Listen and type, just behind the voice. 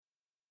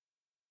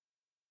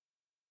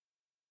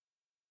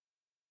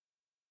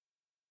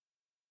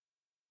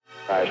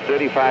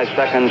35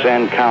 seconds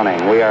and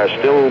counting. We are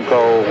still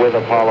go with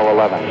Apollo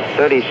 11.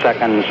 30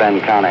 seconds and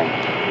counting.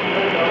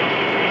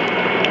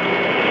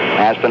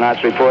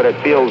 Astronauts report it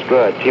feels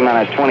good.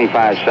 T-minus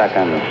 25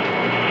 seconds.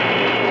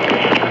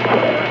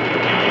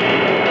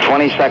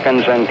 20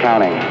 seconds and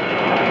counting.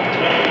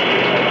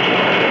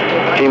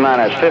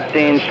 T-minus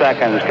 15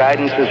 seconds.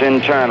 Guidance is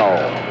internal.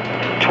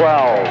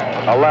 12,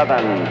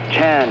 11,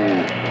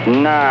 10,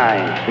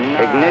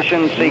 9.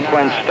 Ignition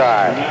sequence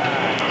starts.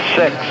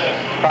 6,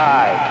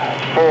 5,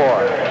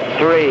 4,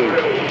 3,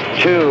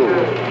 2,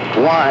 1,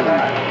 0.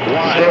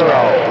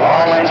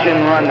 All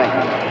engine running.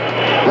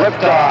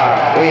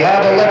 Liftoff. We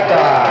have a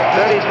liftoff.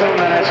 32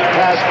 minutes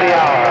past the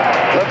hour.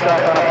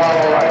 Liftoff on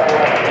Apollo 11.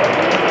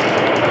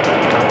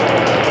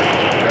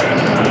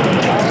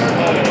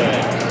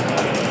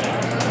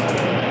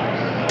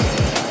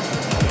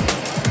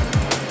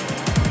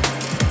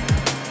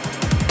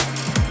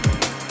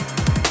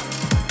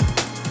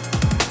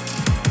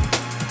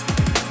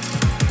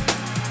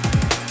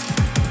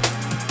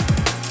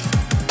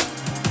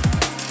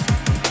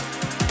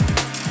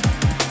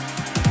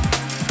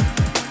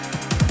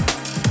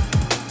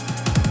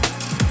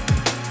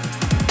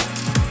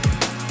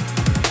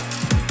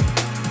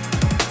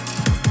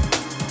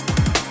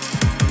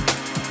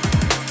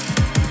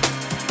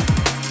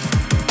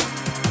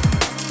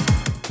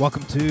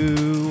 Welcome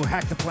to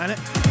Hack the Planet.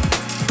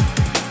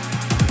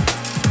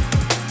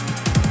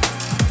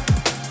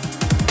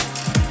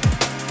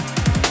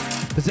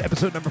 This is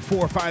episode number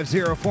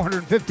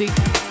 450,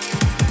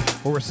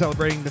 where we're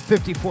celebrating the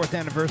 54th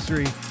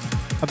anniversary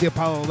of the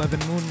Apollo 11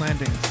 moon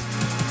landings.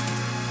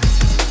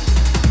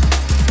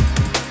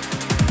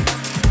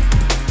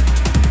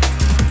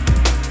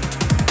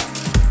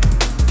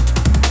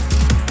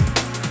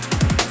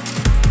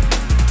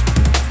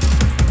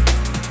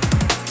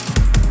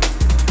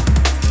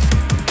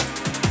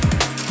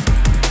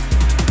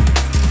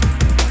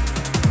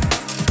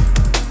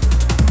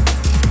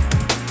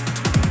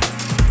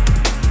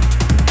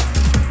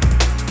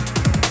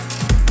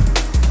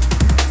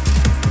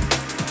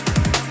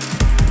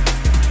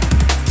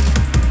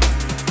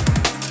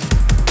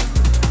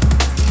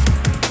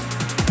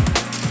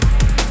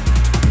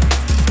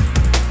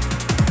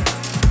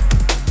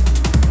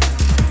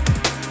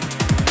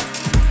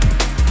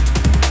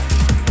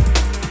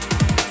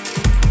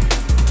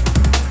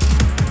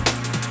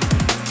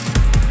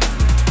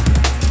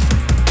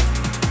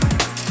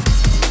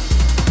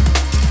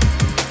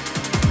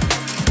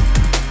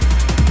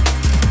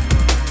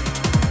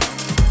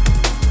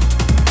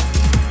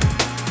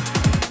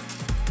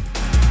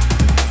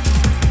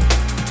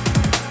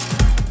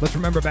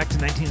 Remember back to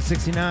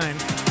 1969,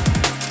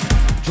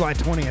 July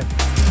 20th,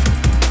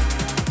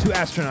 2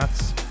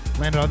 astronauts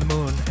landed on the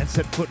moon and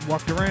set foot and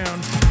walked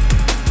around.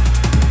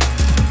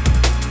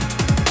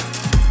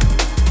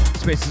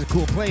 Space is a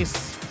cool place,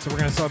 so we're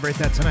going to celebrate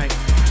that tonight.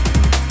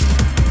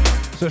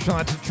 So shout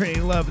out to Trinity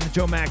Love and the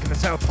Joe Mack and the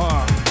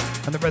Southpaw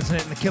and the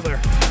Resident and the Killer.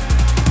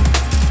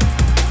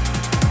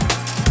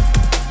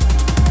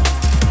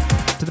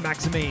 To the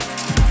Maximine.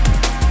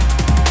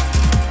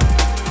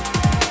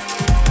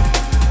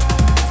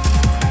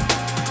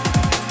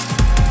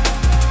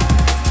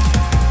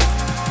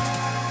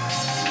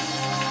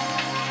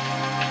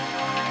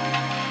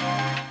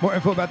 More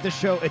info about this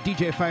show at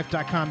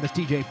djpfeif.com. That's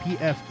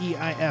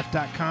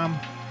djpfeif.com.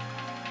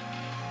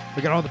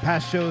 We got all the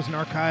past shows and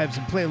archives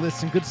and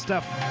playlists and good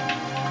stuff.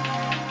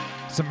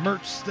 Some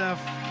merch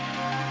stuff.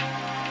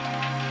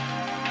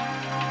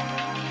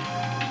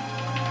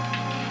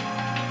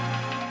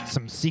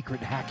 Some secret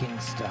hacking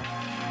stuff.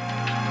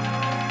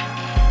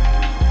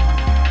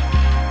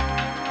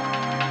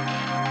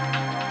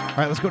 All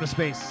right, let's go to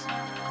space.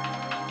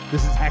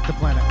 This is Hack the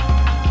Planet.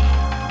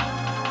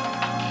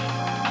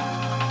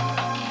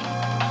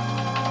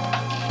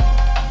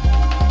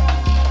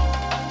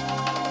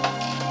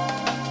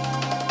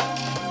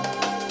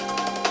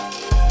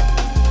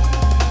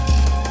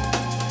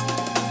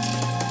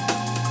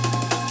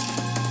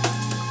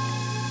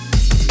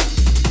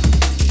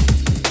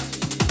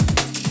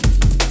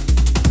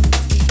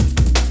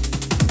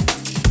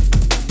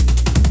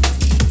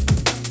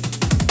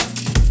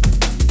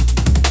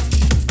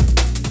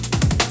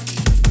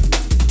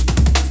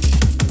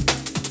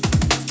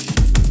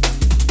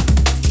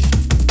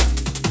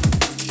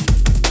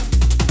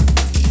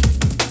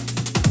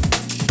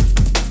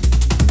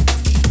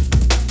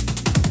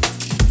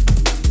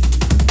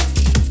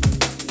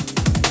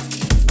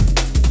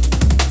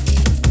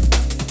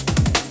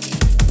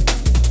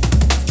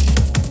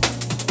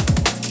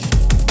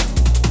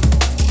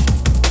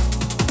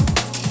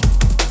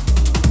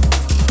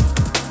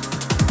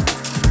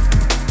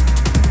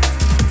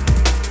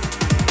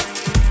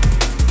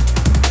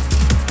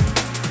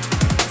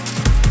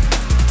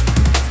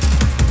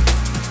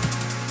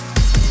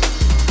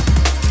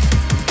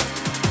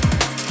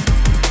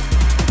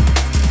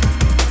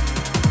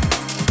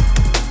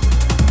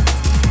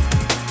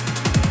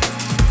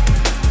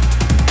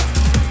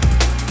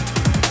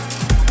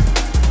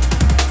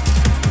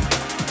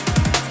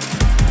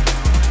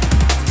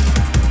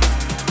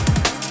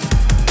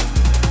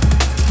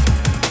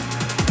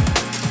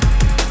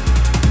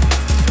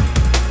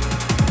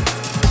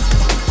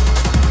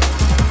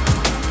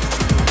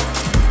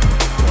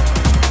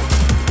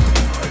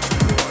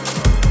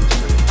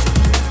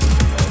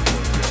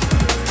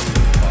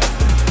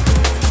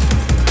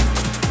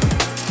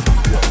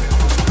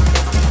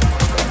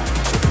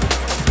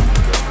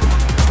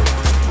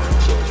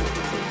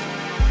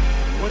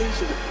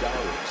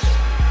 balance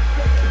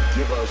that can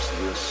give us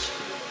this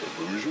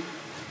illusion?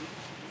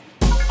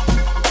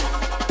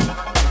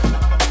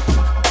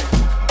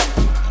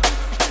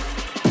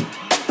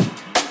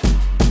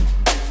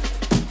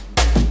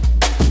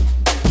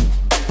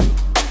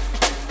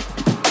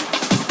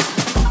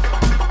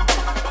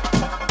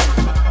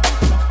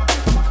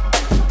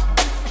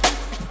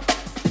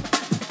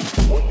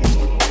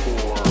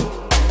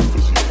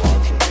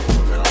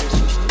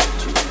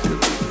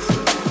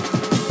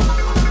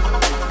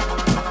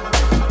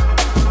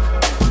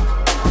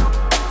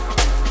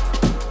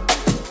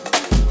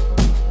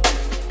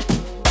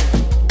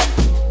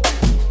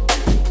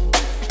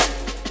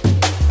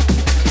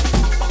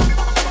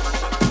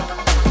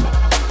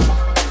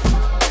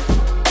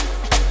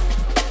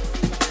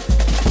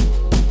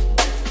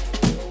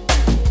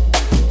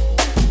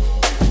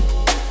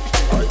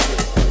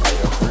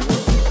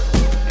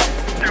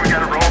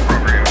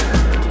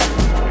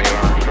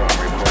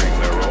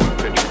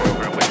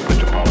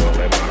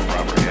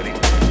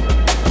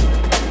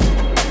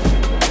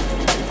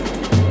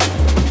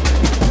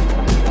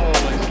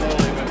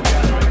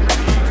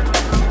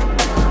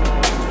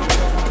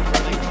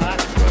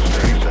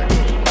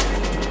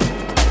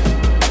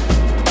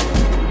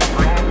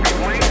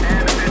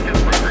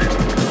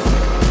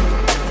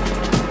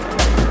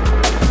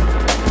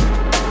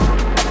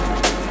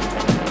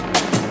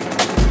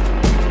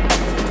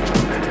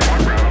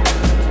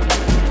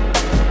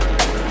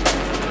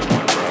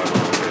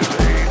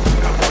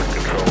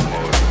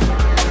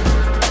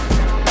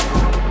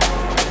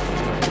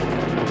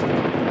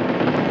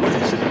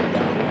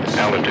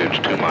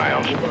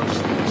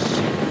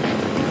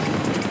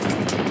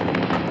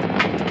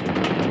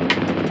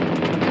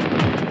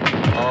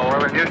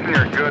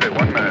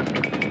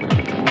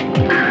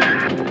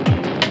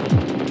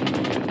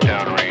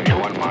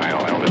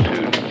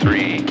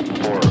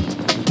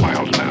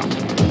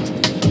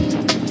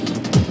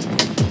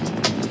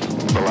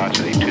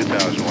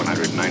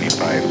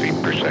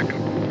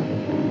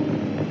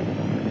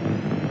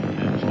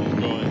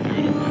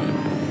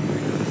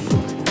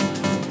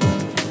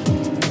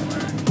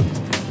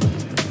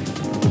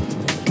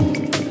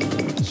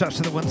 Shouts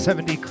to the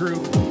 170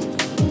 crew.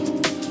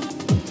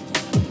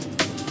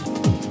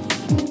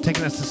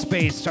 Taking us to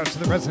space. Shouts to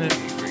the resident.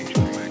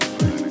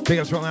 Big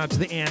ups rolling out to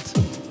the ant.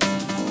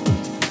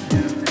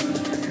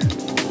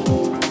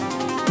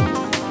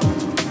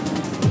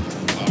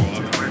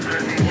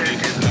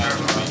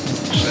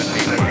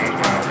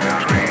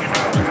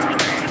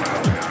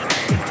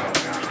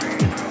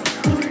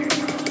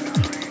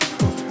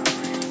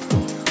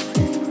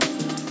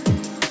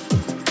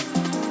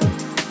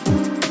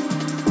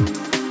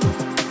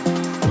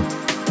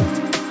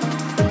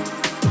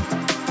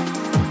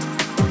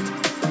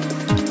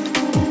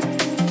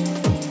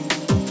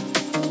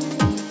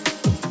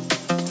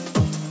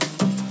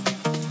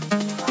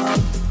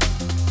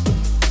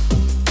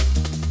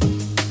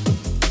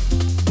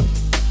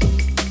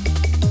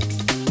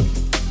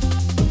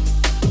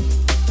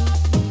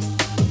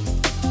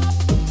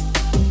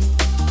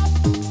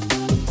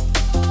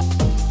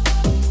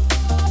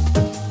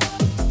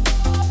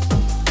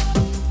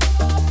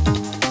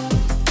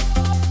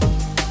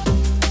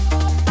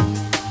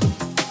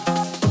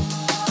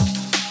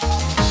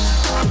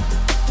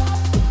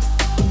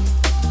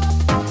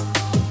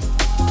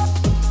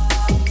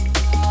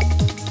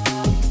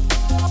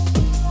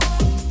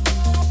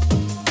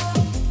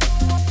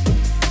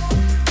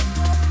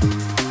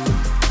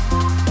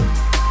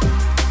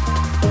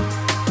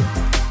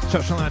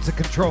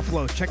 Control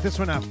flow. Check this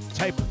one out.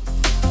 Type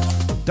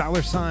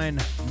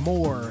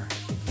 $more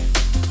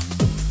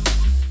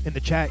in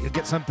the chat. You'll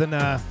get something.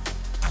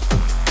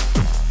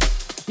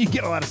 You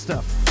get a lot of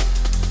stuff.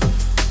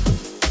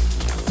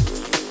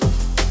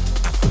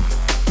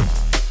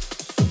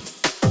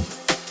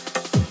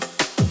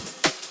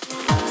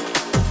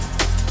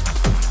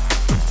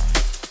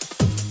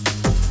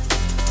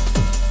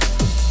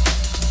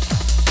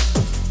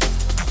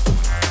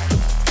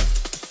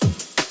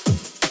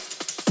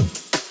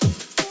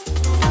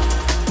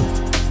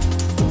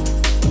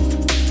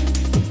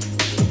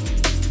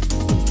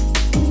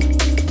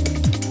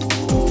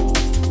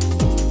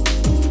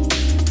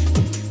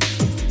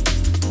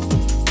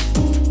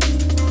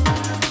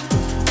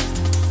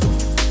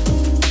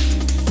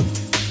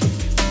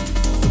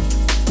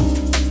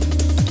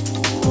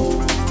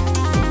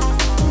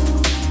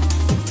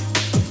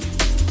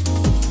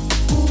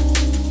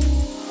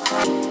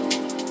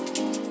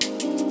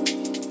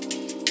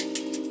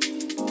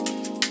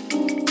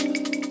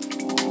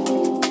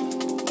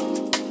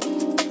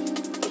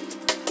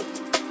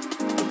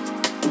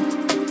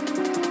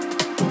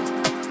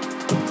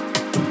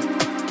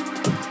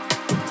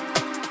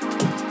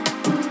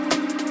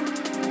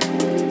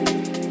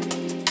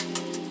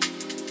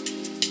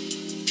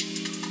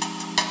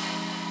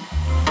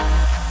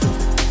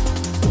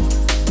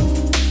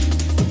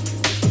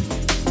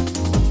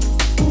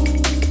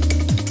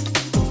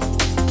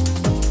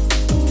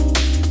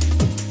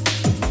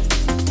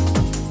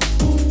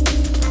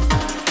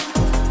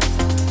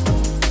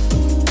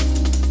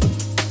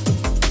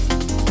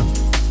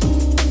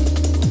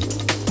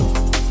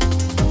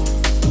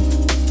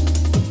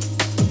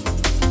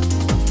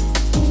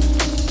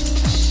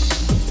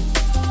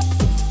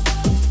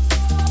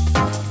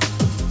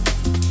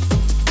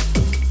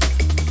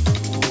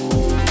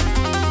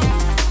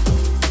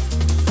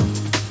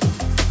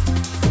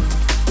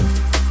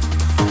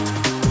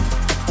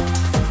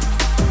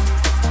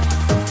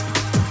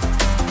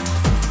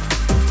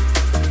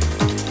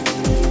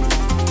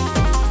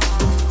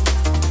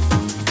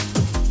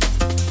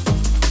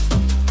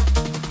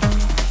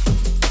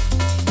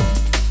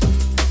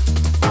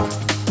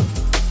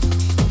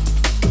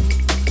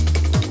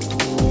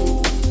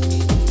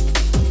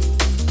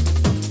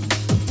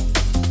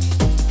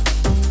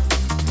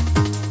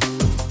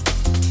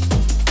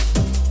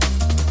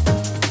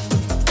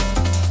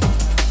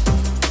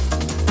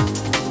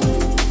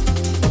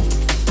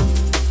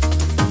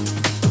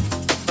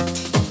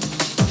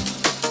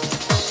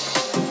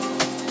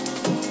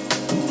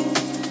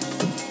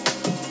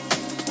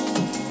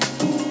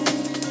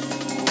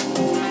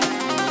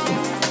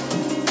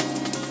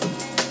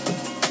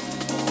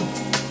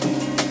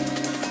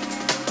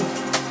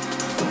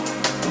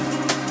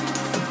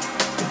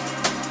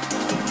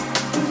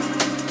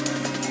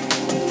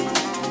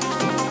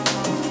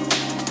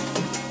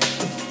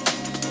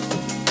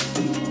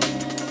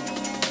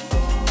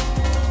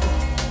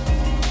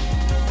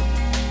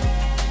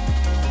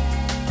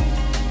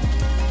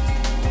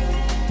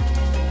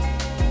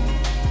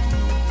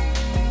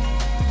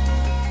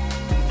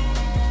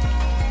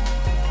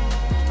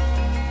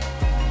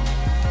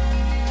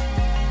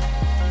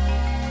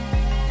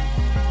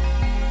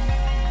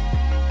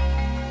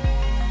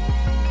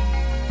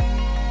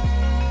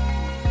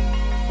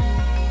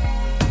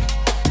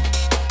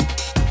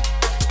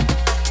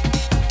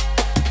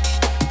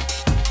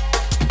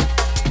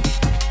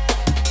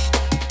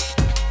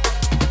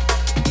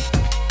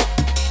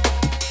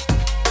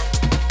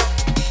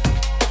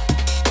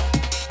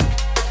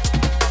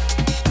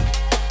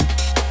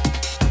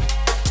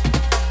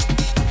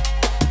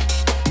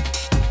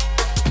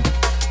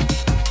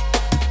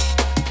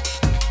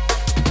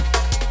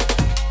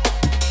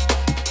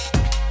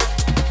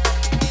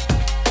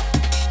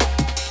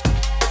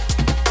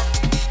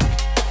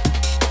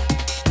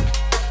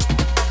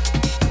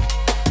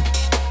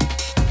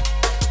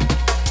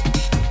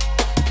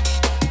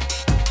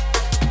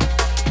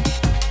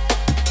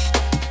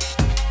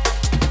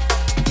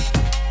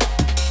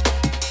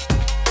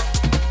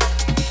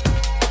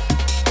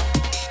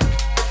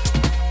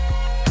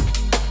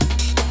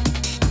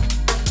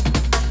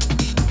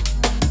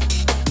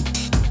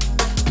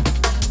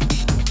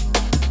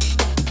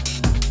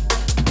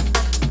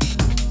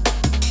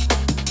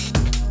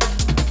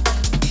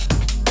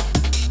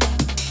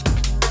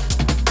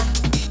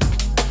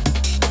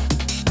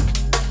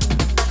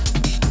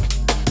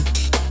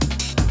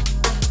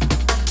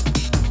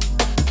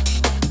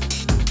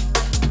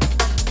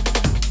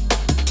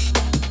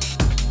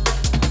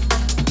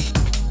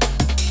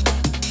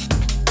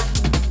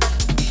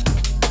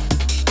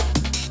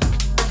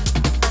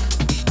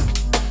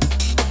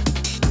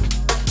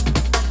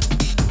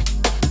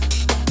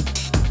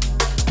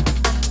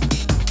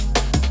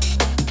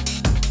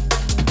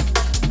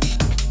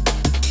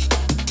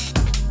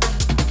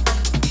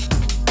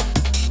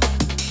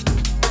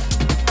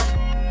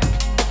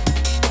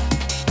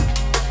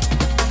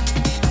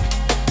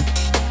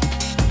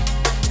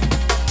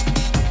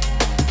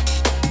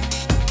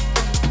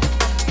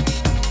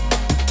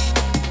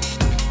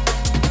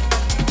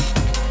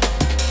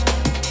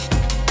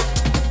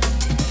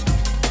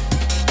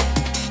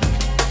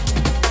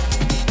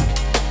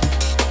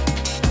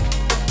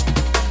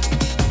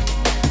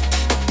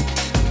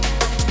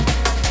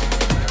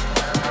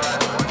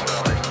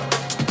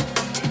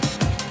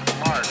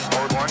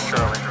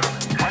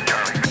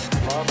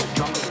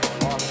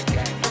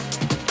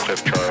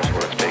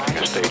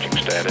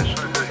 status.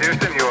 This is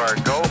Houston, you are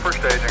go for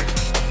staging.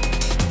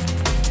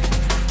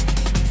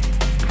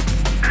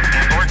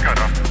 Inboard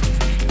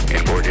cutoff.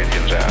 Inboard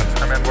engines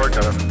out. I'm inboard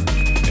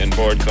cutoff.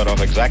 Inboard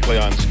cutoff exactly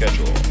on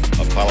schedule.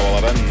 Apollo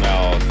 11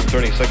 now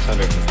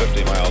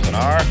 3,650 miles an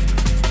hour.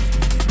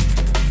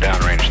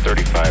 Downrange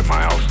 35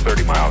 miles,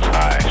 30 miles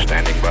high.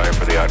 Standing by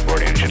for the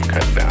outboard engine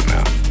cut down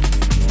now.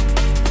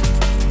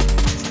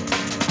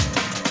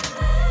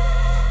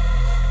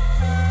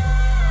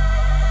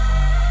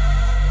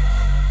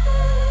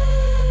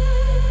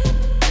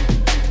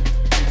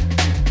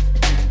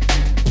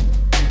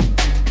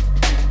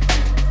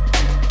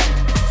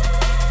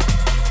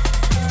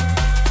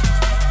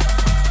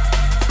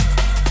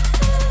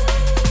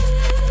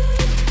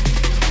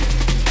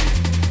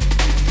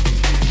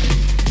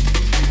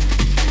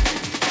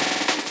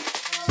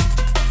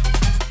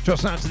 Trail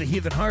sounds to the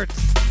Heathen Hearts.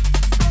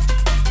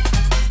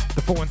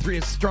 The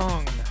 413 is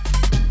strong.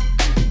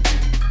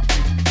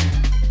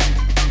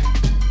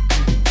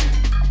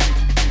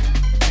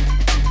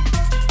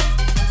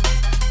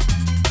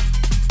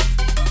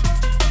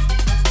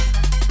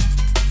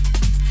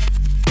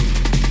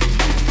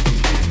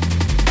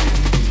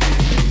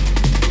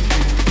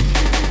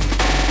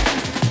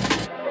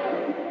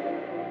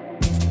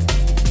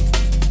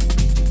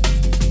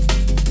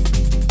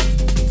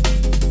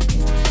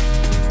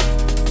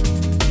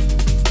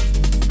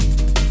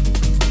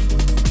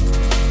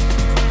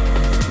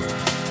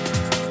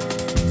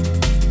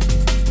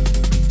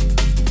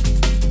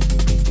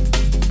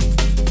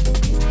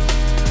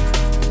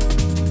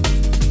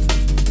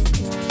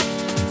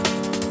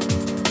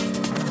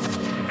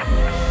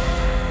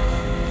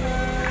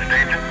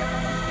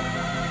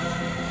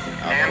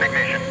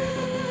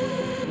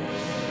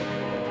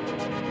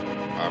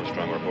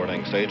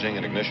 Staging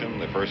and ignition.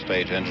 The first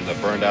stage engines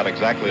have burned out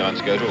exactly on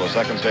schedule. The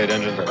second stage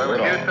engines are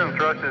lit off. Houston,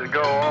 thrust is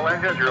go. All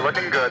engines, you're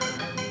looking good.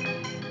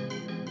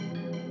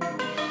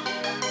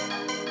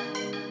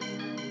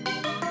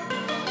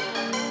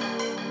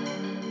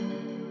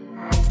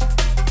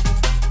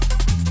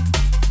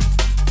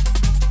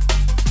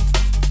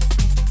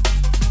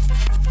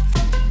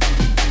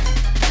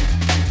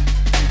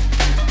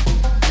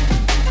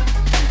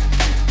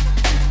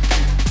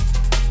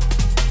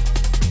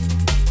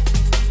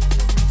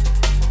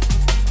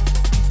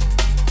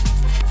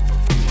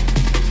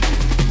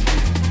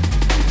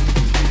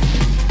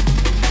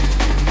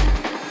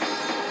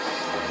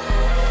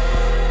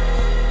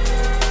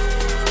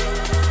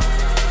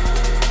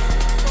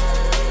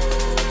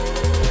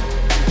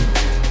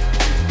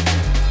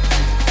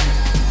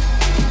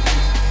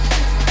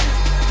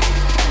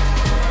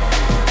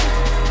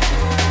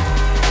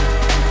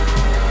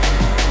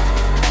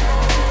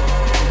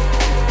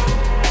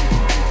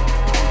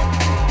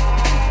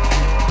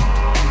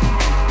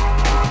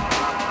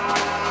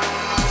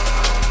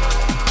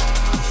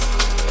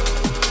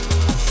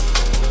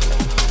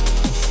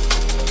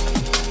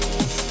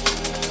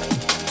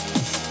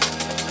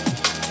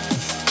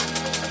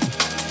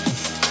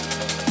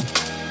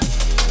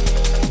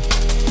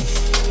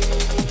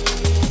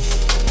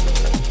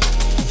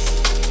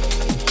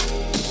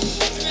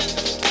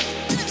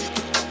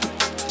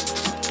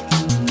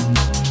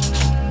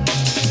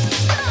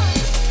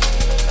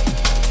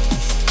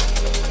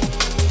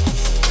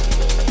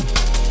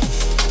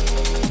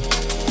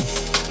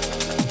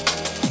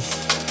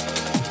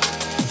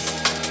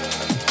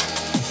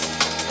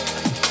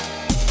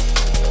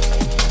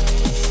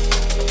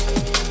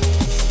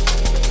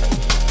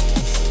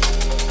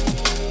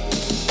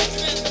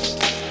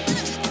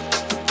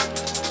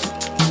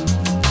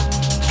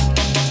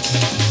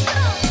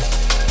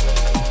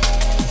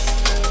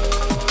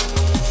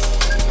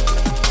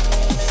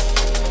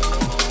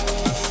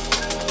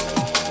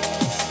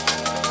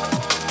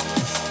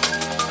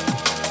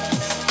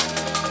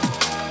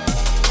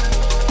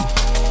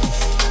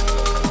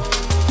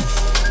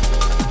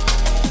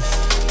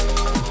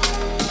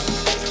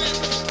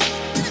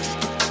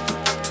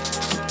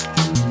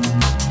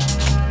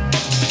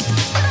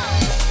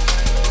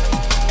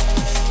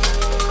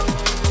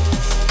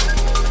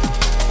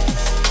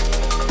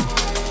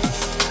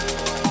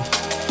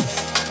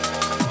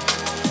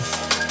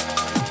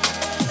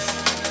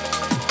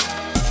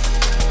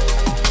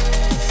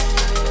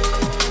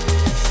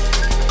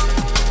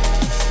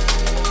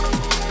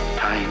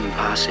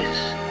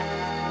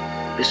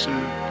 Listen,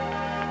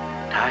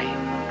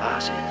 time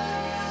passes.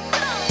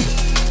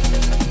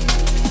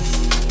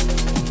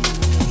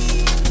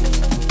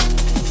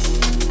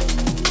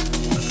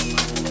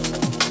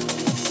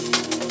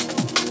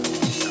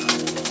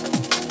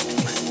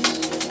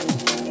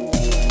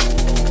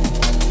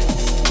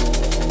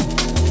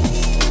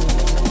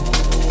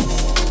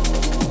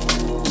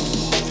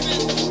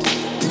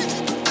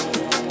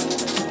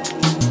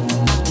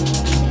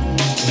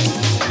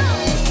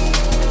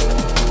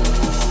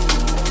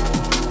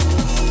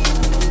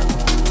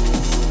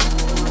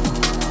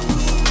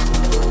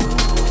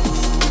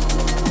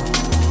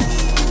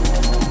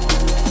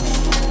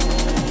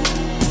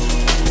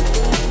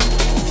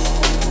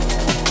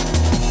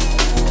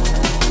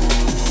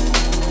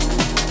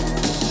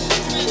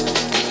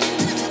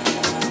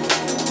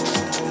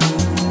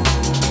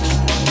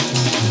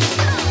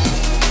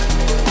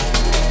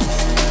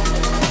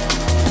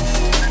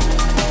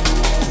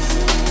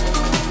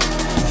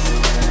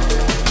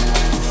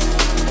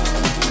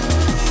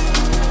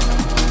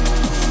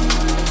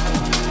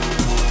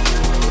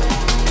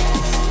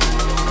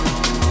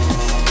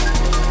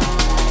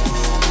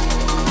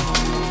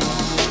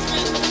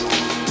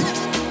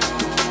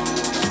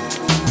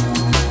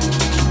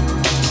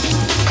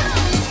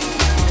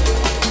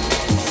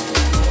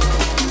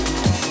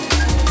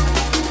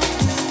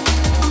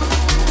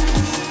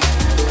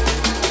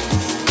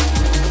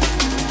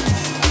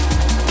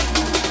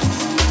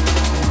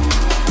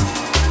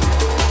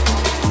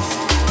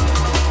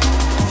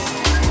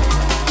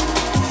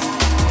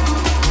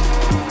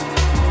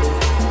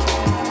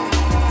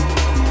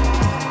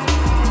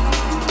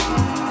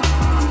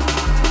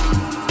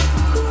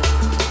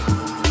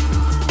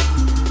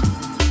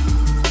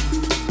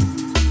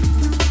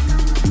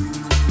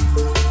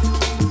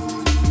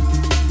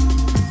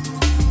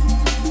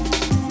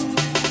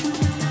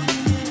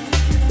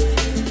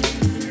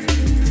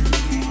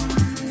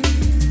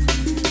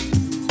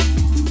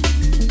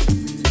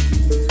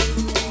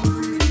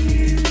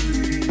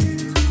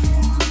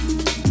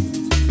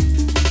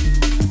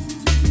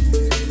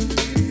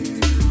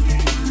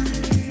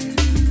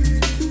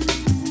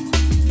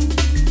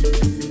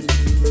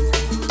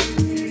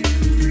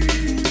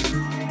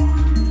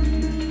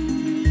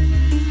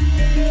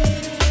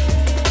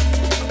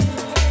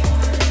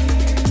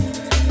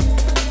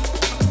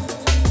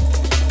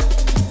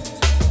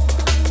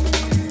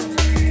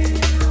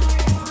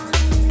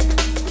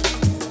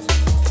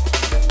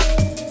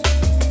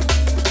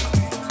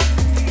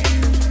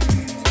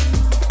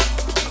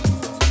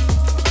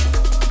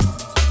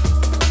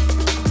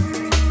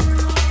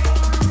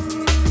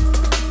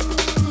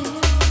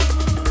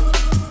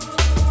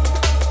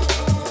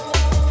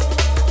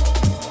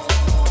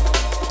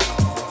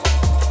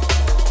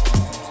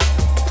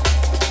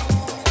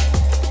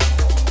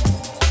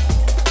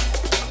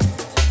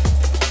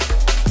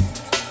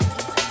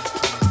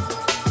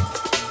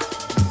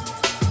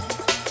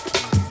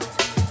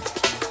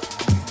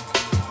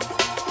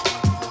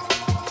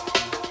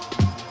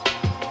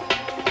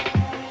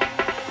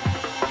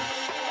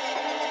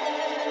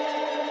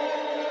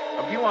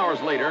 A few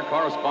hours later,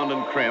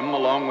 Correspondent Krim,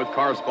 along with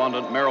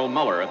Correspondent Merrill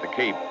Muller at the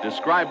Cape,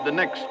 described the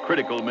next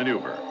critical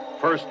maneuver.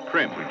 First,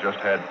 Krim. We just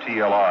had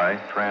TLI,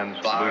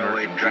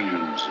 trans-lunar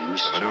injection,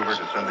 the maneuver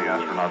to send the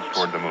astronauts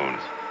toward the moon.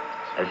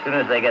 As soon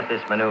as they get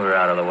this maneuver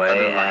out of the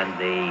way and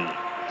the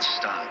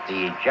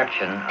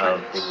ejection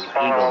of the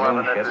Eagle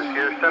moon ship. This is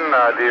Houston.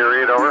 Do you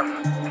read over?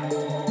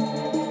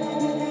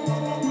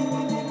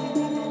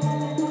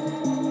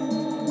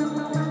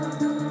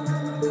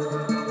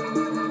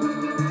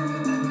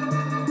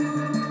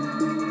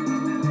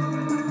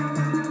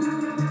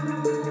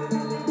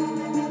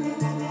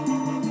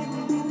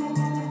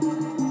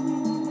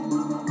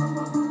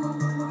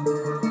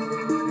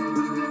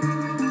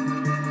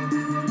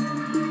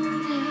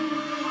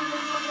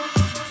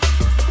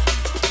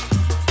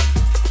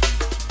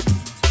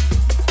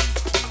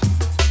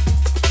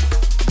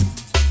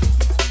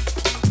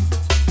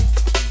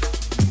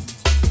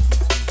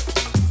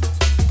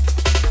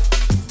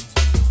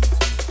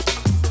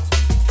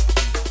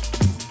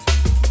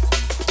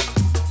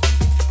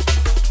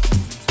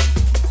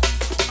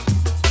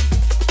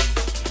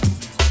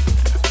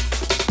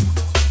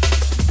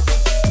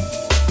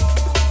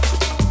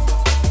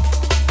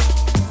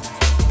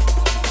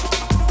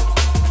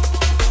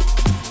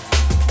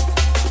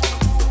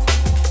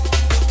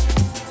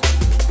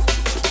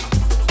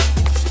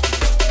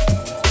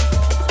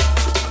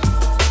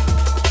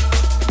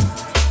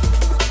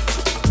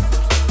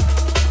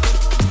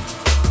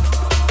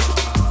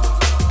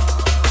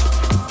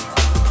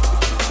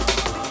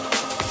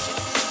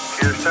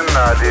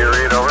 Do you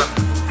read over?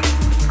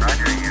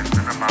 Roger,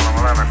 Houston, Apollo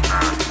 11.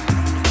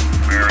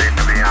 We read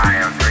the VI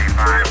of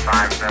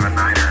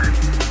 35579er,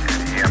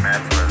 and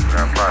EMS was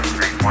plus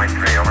 3.3,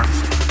 over.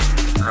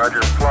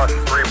 Roger, plus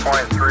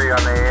 3.3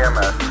 on the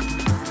EMS.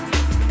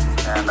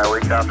 And we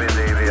copy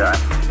the VI.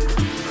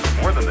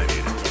 More than they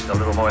needed. It's a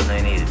little more than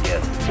they needed,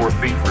 yes. 4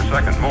 feet per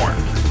second more.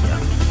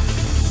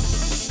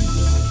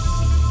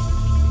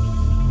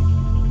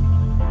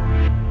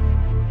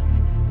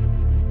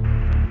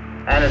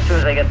 And as soon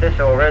as they get this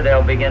over,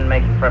 they'll begin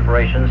making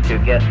preparations to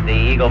get the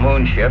Eagle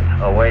moon ship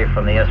away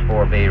from the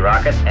S-4B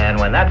rocket. And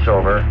when that's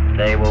over,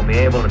 they will be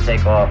able to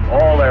take off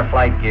all their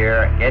flight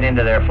gear, get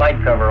into their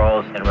flight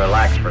coveralls, and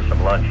relax for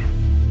some lunch.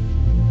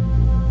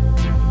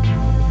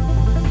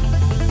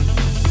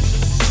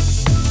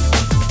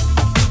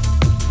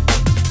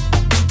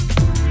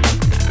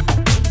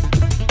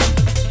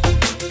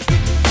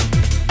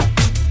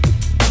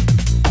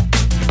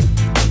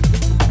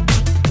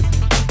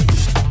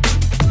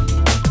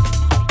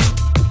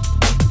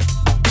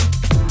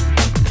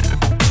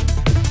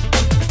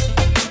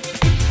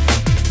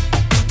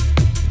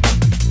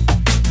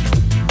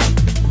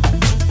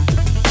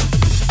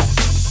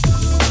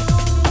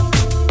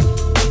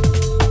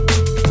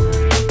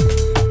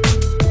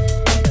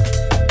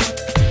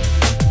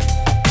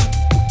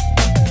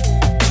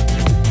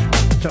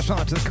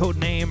 To the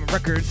Codename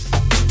Records.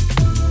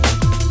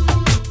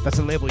 That's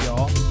the label,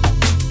 y'all.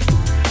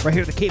 Right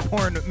here, the Cape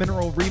Horn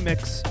Mineral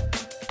Remix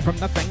from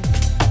Nothing.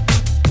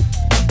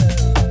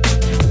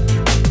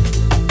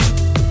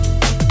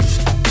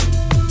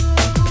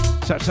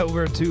 Shouts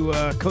over to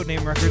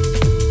Codename Records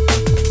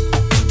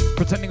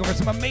for sending over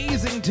some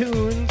amazing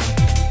tunes,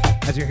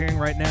 as you're hearing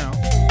right now.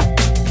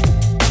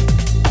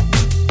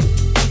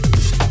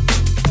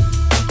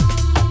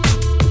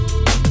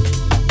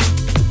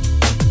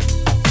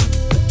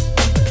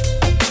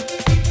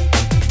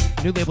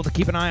 New label to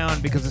keep an eye on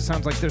because it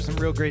sounds like there's some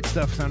real great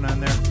stuff on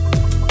there.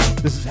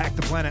 This is Hack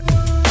the Planet.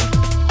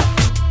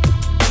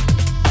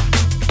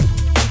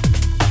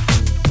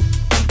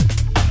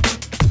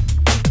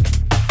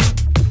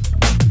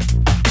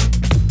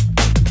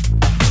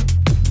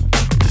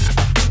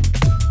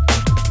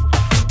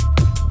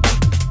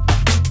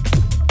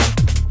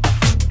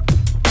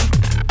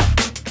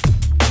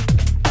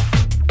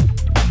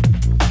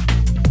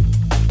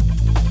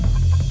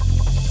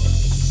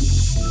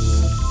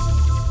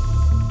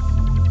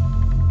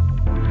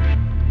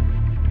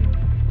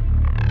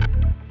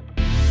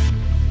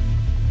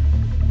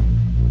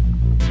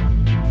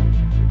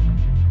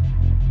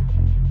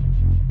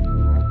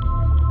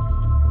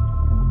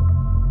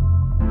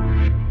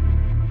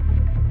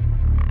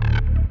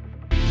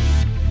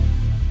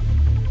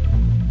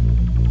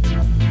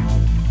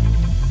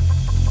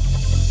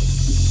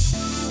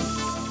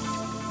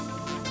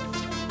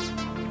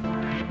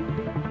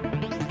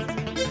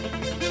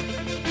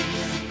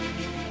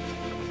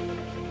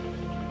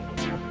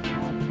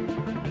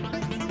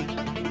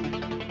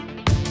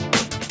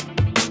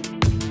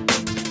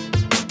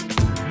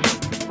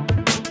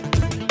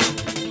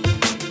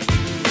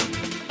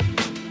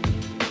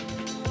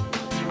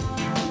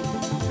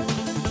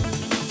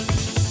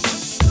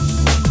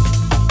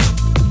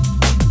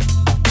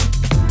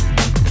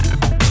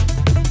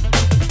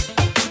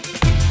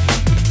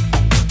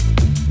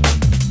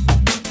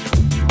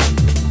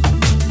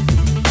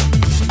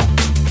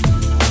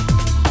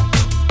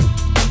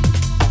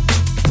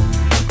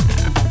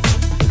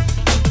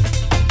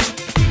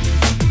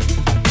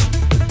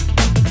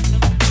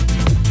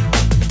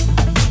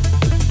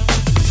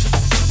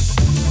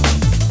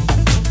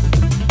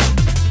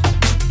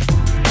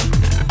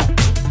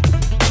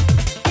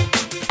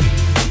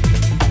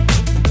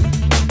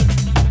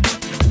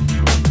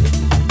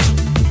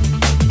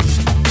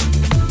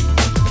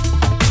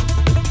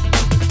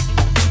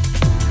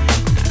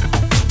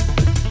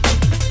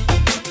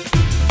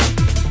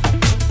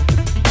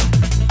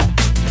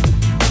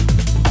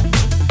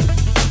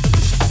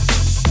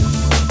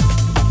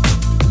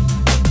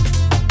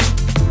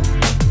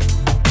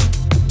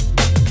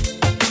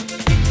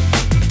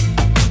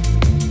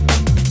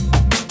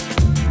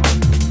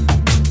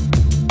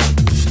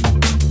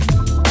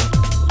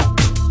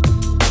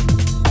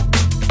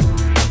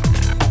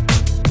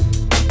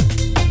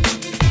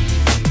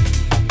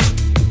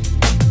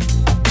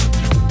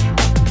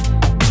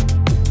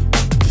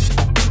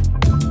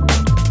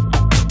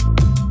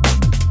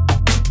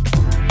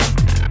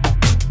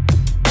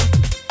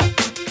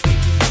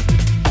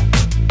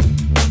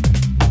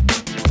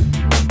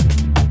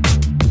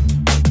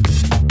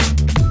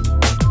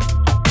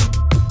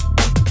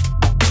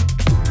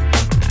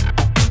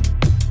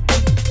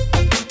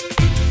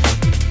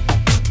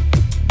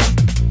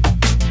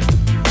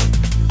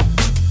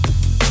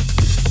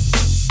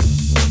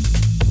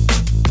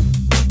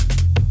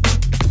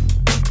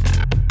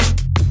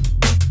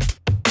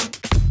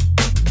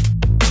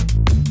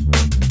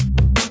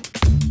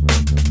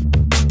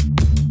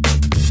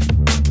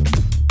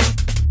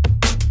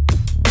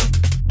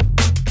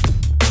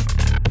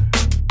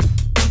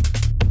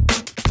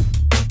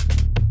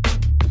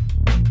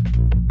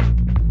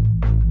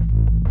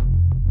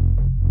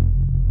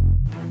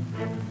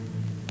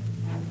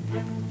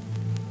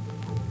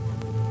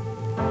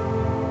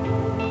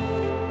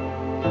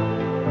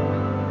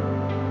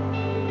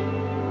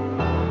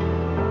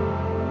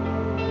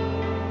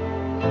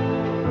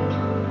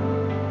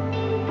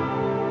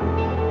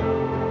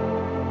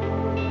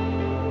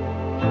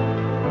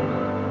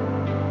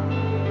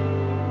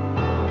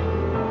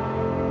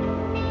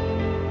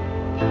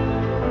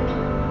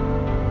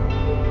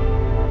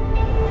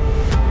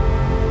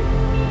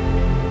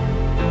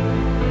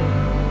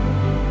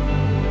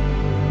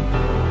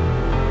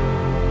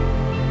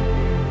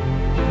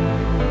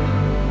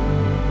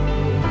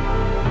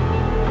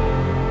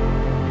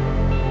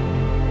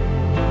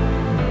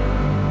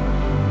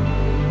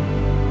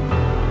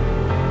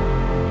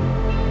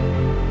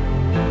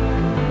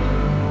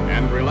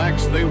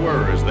 fast they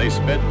were as they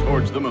sped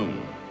towards the moon.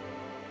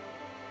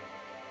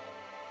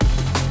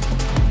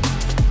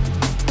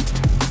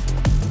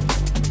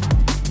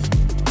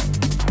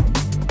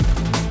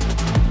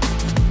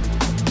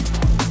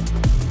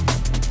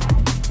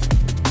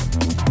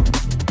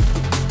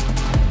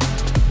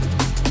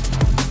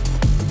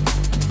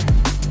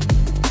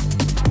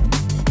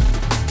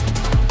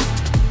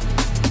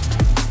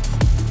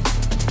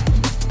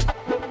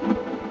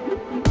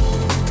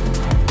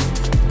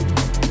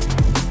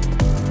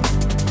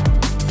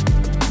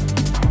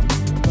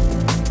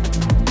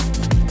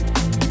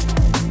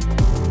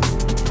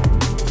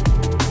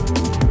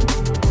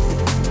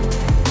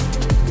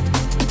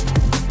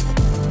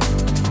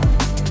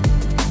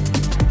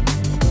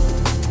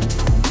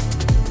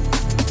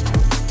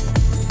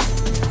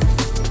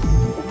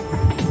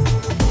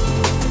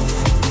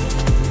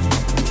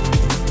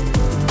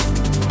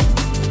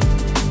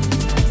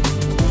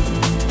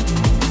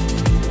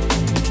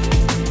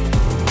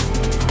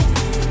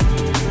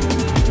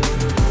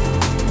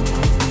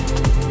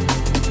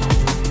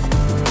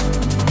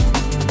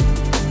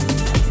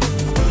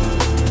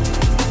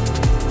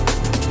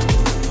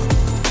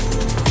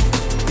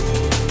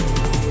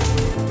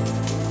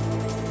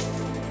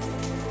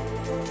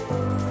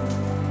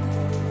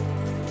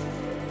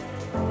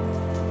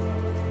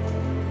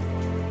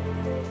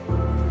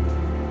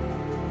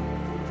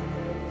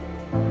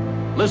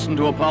 Listen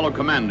to Apollo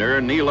Commander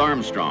Neil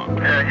Armstrong.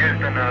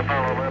 Houston,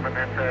 Apollo 11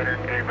 Insider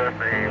gave us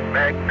a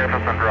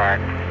magnificent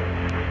ride.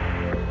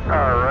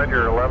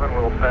 Roger, 11,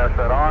 we'll pass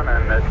that on,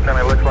 and it kind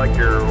of looks like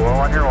you're well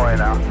on your way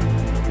now.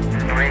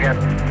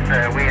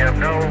 We have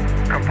no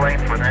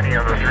complaints with any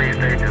of the three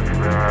stages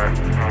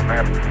on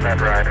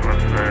that ride. It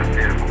was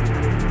beautiful.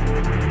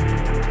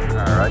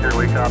 Roger,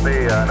 we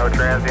copy. No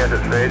transient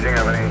at staging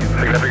of any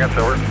significance,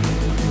 over.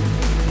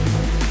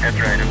 That's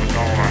right, it was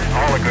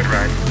all a good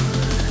ride.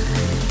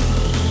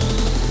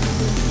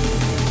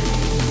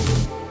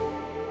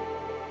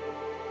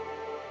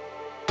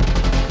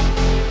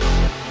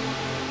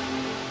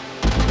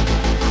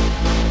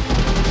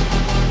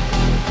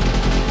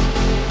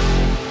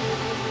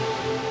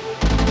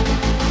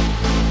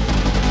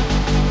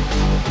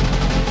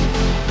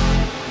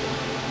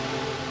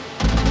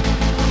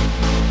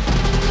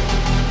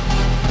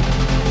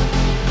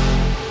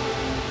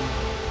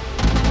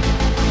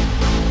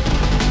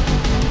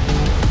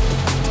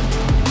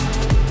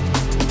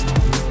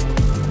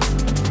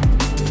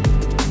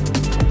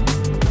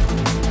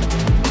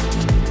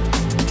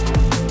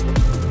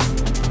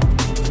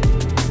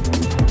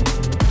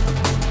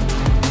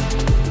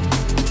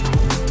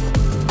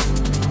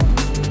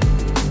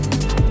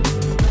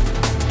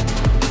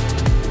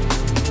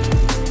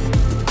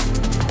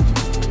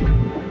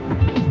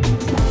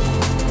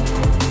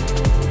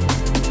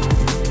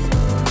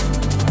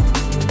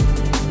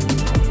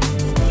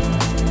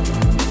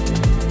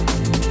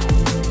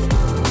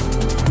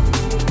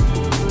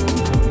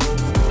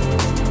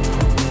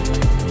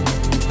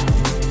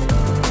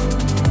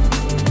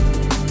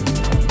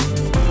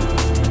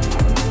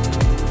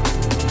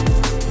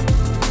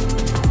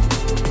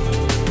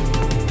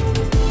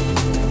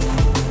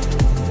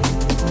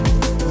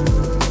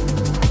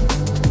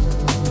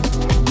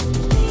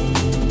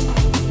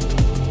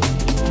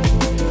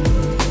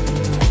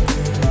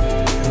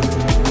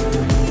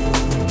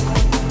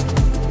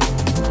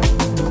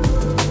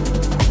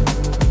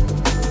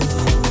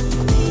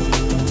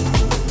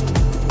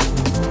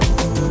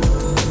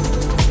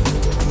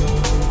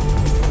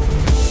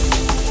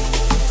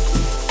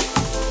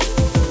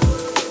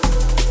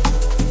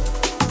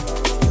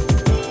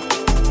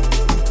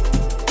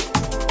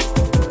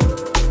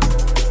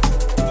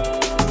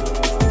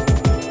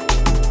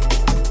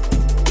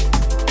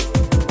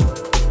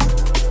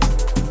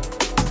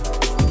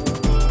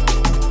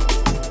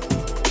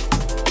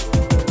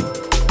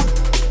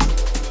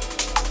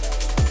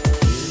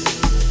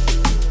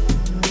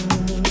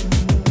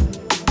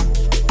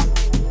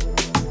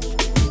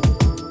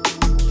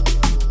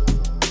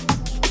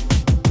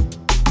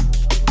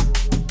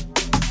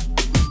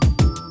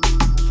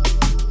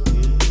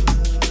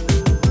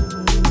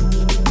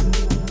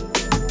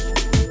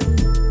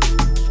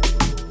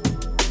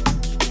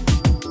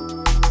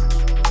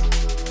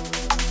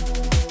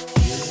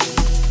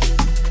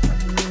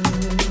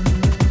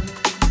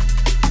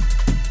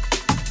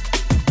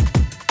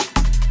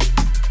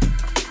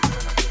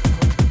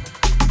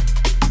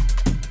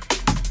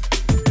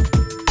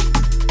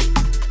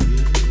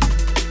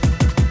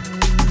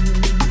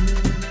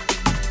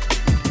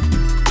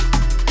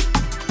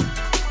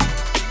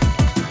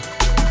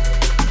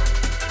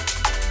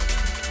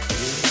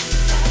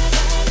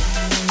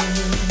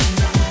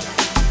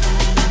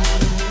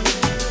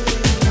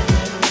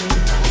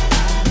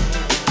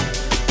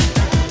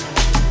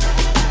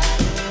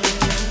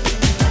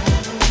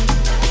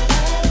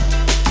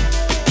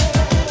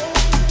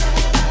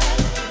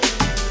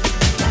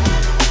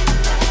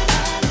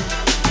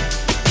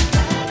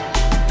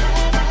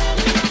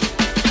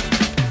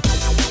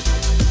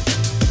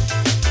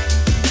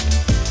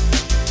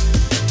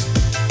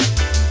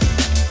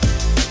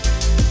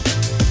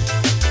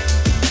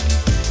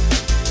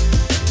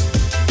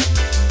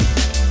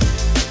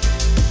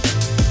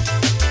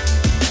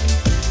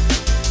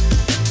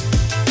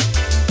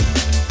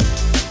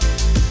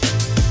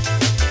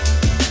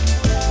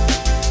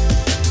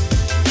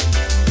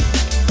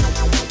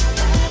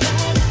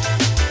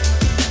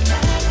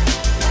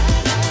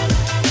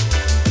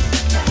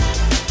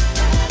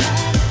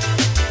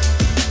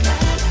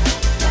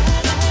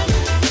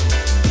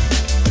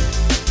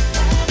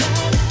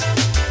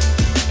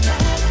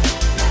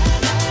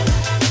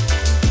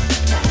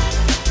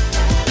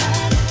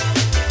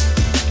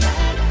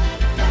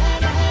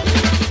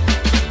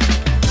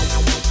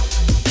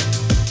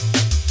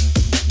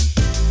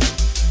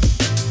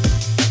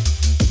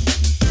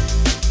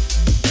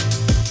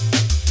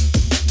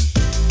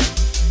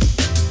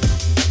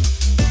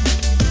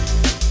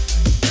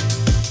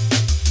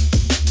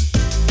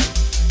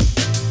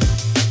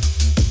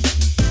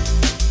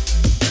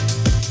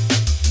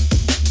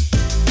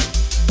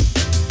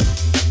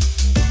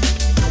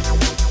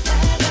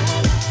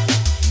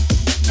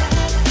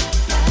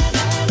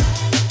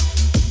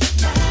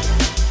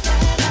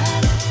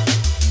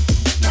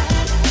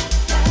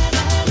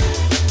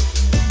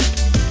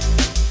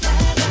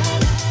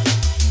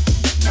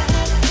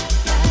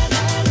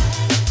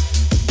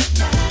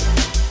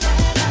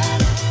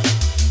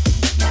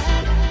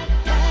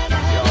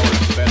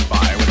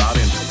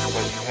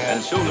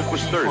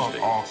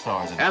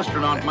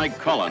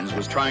 Collins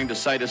was trying to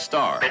sight a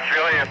star. It's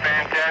really a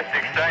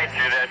fantastic sight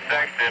through that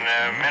section.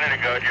 A minute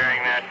ago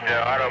during that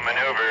auto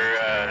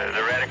maneuver,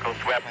 the reticle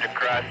swept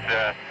across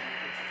the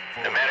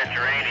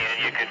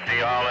Mediterranean. You could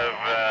see all of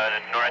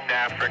North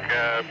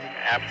Africa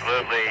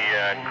absolutely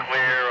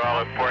clear,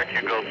 all of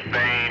Portugal,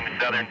 Spain,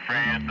 southern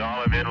France,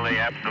 all of Italy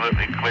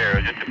absolutely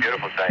clear. It was just a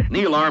beautiful sight.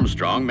 Neil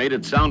Armstrong made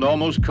it sound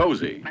almost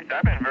cozy.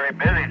 I've been very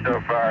busy so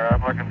far.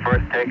 I'm looking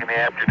forward to taking the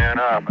afternoon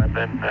off. I've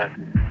been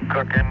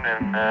cooking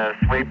and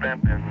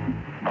sleeping and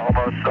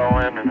almost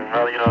sewing and,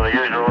 well, you know, the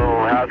usual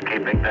little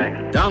housekeeping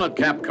things. Down at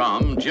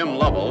Capcom, Jim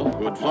Lovell,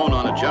 who had flown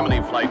on a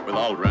Gemini flight with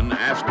Aldrin,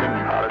 asked him,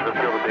 How does it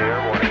feel to be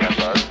here? Morning,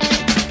 Buzz.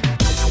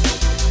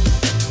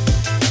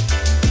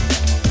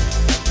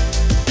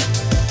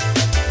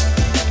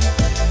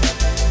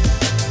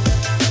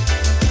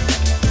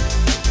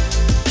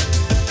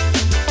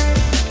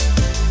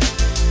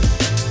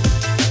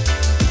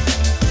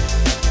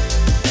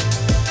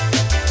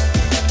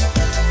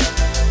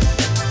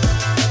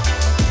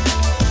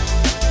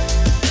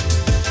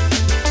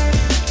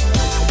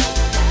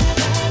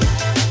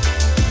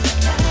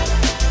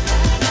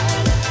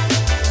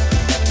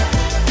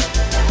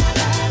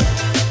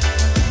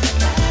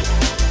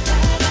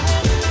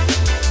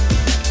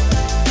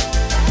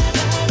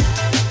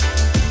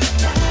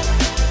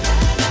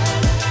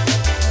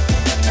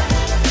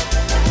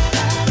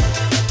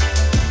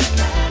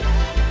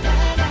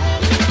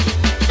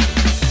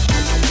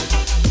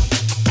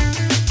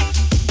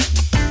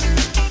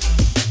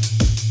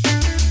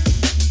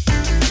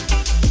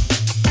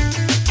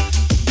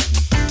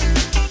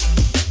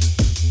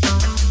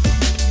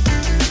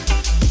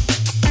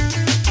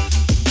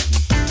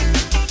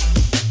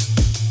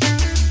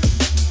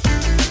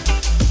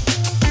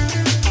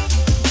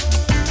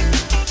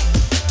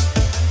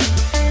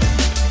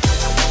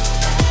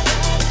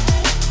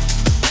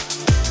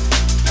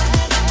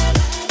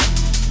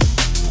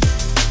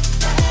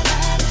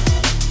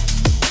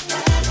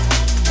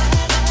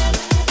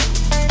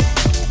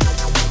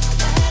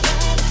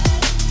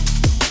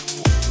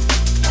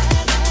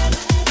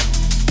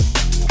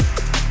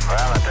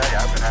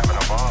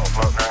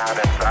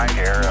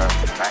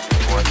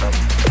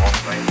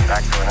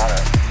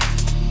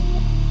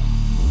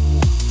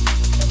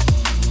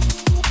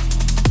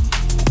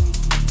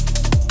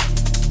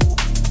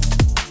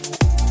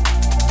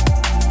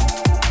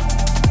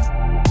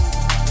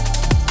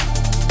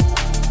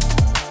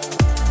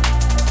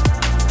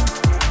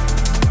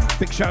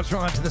 Shouts are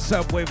on to the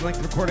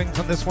sub-wavelength recordings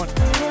on this one.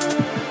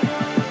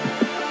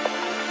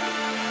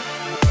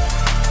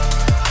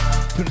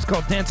 Tune is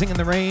called Dancing in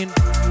the Rain.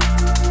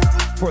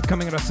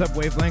 Forthcoming on a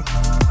sub-wavelength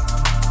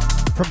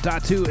from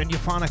Datu and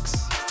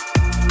Euphonics.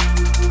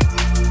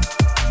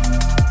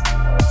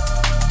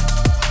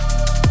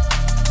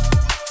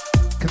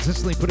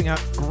 Consistently putting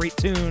out great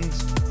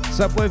tunes.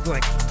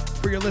 Sub-wavelength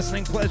for your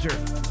listening pleasure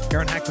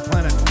here on Hack the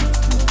Planet.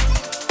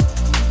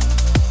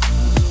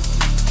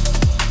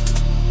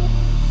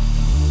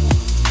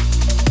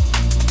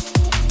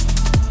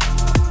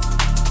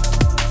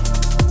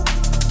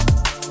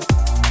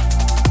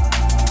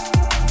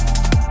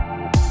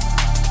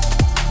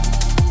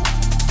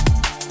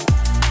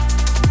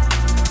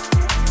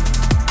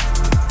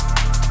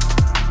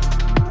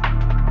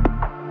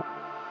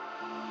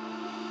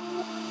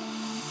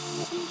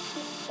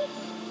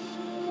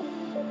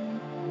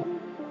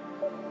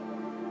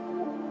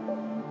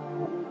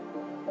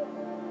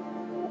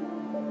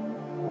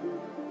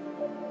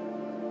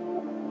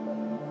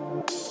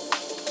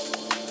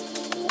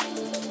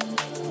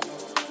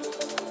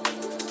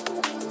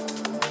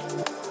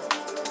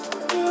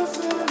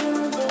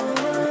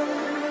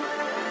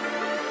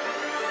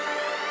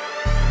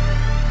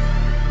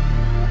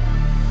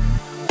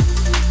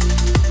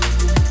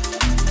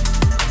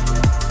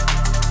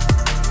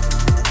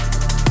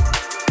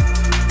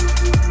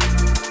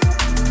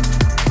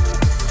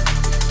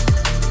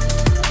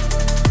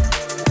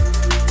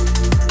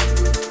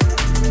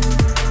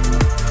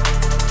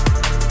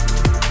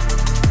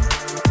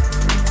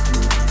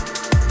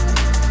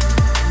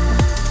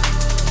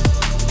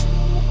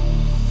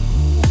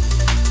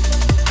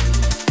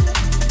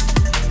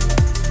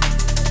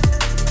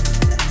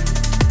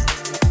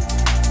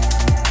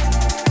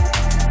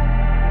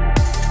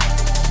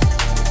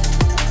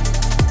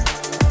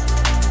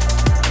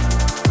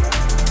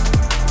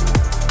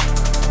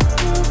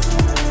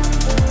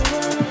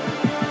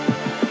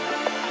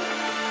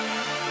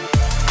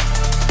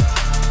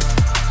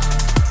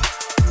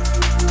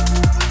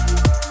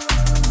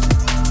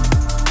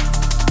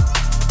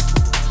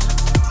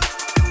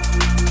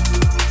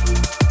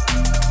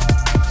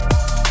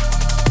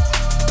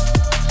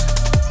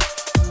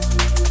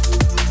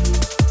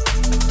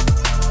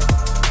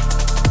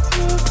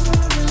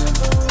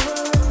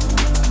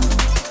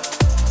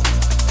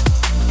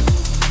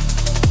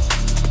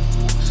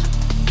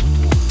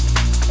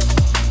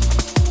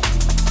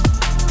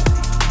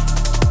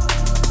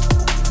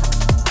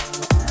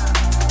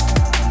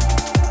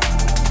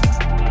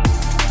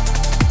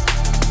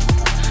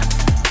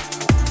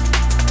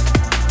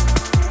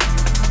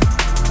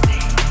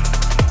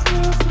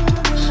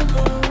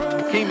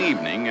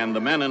 and the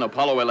men in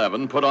Apollo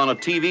 11 put on a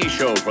TV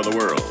show for the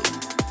world.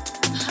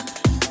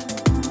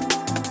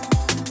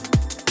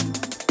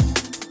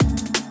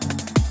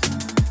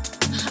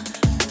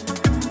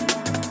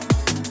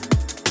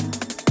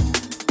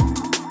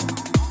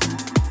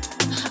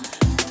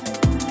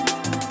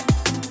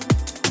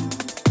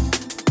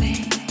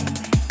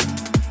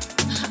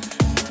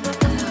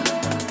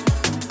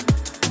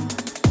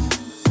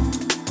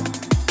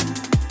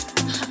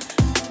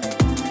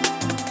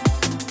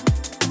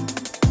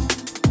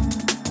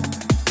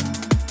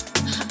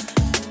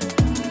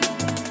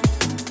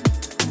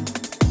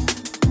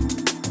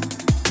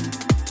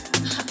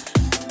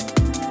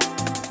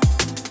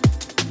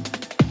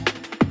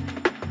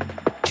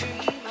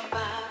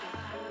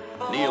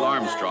 Neil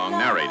Armstrong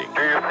narrating.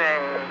 You're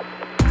seeing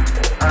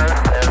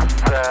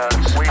Earth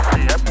as we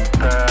see it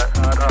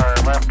at our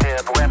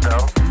left-hand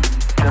window,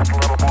 just a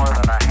little more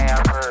than a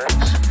half Earth.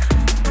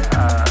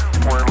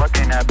 We're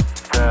looking at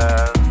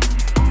the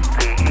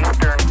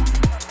eastern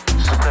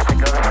Pacific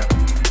Ocean,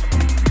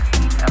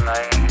 and the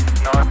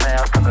north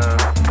half of the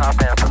top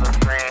half of the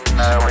screen,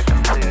 we can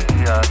see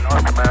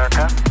North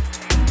America,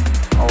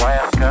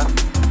 Alaska,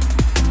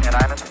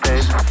 United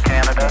States,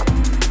 Canada,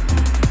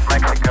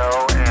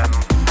 Mexico, and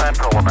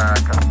Central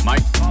America.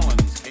 Mike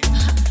Collins came.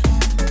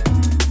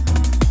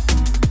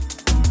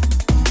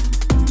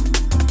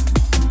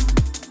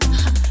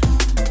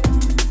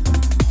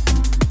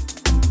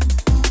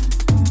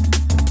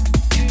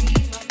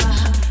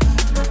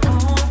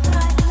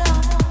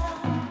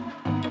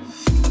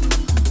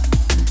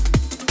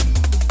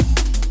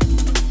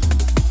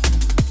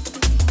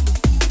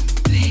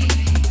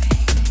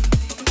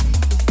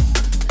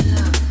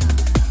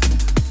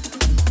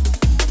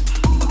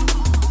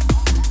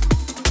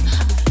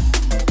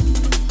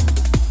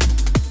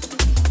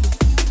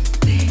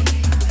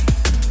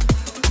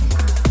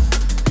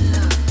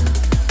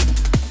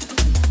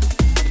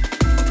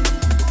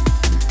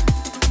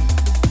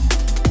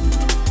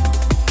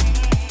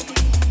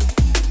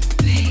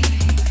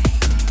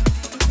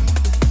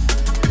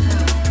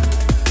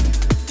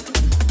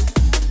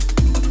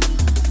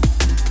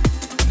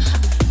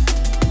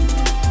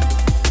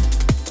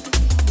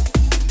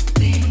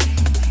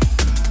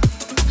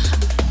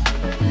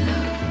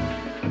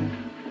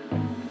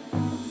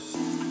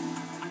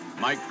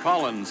 Mike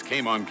Collins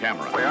came on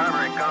camera. We are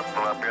very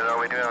comfortable up here, though.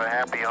 We do have a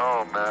happy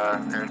home.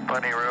 There's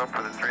plenty of room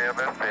for the three of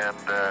us, and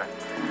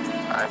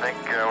I think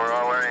we're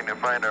all learning to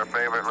find our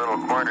favorite little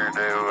corner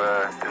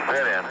to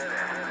sit in.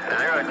 The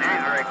zero G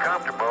is very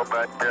comfortable,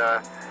 but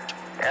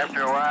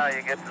after a while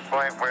you get to the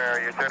point where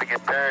you sort of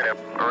get tired of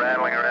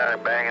rattling around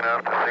and banging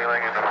off the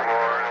ceiling and the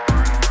floor.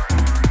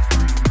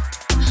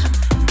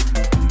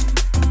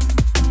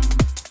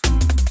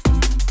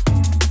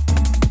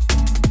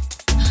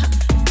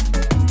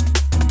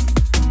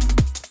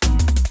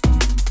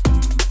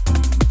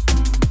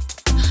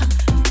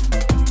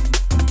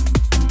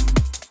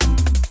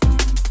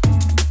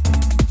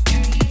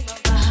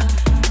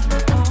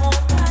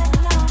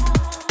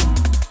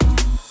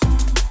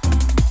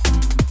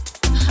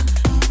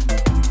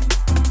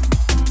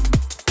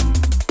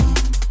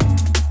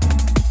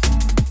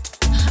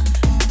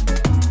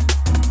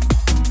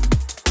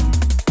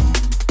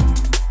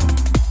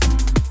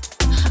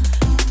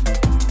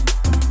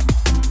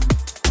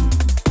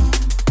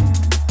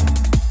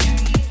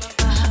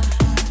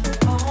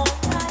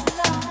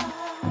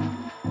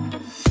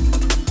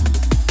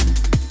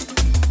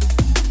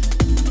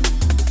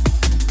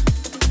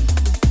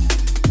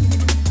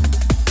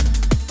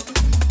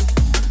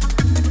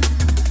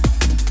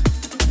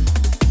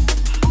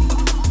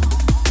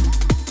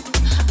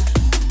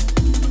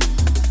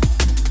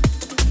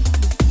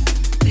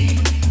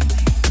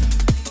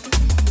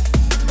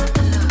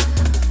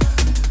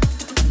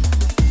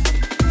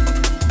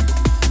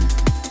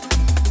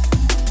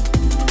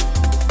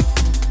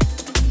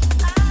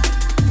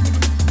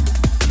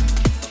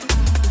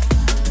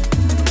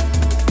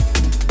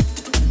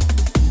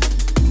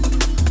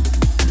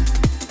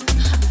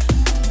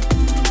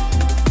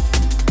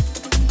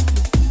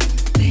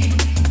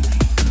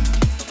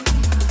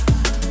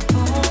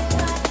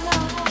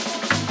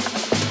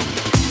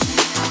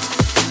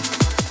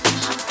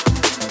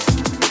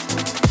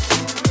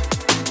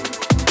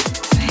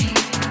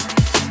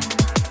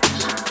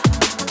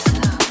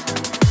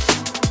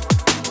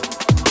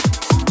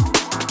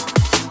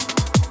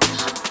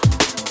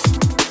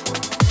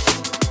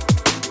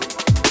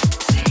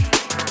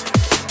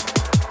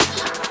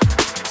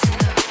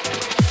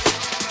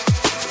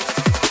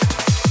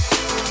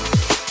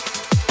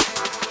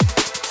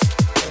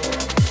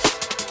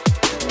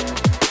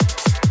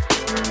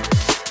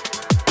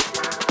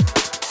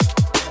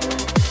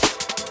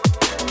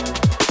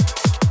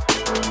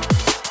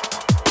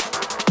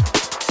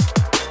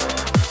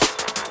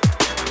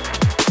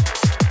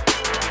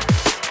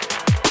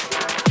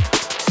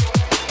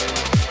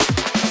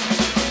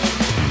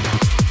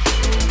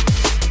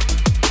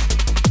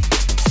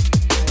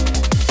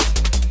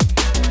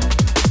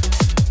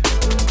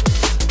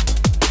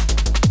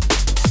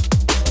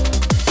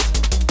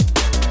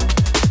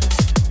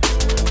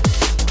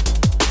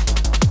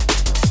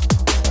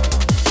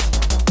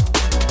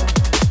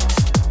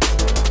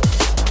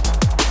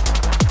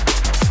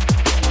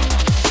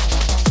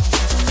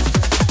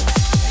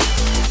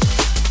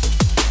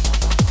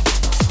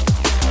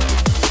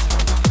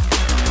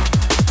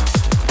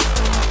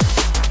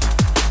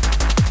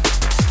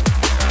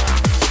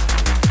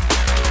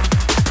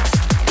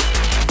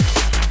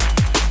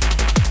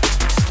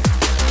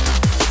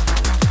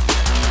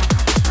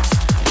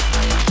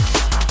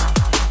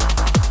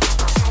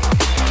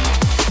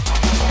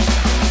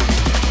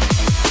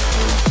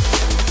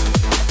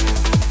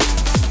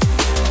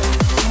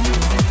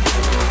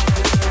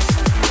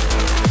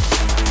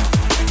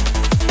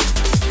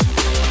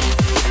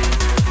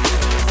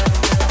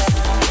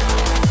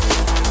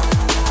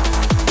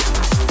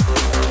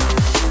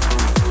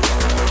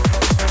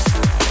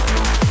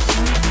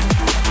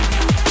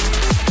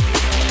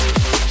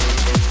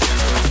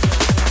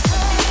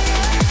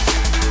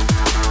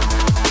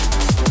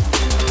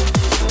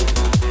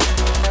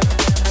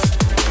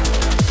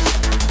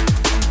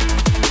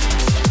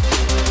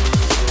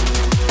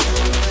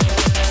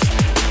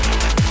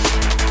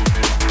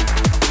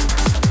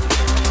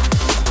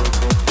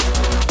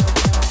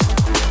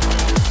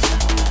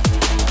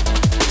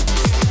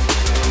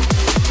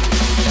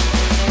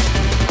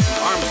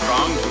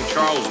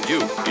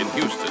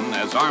 Houston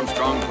as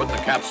Armstrong put the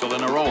capsule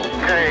in a roll.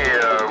 Okay,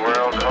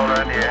 world, hold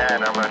on to your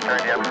hand. I'm going to turn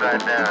you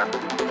upside down.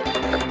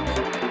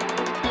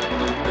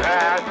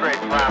 That's great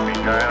sloppy,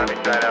 Charlie. Let me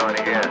try that one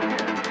again.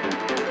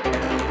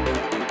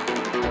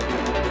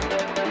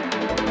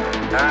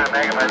 I'm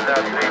making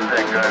myself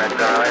seasick,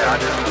 Charlie. I'll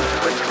just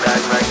put you back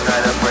right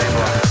side up where you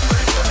belong.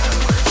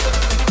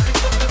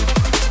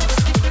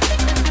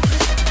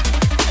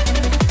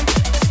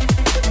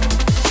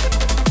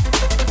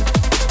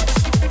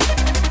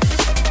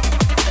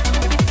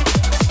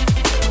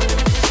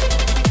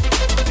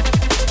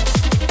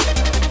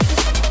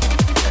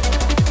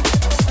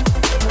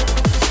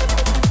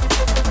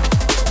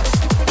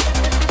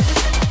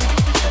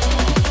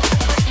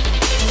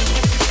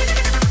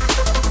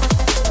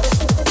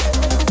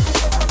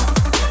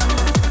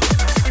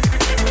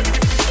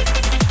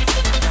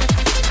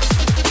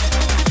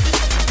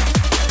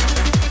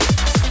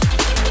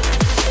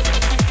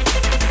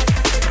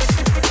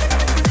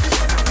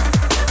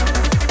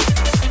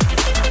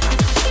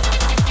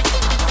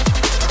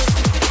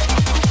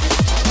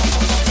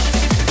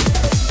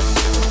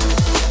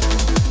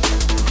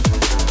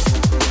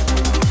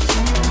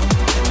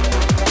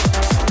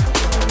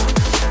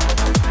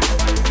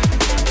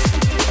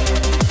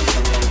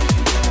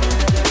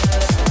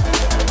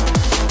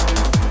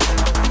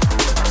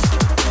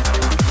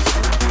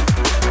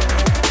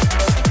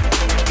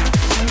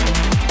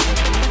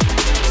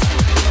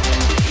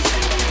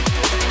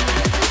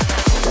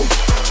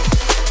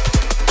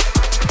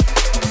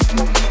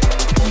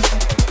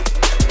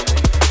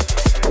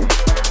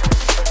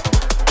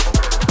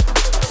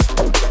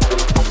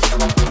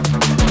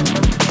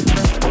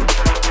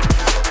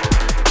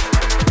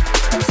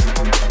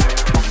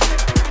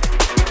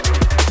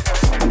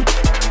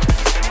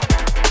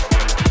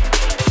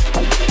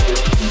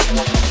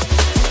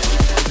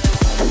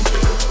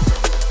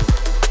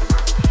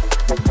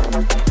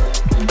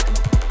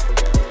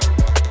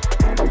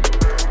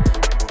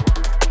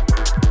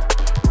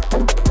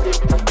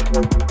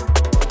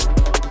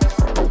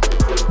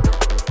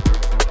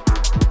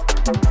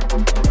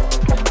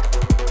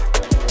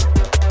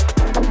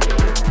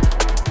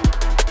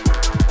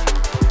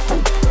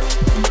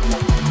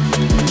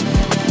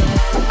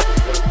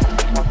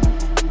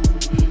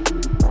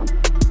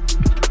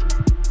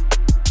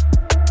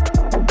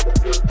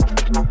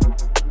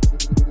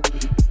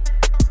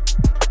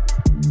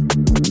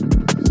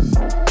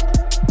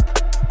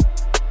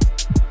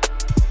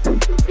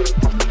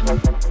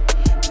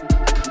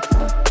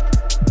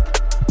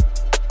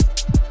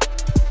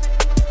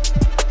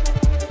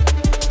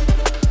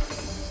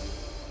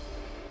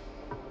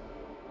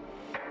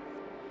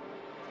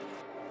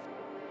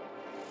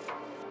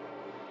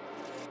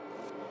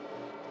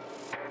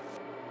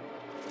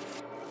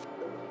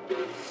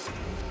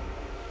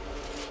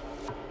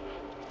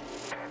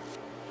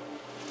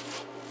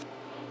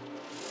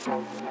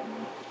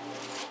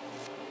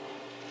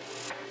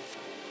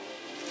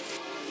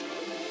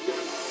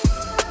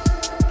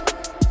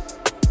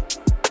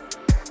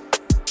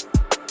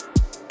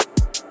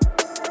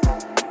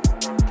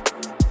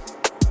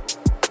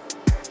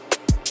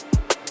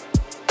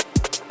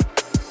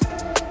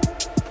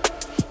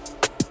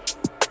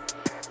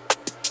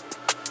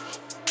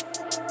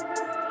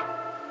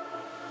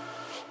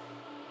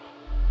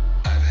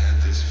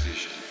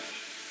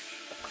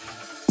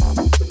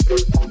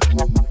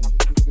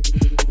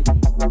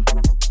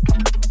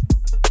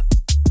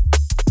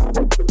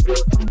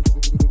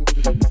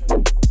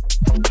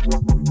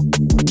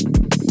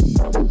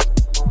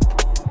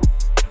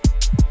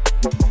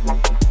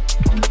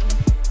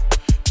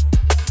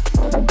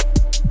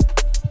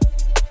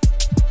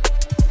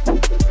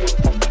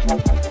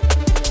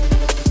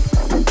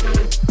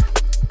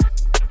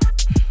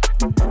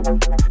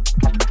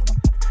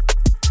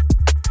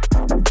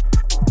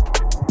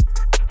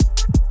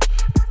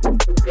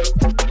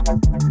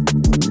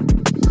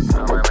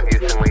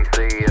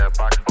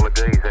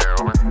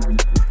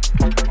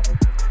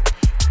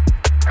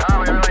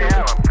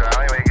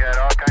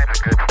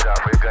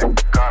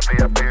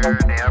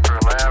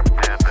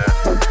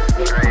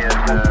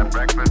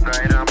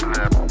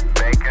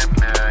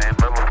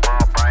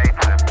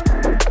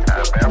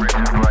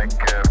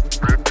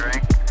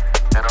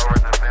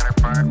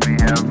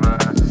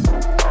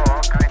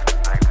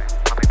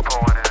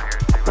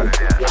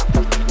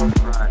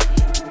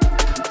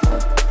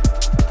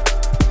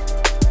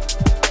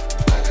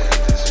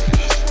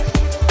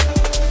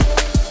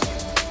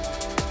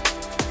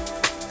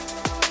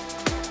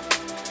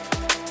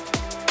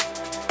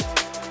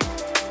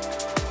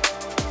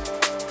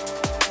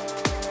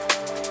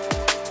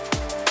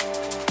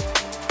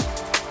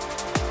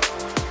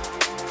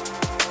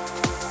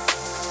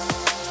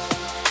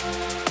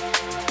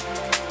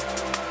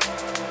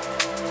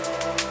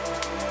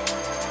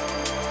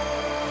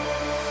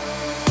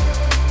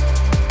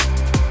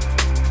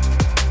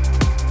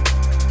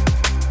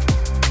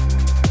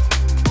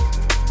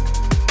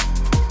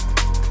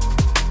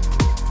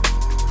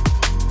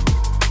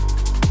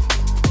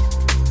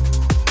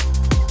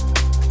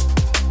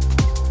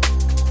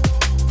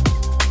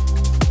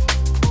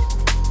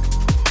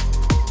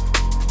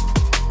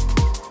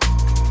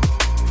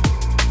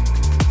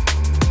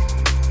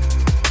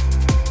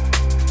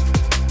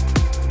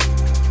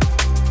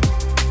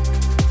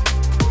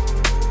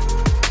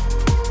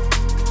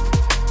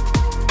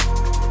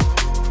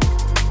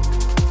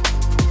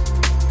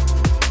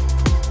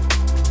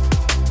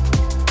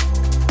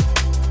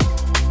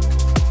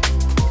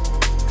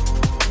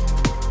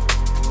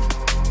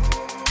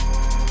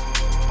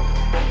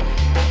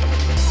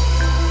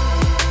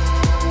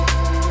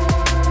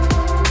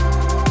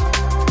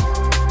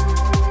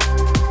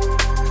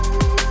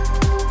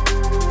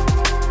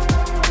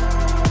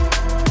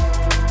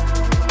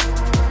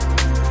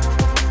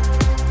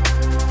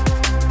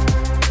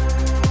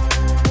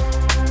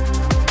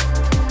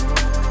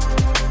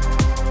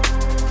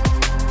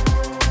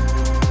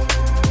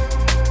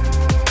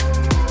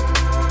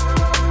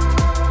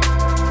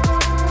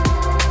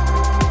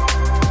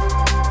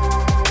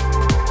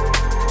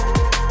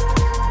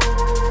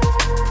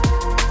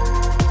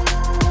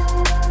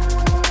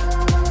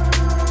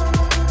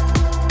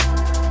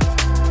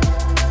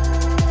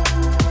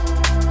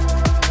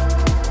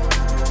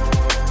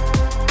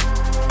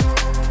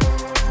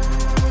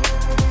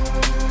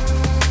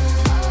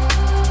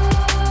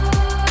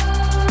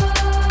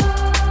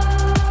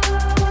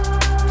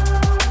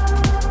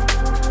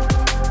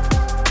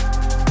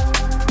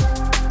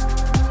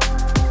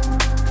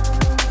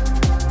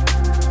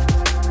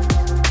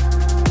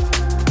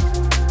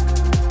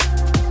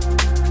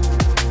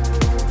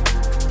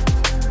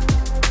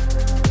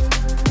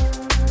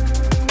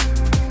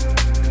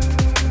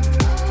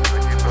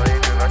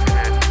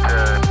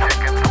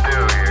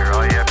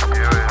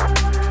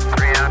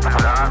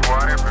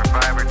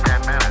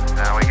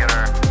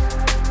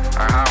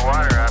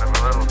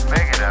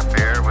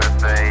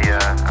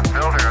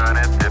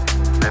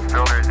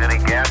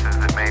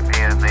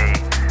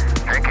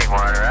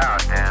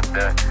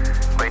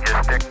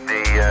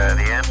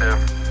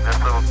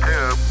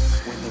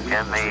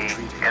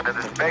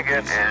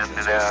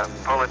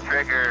 and pull the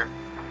trigger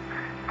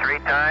 3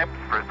 times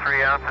for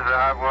 3 ounces of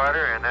hot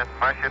water, and then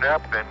mush it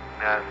up and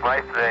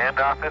slice the end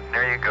off it, and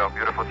there you go,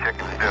 beautiful chicken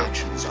stew. My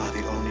actions are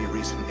the only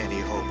reason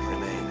any hope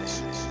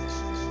remains.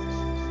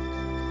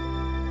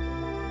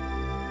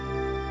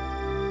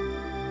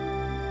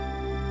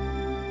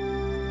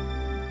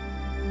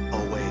 A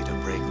way to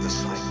break the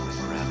cycle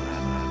forever.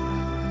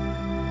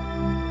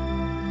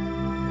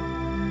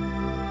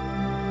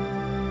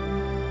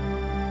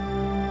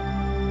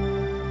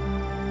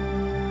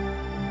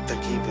 The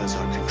keepers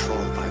are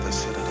controlled by the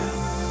Citadel.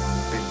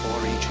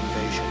 Before each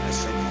invasion, a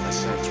signal is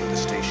sent through the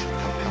station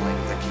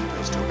compelling the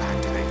keepers to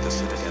activate the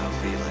Citadel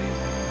relay.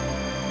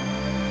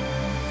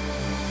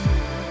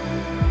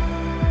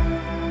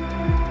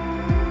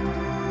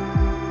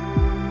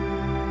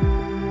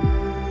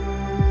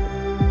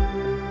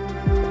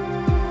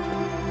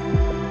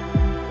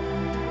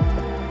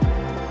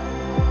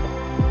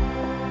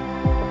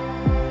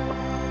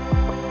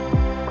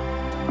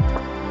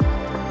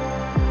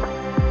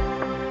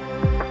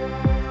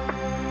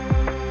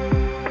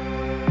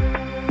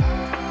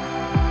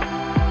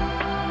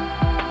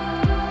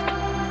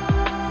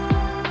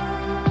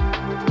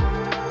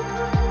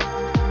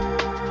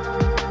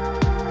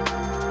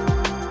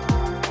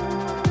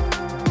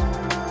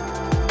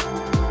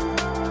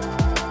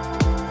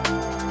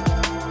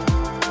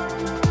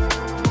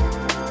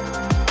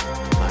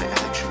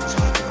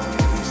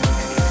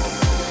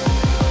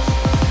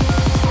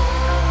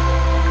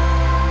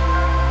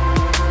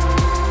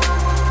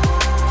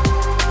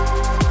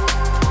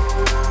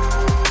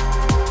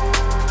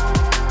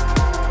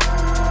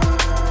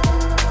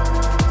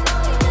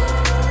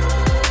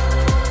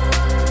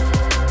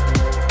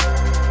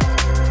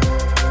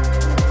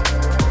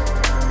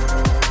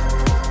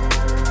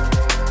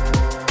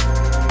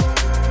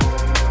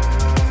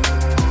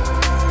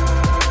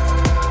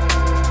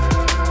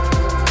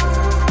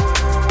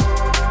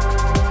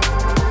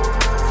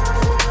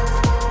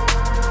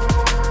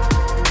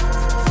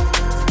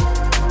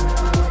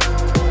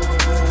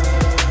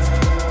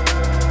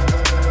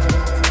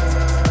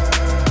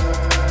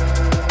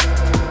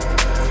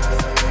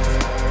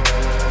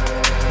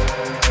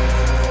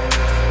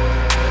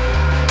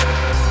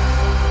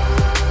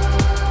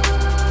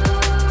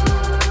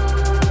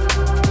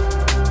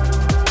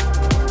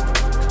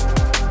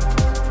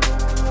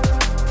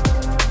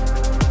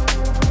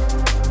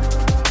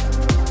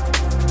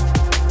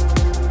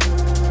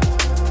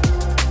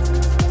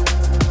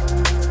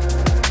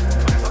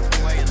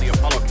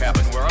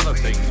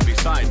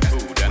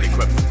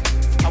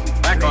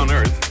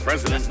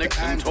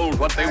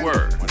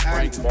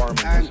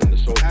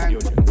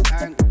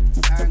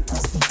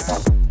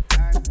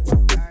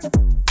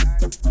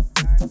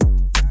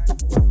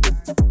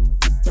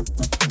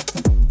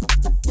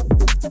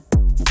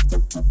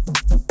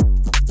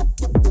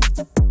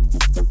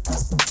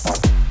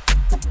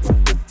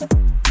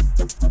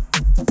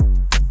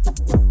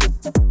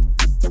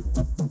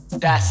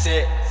 That's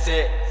it.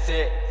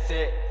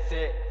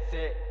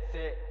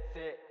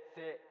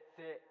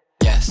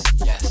 Yes.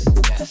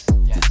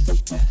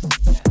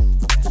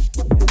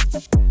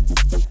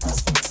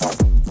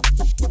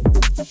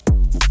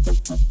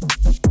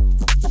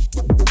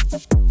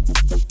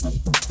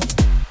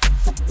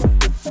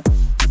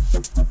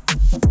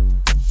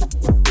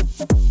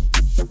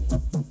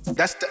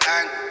 That's the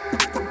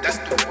angle, that's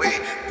the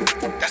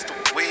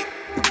way,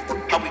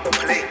 how we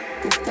play.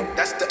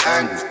 That's the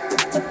angle,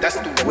 that's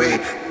the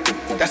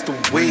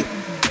way,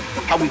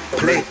 how we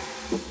play.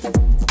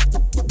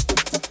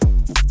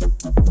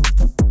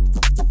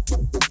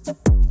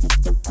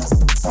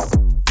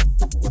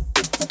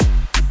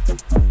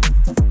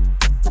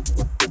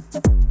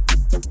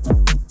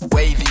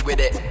 Wavy with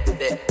it.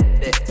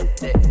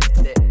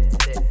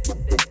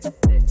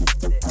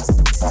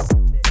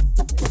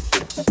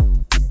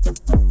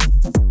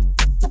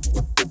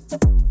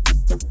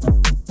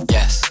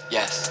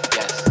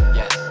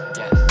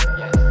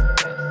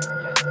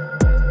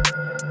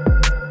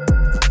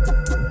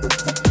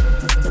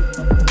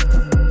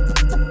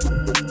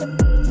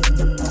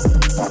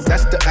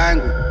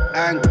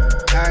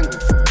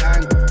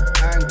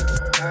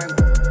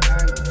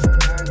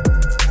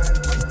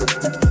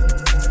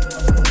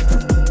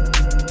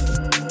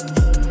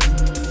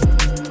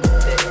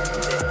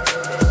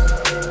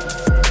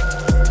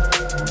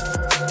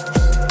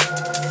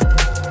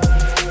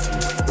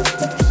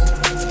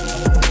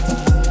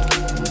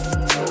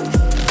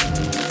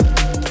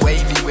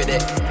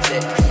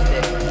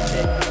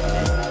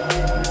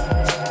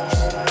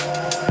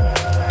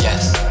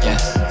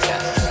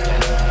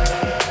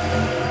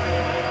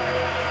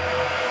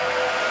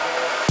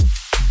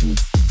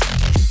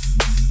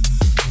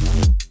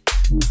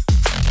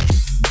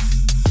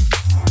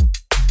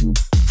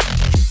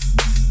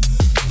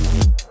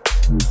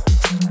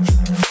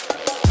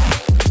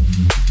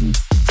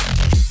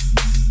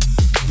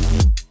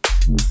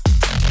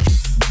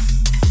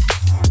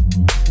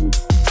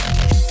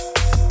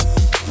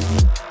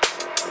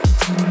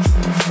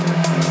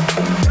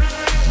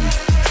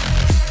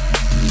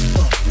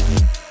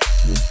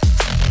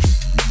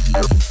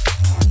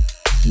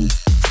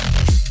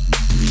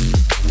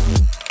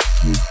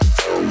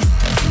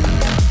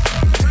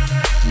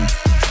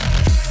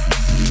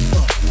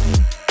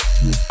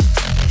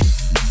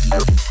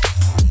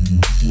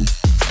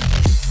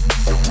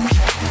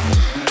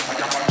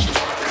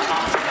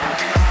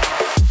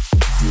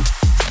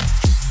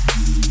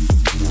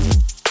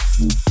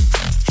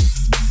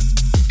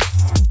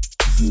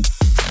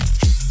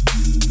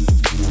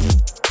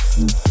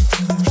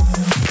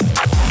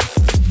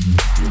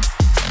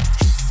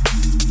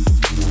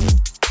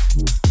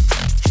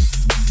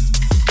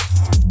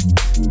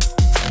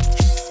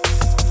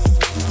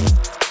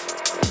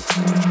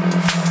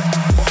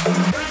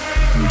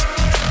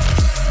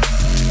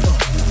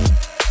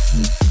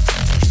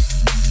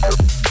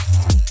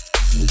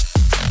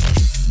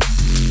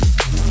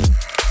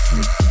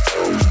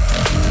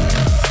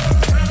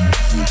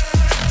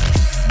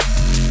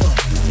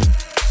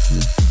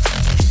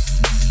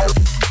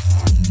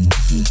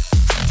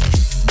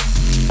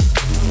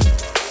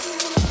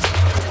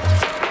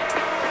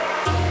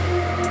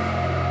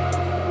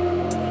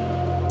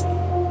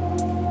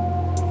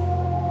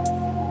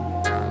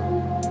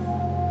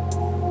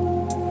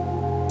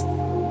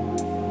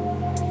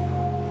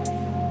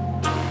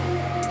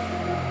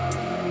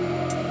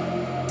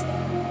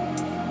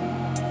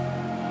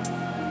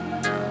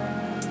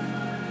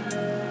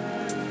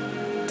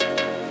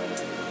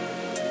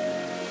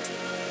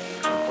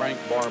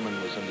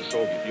 Borman was in the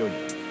Soviet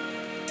Union.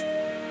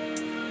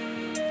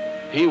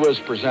 He was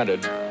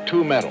presented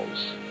 2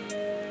 medals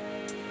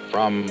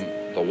from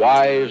the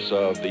wives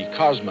of the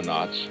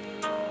cosmonauts,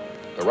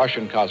 the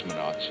Russian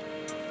cosmonauts,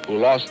 who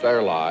lost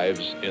their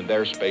lives in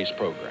their space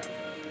program.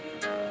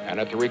 And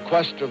at the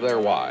request of their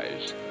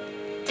wives,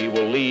 he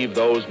will leave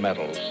those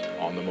medals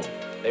on the moon.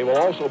 They will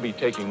also be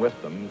taking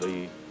with them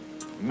the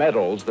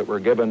medals that were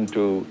given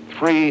to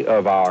 3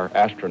 of our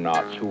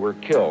astronauts who were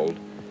killed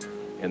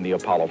in the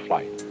Apollo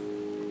flight.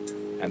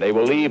 And they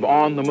will leave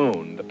on the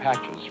moon the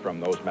patches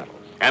from those medals.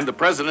 And the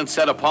president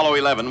said Apollo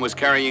 11 was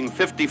carrying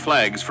 50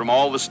 flags from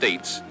all the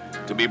states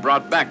to be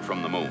brought back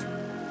from the moon.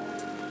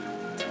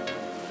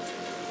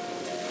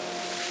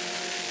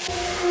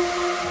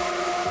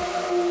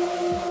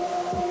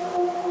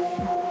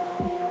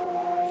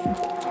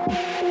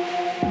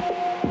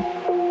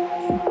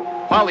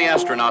 While the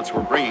astronauts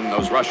were bringing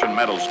those Russian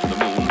medals to the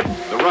moon,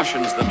 the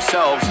Russians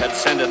themselves had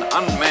sent an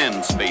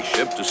unmanned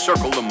spaceship to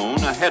circle the moon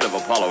ahead of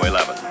Apollo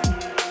 11.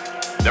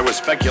 There was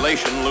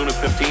speculation Luna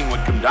 15 would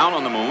come down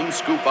on the moon,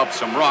 scoop up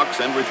some rocks,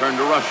 and return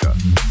to Russia.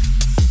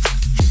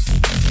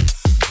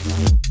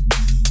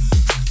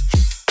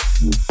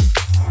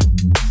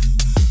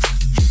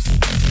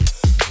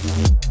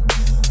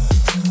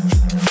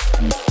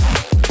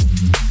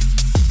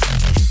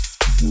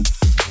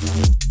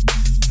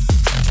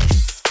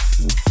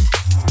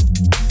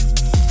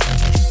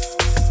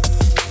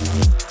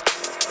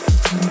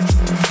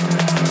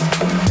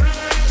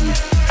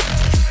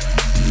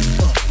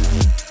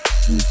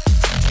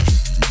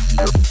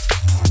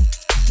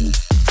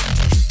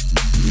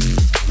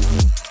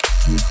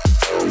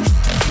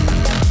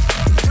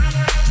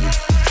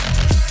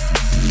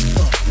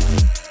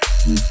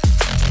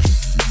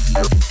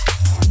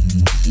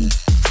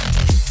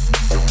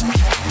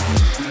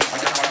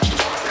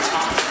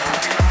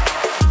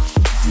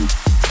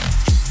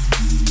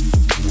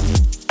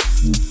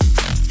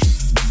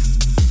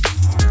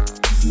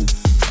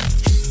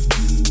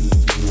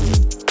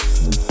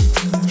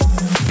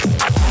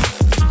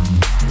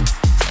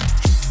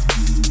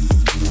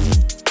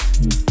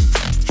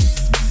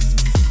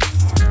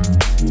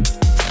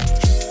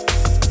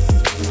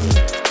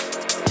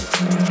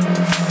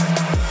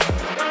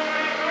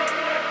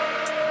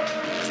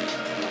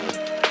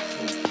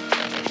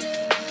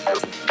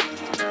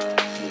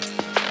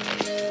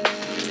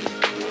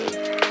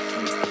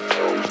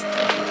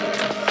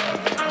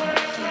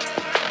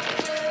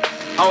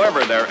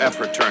 However their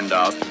effort turned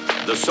out,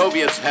 the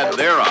Soviets had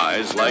their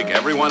eyes, like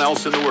everyone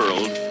else in the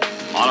world,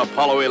 on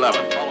Apollo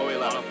 11.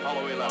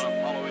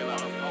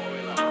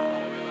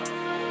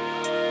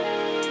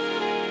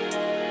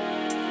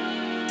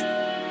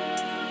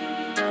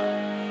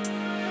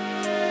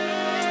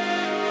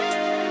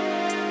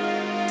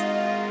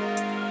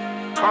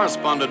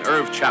 Correspondent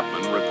Irv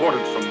Chapman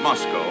reported from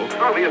Moscow.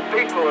 Soviet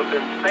people have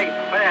been state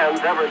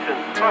fans ever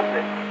since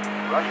Sputnik.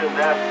 Russians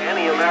ask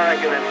any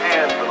American at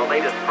hand for the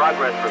latest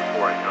progress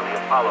reports on the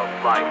Apollo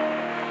flight.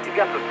 You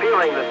get the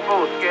feeling that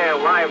full-scale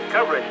live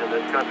coverage in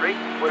this country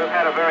would have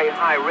had a very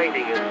high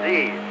rating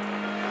indeed.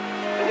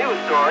 The news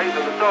stories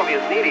in the Soviet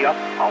media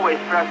always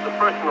stress the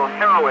personal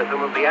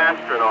heroism of the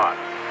astronaut,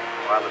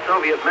 while the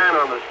Soviet man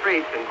on the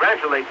street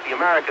congratulates the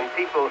American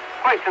people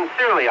quite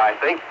sincerely, I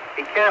think.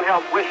 He can't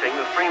help wishing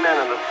the 3 men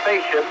in the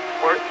spaceship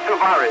were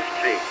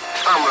Tovarishchi,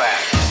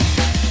 comrades.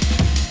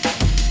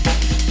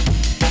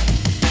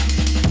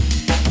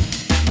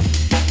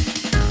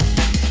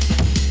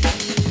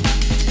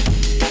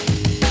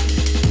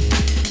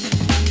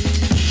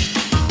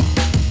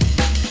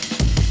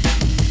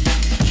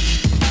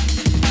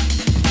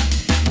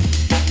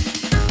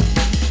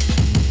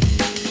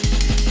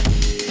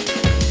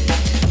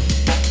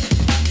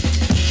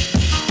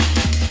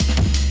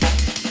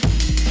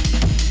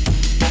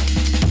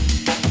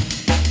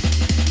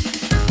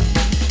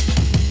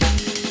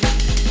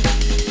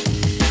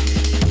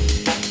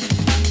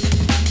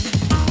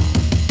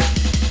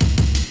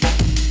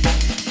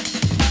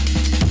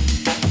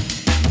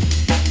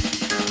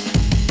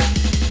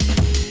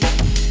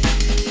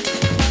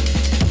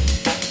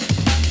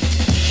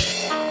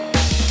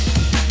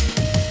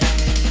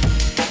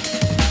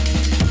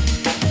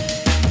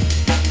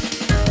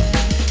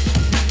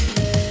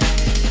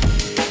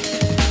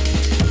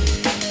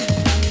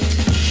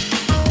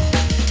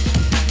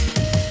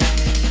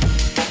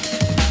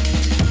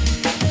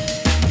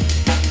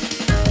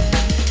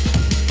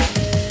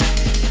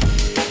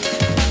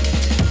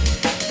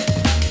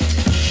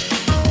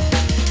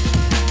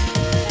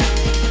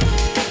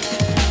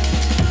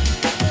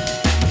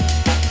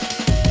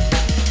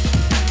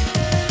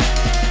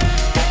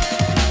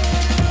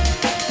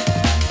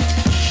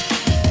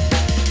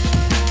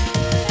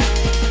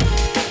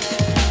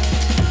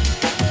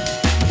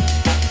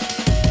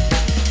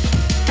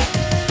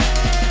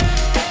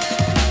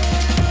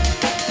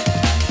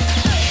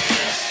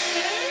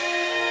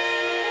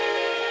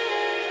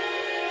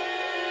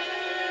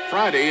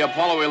 Friday,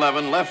 Apollo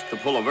 11 left the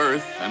pull of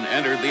Earth and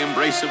entered the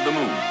embrace of the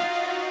moon.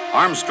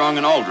 Armstrong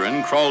and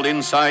Aldrin crawled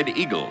inside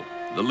Eagle,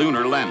 the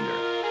lunar lander.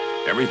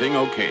 Everything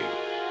okay.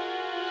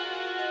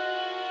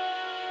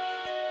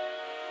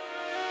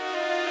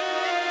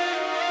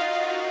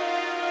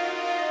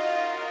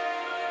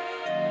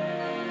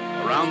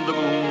 around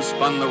the moon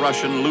spun the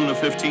Russian Luna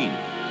 15.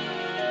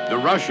 The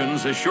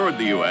Russians assured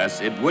the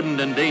U.S. it wouldn't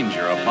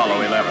endanger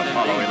Apollo 11.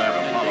 Apollo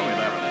 11. Apollo 11. Apollo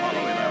 11.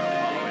 Apollo 11.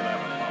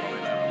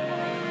 Apollo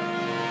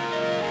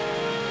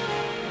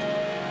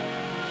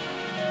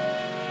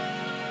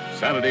 11.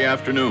 Saturday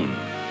afternoon.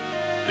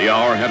 The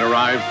hour had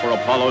arrived for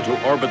Apollo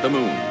to orbit the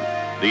moon.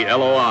 The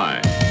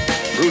LOI.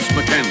 Bruce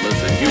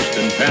McCandless in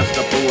Houston passed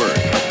up the word.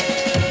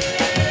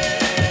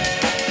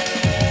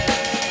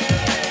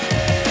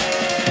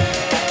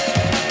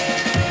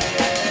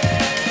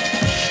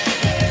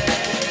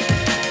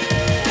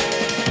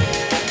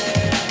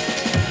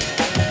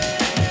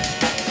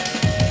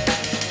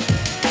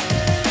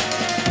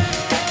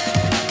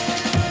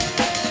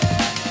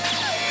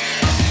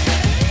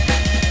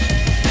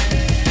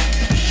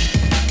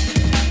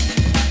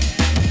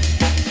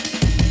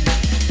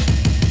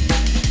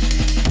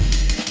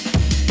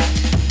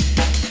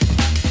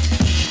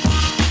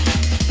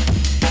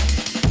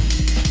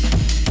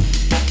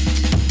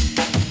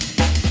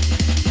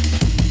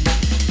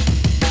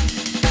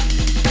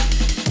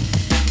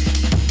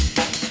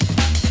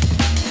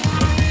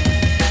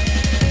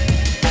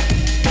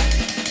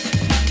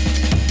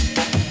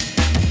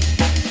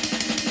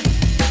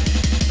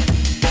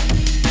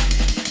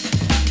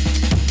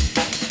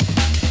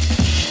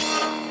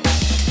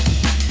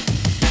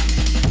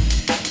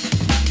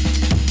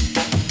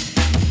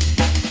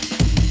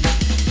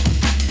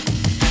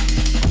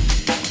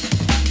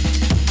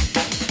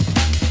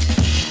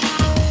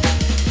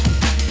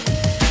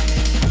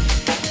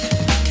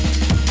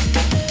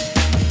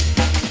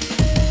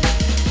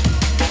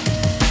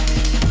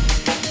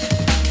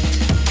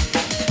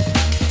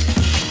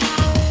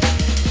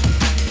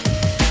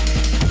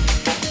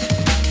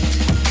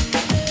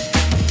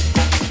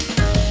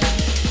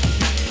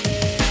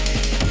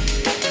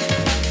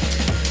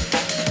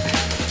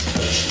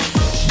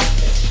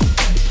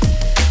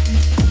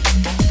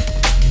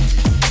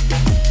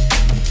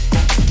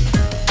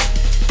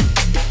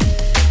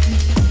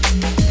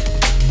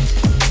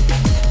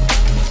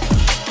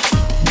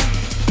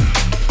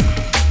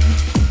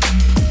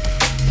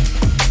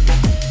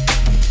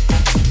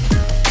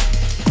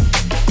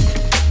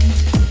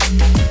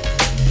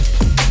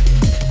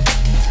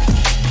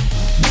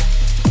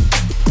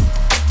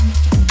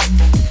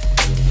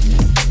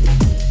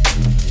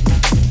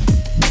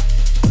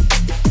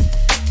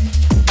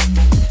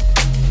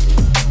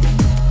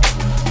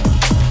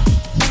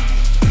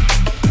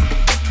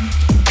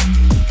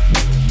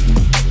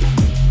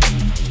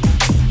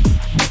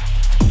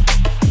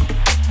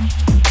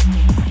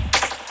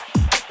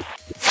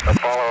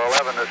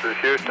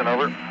 Houston,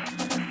 over.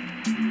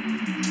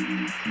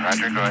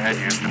 Roger, go ahead,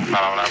 Houston,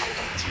 follow 11.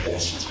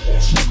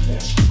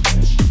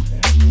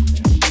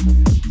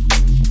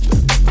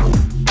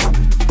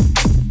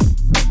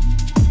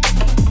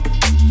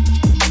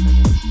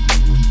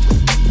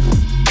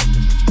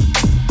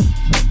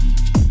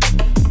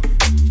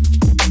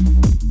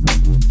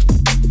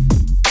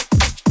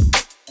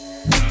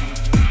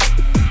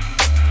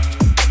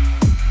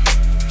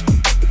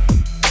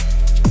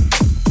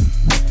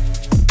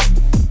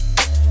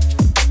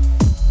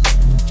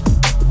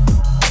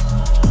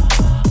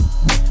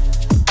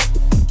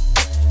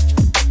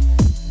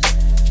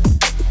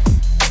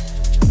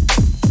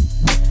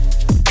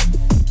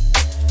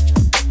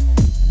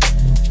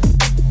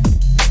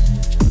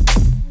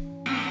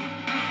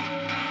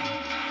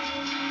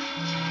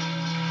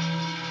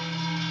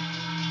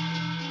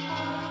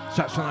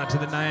 Shots going out to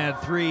the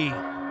Naiad 3.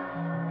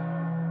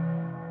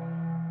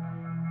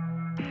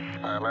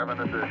 11,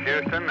 this is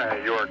Houston.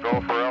 You are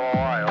go for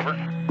LOI, over.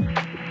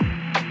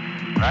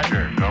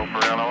 Roger, go for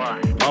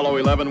LOI. Apollo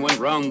 11 went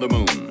round the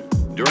moon.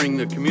 During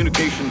the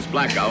communications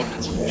blackout,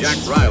 Jack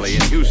Riley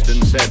in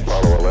Houston said,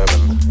 Apollo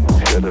 11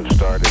 should have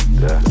started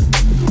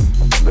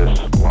this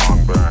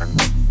long burn.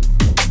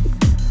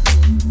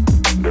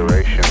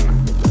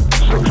 Duration,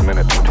 6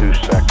 minutes, 2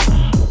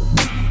 seconds.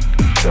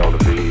 Delta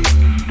V,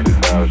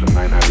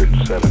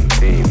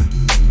 2,917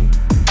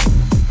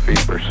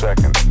 feet per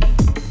second.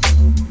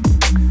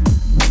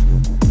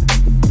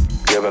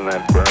 Given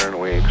that burn,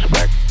 we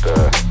expect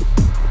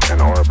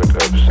an orbit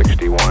of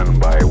 61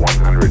 by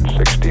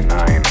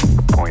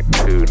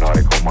 169.2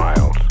 nautical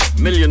miles.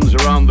 Millions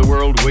around the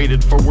world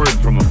waited for word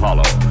from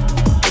Apollo.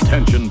 The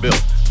tension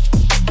built.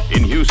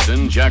 In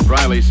Houston, Jack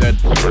Riley said,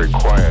 It's very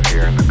quiet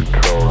here in the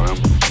control room.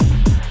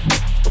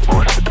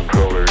 Most of the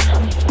controllers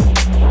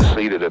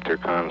seated at their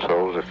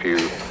consoles, a few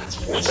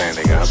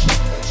standing up.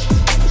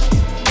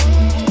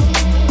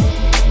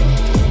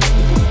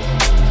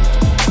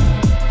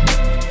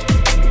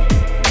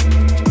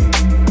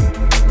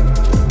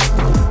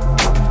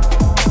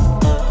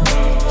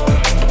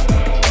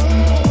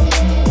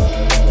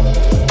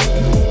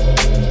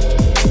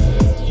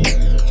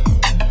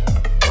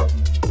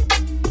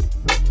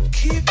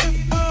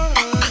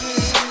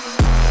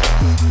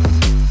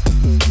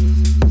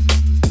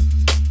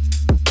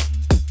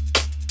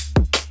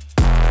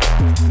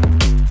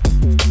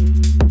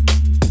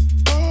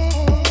 Oh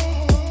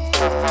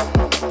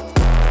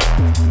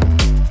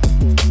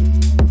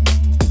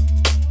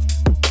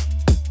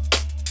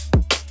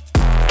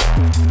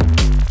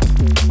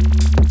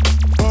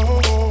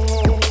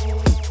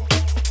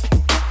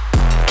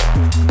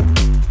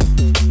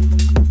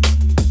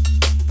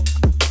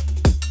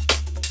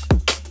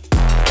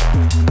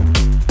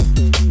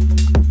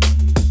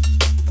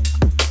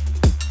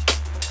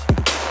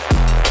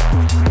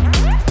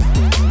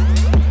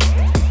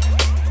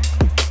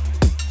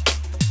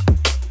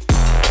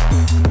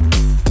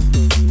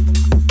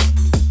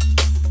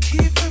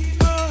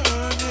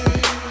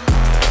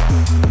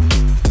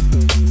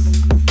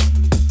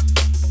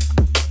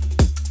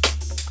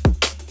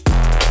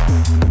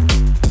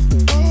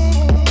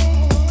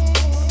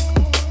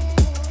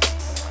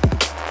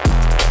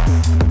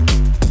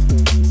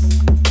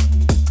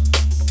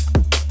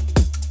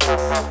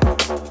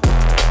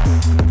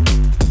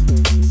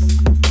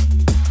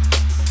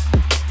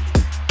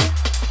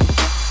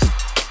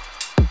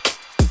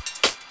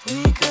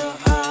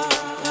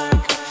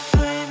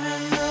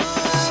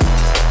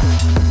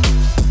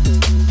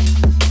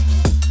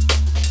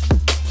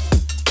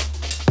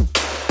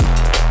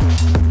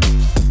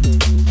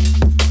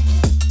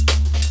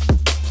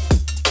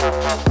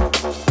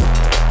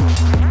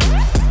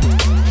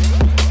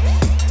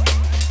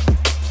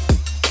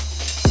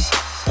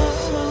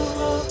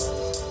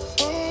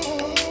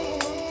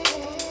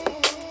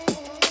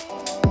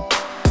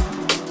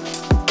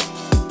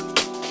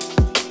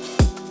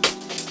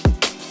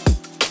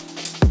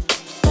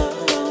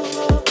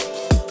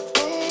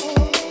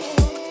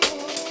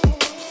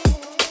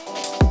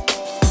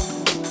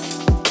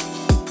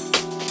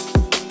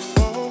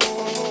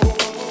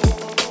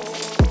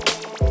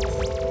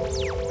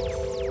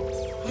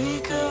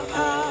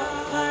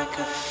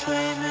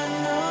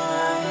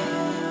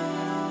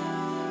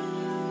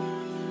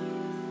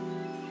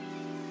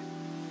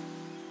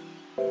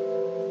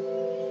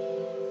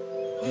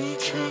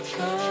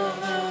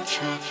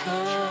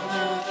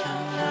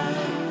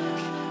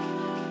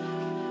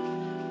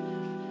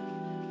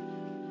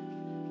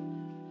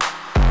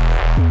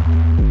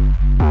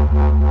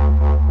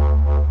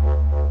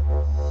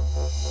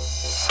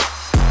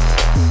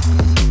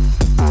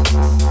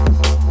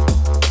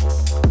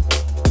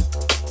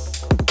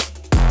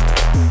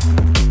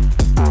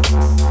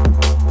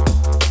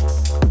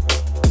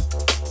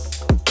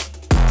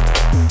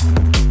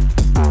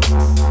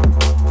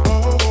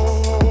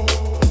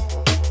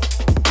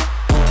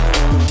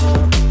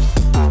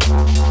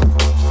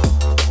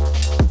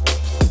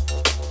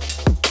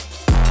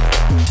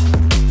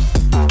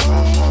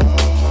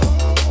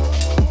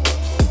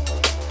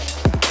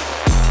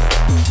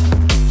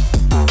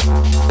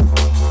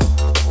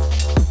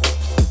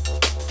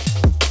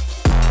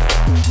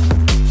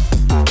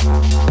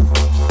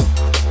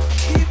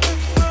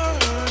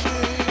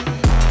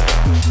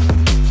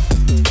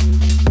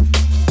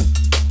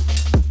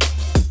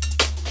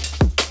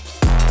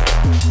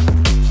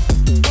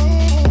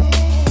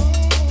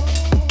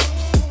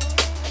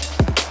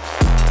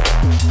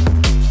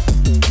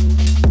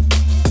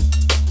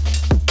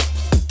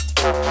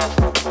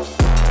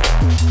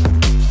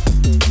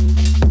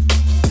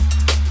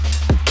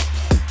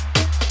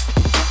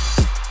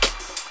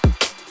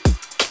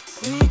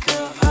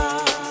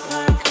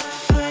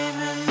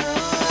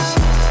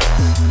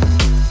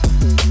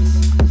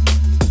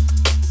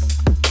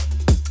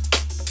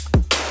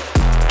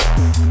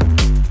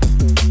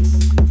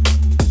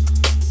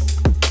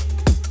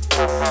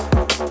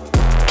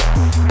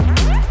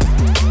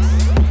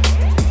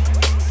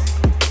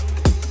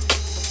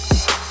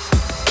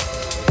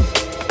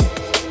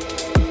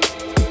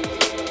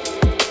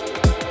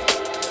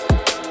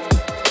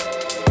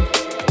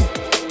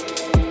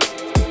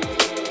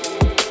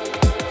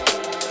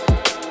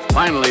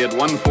Finally, at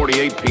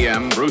 1:48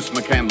 p.m., Bruce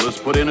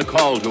McCandless put in a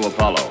call to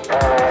Apollo.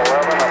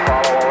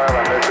 Apollo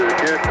 11, this is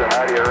Houston.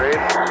 How do you read?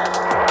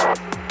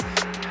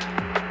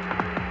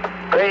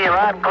 Reading you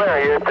loud and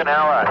clear, Houston.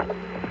 How are you?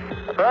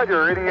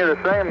 Roger, reading you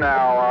the same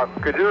now.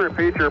 Could you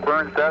repeat your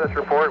burn status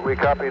report? We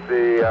copied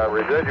the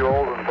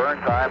residuals and burn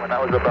time, and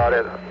that was about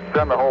it.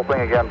 Send the whole thing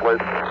again, please.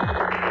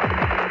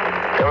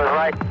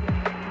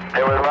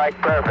 It was like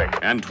perfect.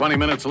 And 20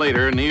 minutes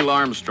later, Neil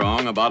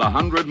Armstrong, about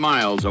 100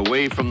 miles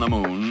away from the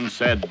moon,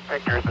 said,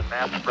 Pictures and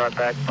maps brought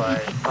back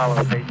by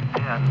Apollo Station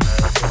 10 give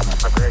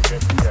us a very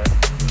good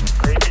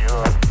preview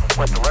of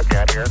what to look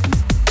at here.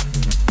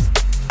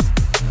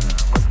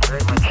 Looks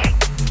very much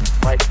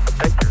like the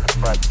pictures,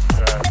 but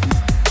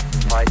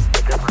like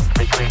the difference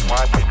between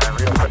watching a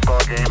real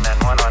football game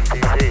and one on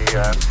TV.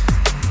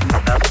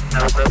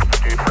 No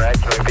substitute for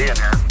actually being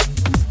here.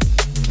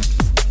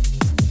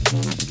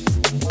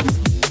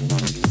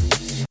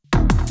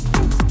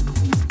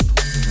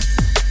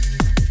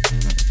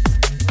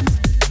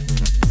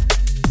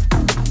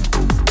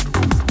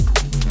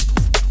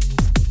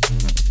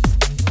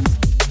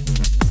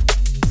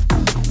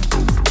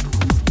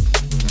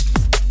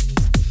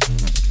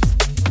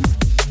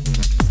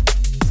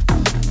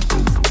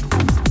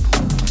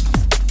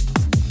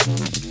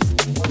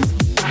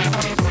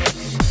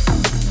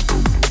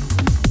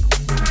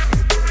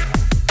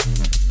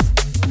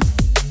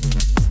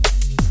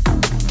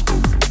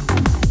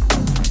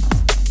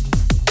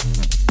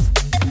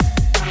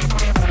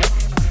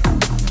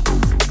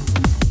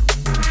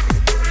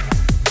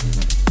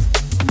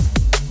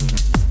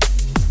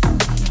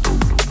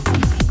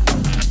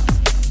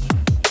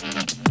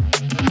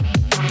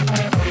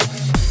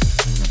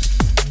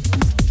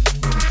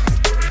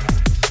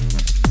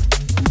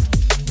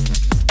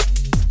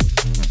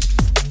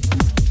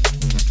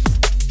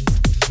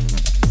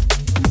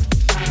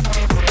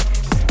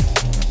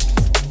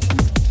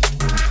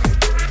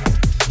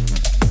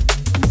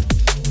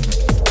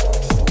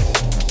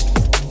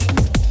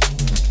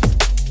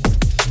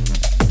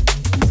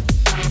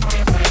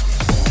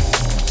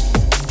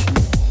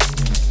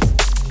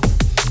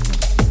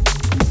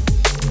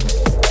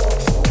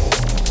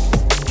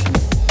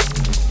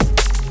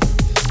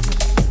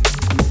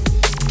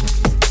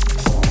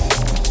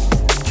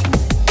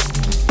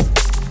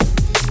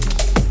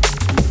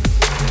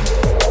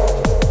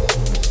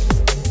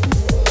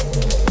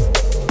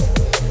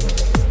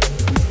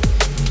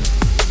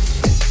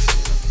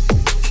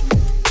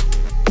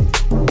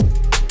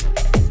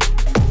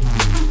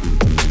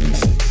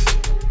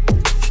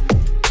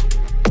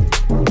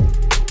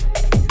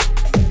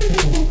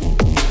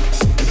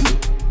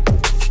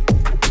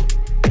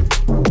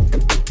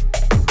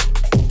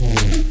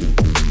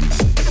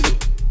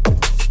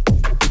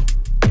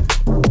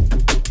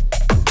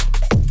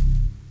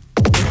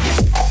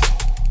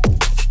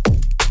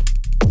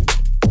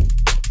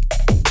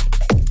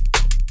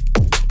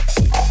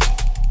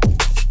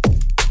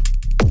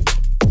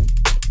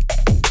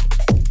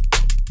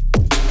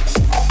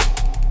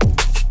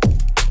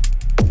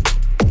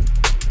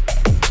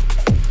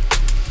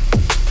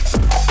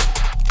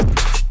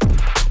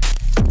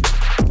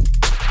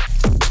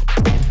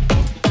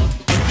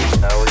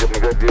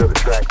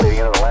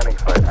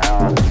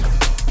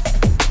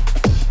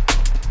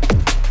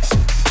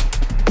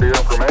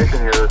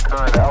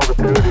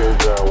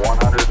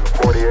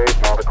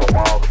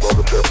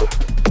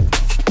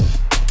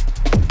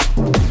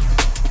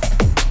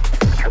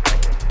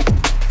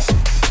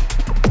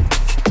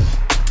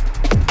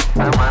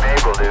 I'm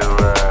unable to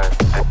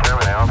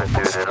determine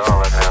altitude at all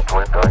looking out the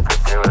window. I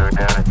couldn't tell whether we're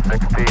down at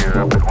 6 feet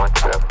or up at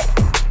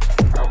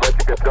 1.7. I'll let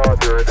you get going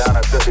if you're down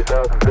at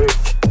 50,000 feet.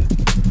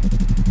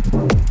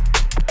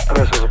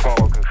 This is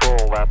Apollo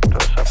Control. That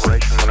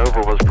separation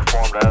maneuver was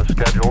performed as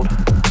scheduled,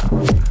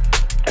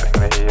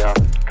 giving the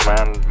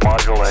command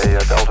module a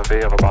delta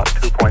V of about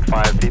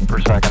 2.5 feet per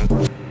second,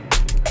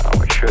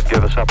 which should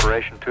give a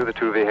separation to the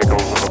two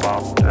vehicles of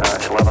about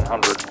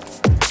 1,100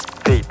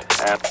 feet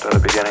at the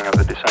beginning of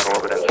the descent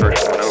orbit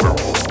insertion maneuver.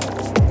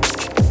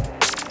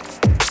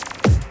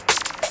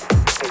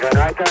 You got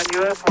right on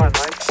US-1,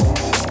 Mike.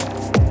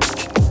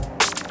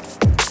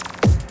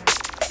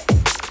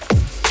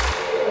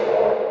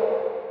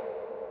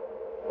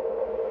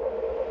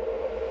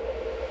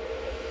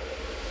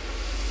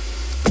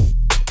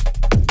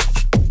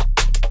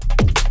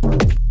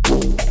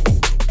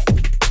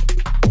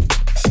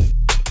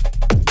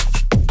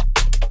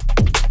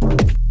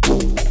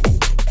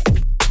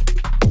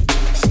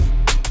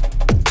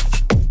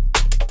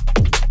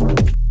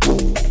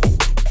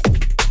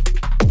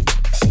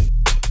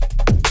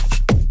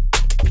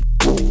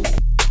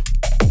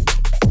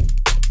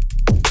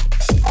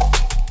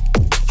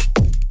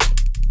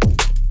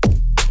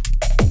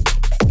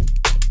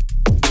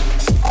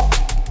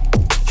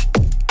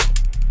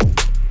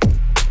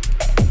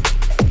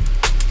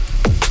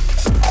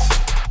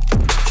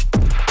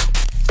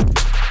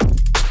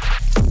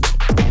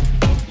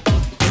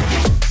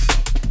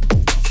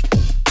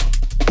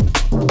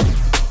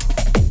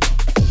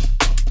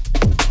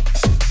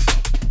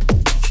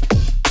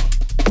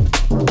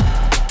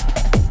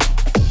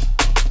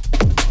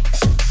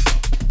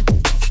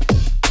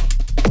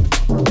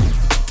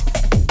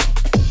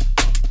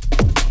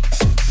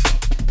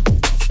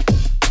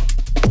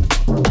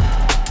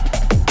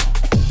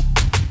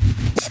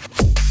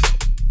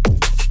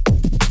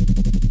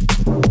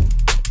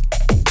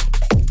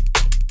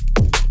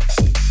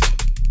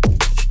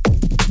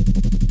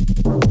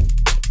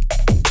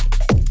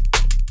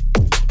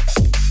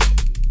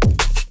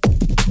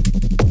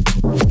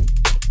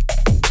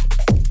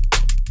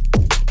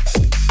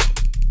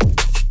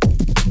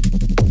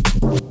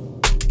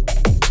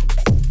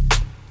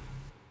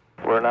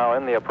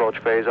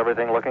 Phase,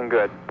 everything looking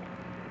good.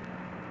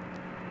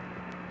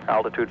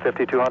 Altitude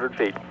 5,200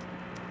 feet.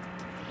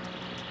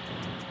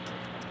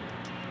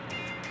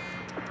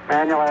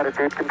 Manual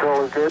attitude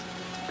control is good.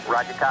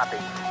 Roger, copy.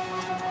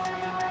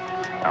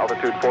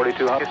 Altitude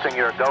 4,200. Houston,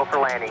 you're a go for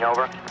landing,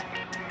 over.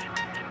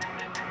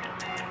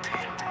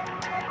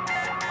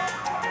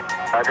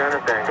 Roger,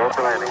 understand. Go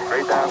for landing.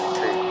 3,000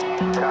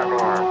 feet. Start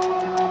alarm.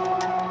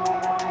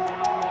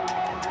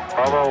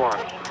 1201.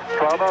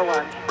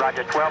 1201.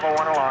 Roger,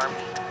 1201 alarm.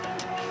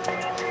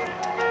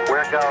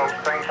 Where go?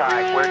 Train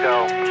tight. Where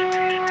go?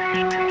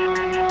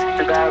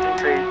 2,000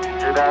 feet.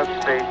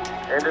 2,000 feet.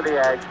 Into the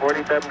ag.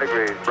 47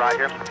 degrees.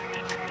 Roger.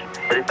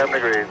 47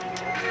 degrees.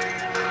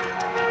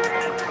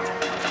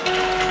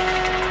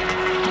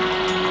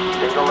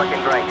 Eagle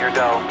looking great. Your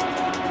go.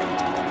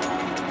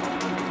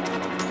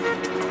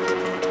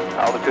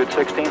 Altitude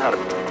 1,600.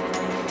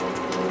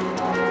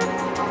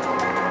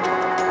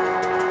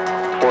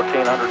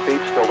 1,400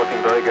 feet. Still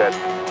looking very good.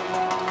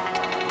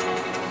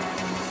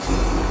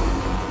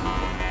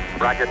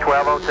 Roger,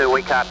 1202,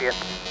 we copy it.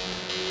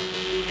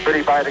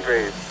 35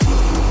 degrees.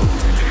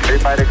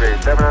 35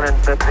 degrees.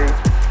 750,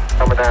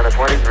 coming down to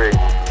 23.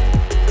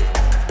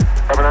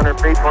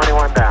 700 feet,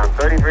 21 down.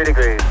 33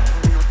 degrees.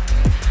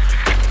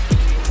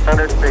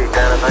 100 feet,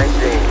 down to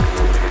 19.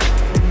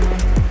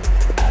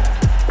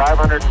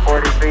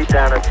 540 feet,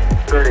 down to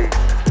 30.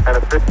 Down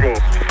to 15.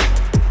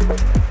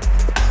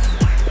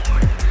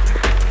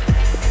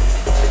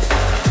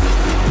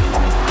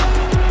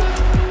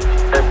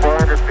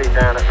 400 feet,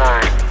 down at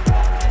 9.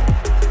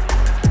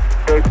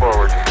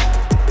 Forward.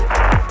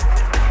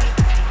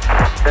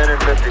 10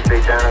 and 50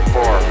 feet down at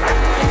 4.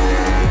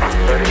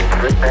 30,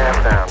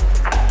 3.5 down.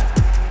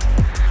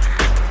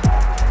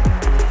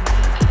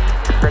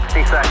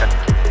 60 seconds.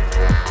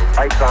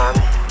 Lights on.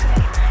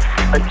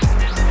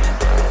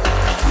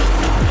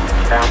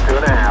 Down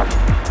 2.5.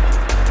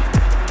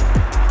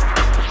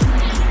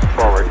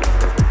 Forward.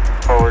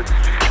 Forward.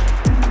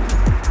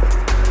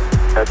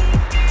 That's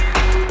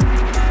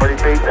 40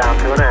 feet down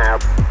 2.5.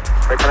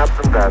 Picking up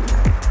some dust.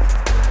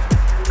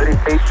 30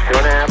 feet,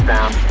 2.5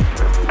 down.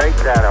 Straight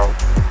shadow.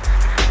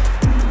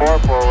 4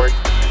 forward.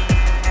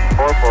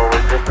 4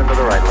 forward, just into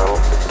the right a little.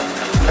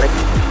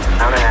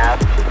 Down a half.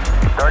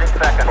 30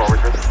 seconds. Forward,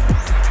 just.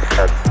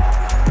 That's.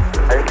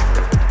 Right.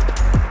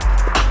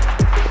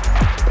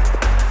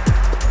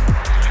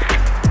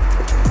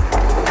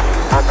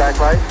 Contact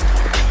light.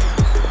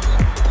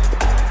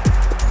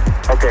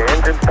 Okay,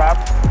 engine stop.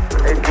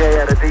 ATA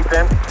at a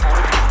descent.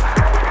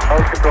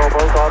 Post control,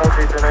 both autos.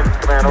 Descent engine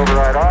command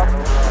override off.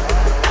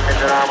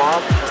 Engine arm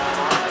off.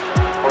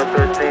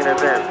 413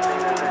 is in.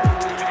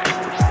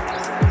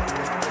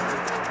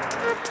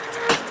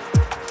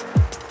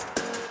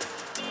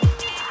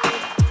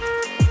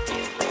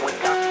 We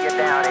copy you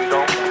down,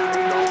 Eagle.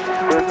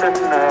 Houston,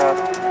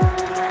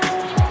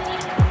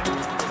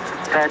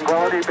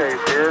 Tranquility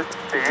chase here.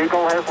 The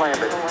Eagle has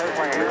landed.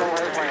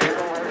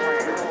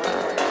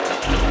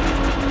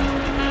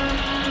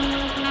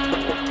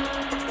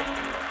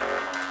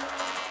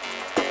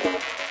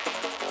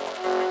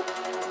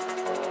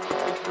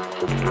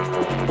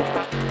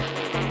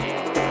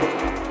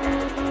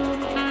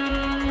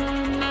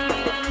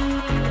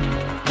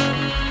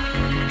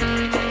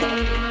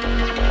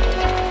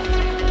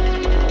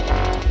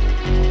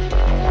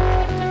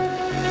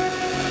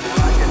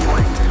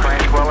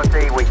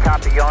 We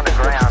copy you on the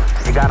ground.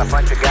 You got a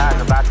bunch of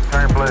guys about to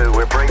turn blue.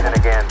 We're breathing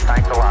again.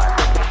 Thanks a lot.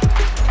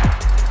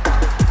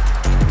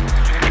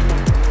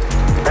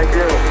 Thank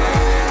you.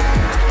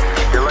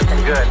 You're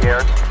looking good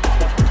here.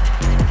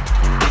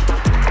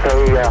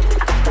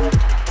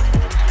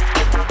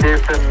 Okay,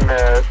 Houston,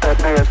 that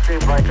may have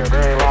seemed like a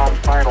very long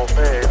final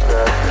phase.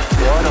 The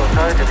auto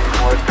targeting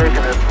was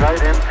taking us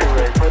right into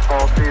a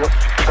football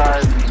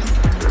field-sized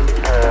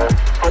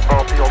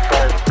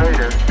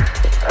crater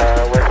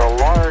with a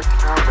large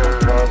number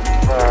of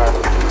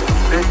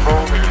big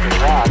boulders and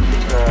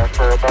rocks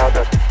for about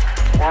a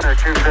 1 or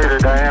 2 crater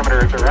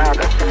diameters around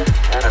it.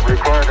 And it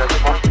required us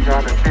pumping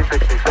gun and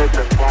T-66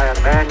 and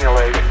flying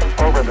manually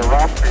over the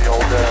rock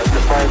field to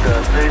find a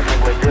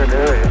reasonably good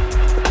area.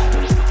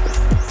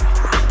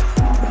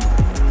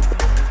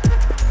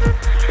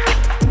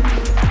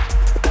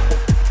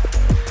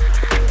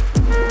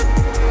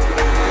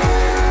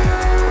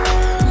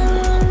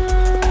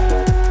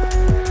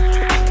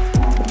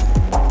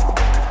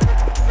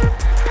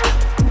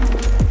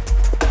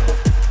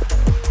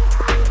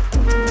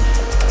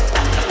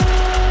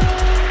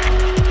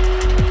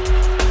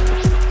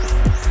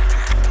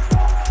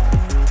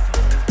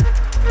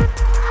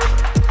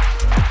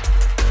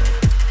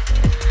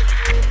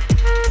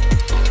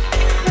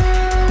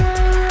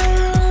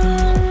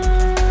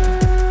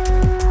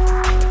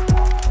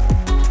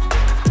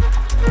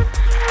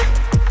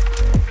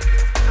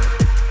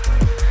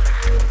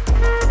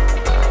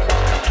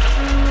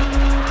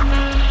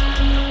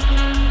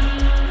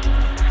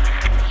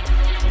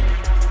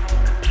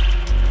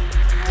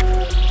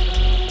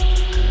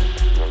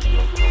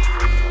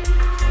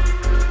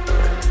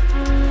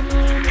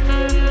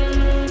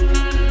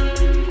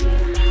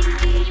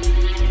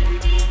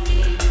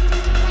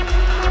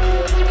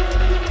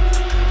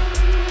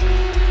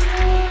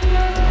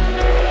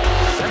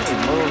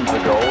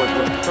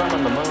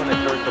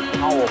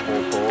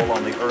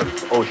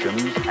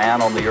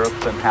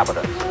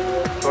 Inhabitants.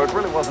 So it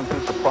really wasn't too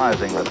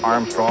surprising that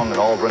Armstrong and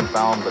Aldrin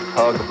found the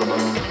tug of the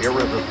moon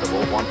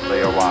irresistible once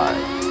they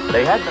arrived.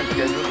 They had been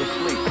scheduled to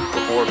sleep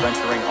before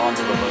venturing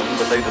onto the moon,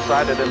 but they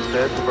decided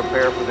instead to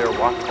prepare for their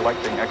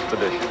rock-collecting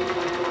expedition.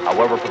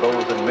 However, for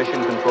those in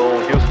Mission Control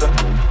Houston,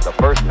 the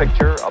first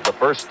picture of the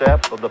first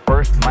step of the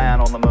first man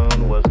on the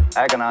moon was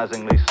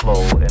agonizingly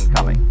slow in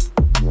coming.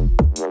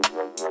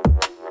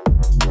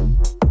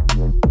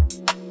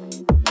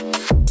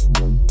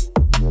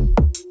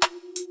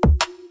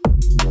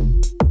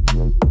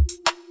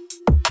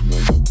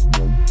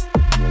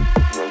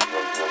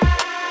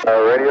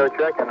 Radio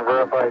check and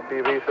verify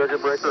TV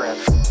circuit breaker in.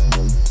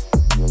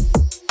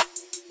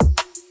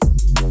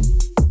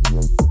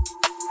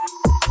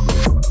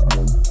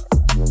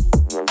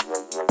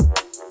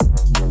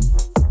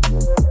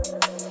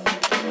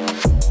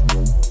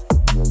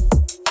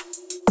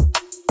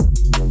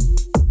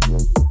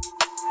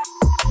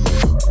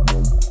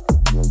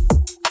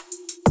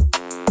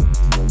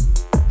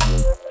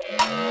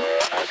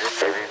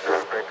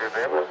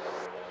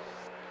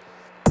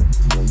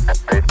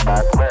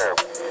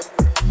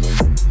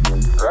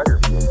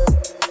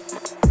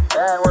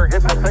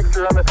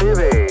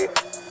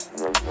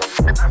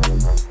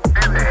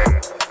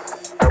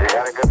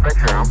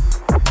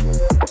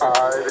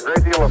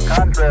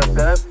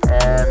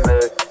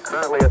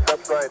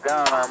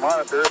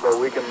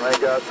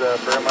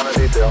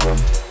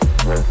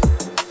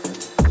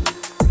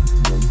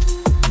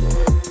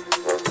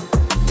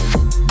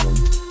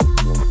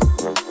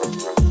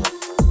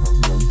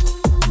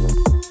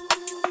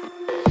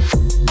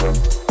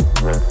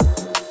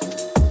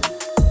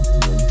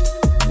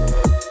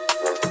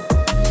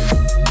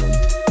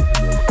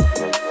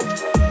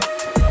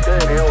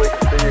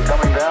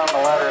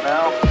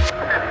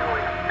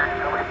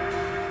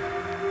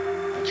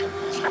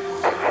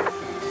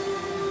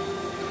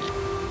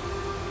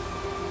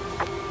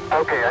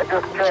 Okay, I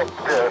just checked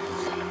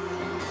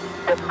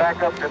getting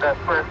back up to that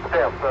first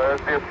step.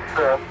 It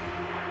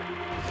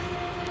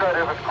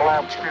hasn't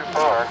collapsed too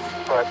far,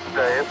 but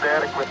it's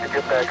adequate to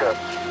get back up.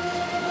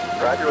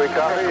 Roger, we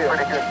copy. It's a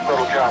pretty good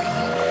little jump.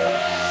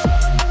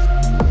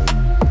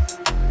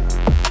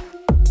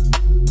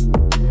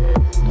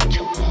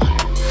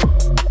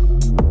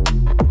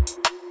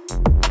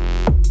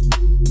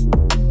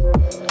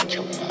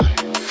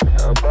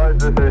 Buzz,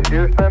 this is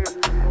Houston.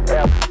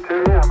 F2,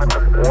 I'm at the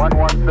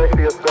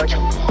 1/160th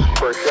second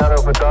for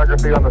shadow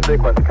photography on the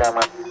sequence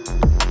camera.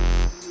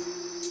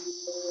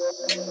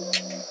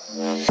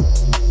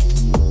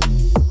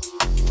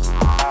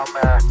 I'm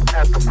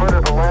at the foot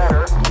of the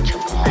ladder.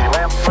 The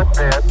lamp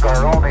footbeds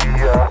are only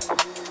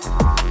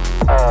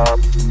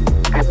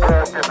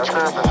depressed in the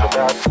surface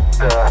about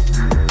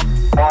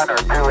 1 or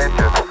 2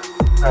 inches.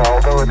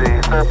 Although the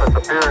surface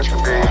appears to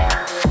be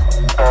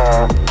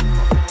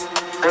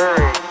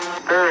very,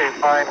 very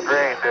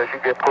fine-grained as you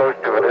get close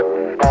to it.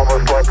 It's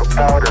almost like a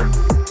powder.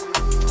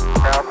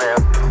 Down there,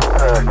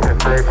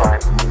 it's very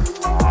fine.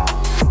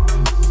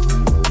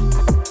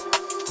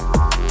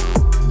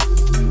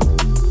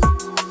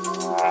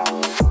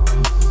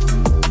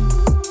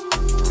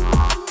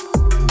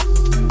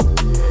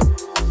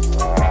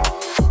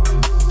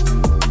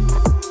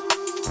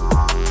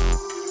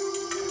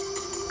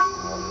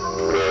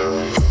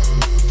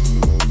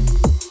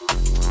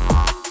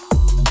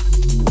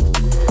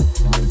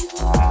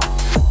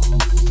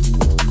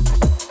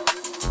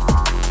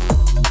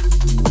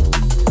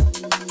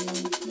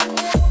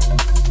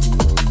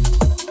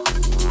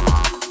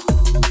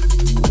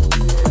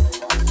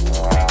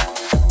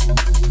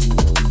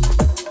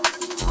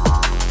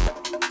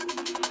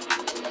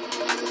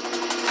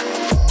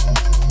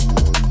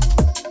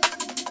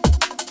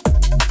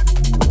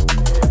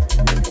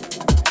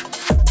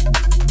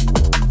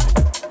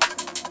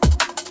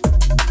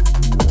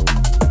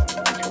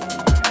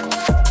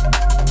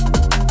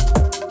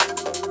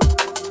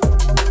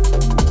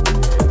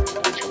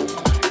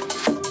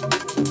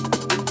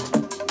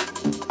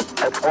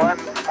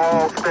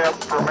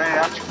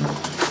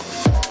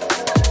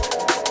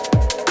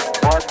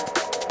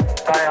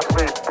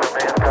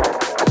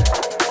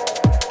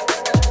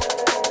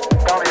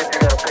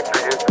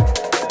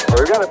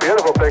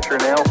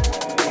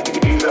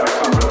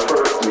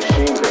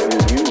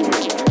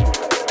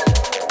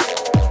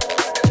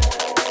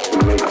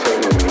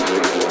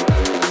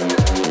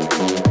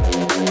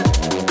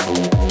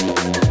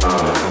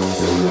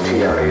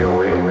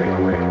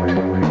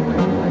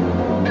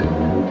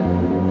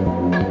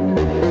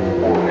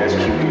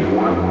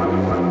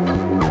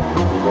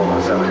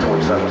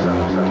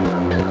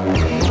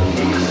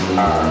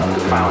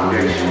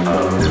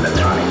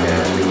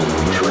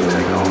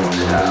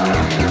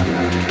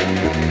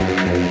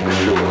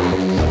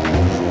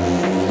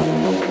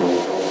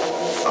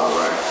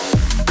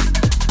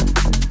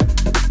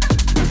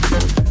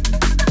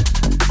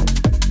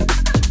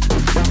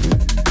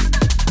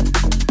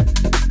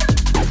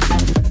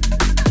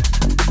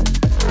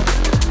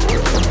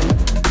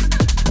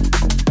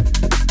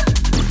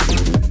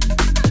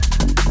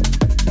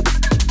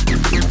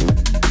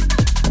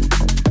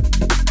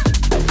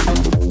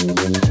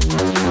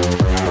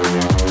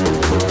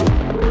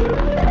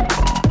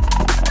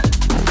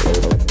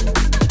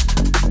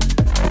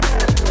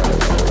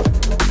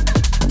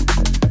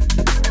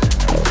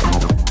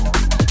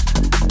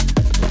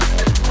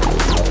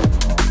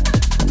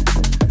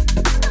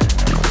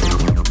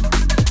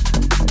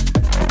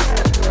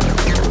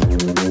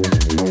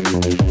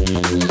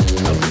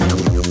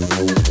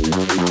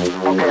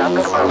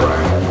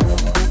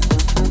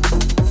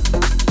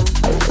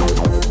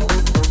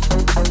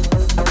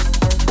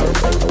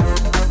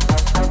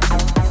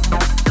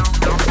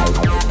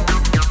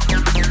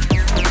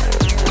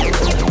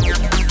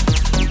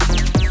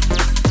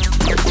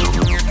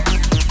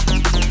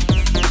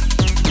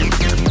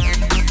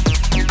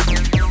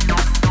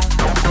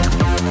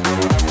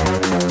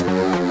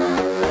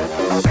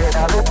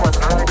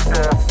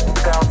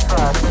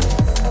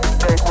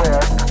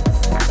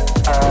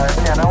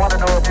 And I want to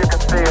know if you can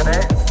see an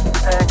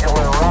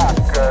angular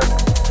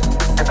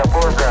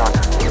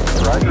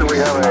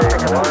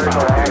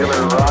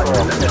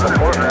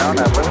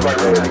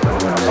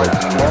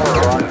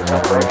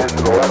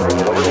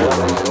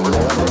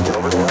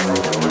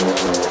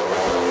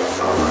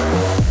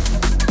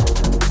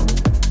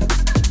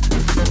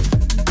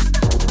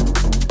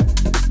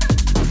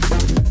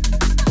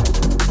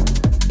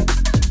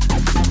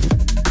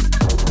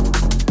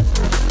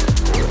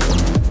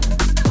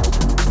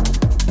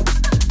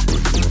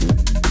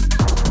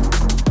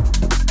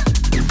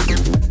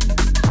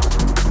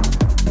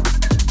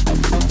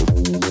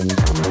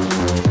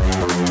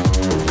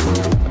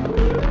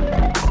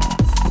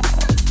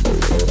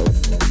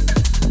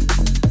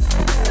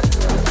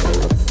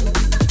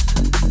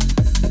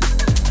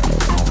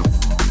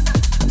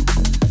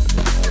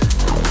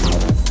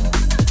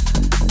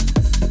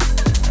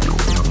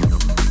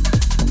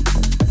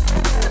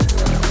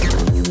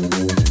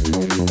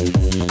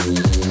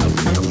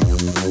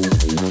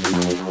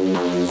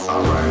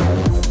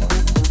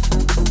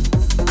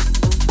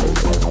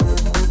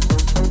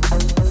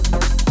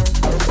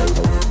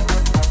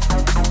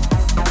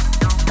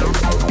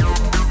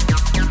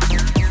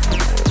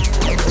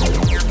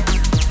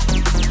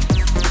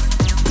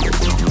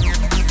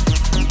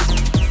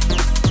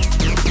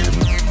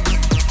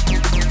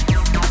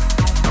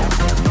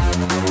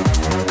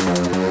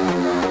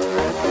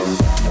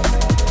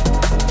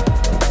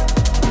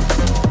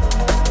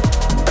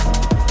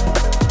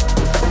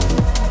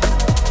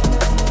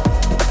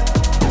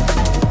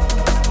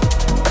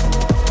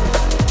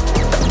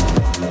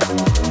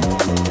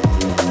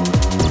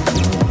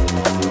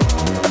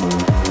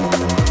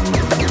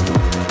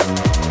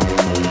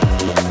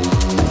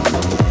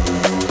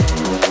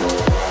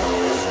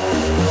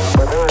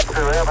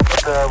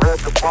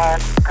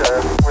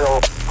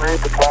read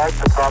the flag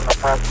that's on the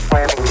front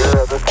landing gear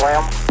of this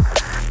LAM.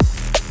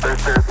 There's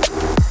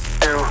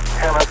two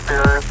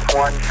hemispheres,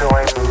 one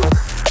showing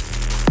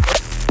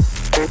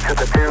each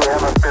of the two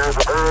hemispheres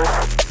of Earth.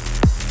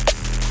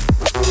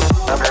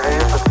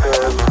 Underneath it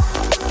says,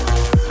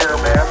 "Dear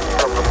men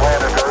from the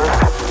planet Earth,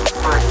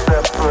 first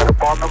step foot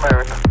upon the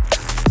moon,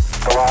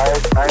 July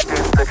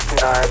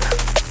 1969,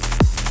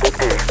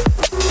 D.T.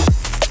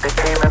 Be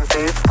came in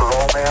peace for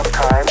all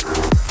mankind."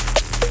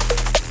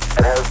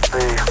 It has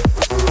the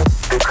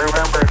crew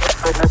members'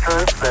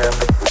 signatures and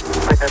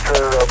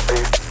signature of the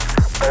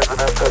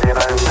President of the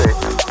United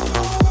States.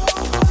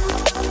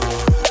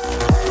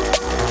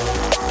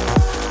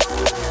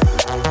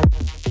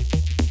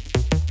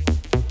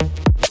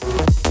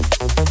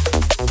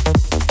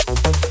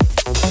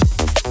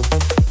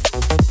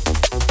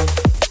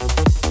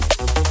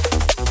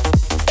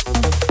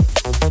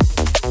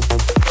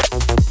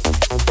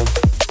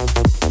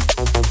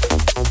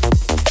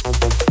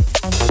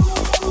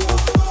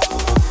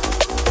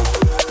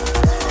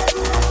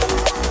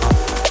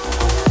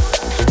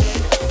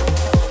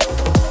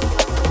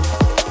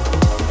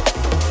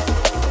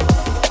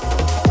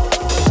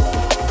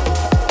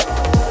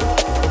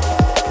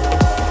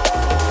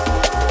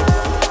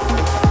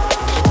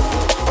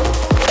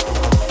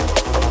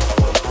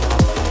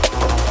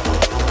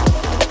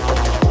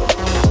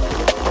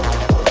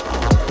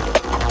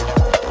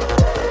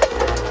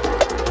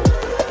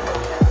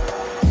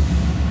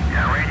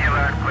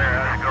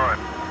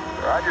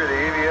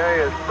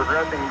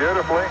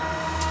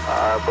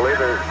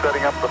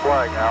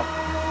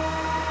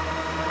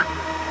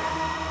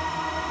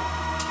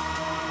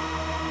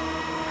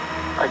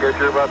 I guess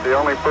you're about the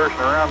only person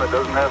around that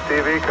doesn't have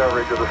TV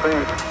coverage of the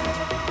scene.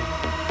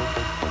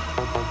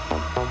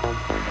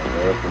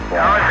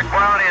 How is the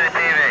quality of the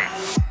TV?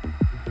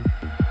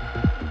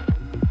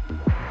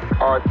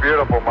 Oh, it's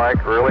beautiful, Mike.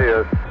 It really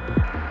is.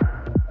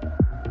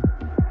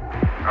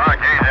 Oh,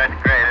 geez, that's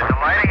great. Is the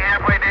lighting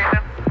halfway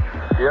decent?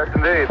 Yes,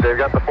 indeed. They've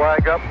got the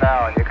flag up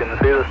now, and you can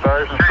see the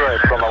stars and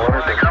stripes on the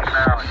lunar system.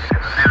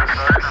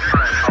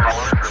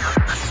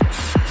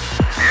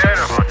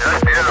 Beautiful,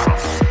 just beautiful.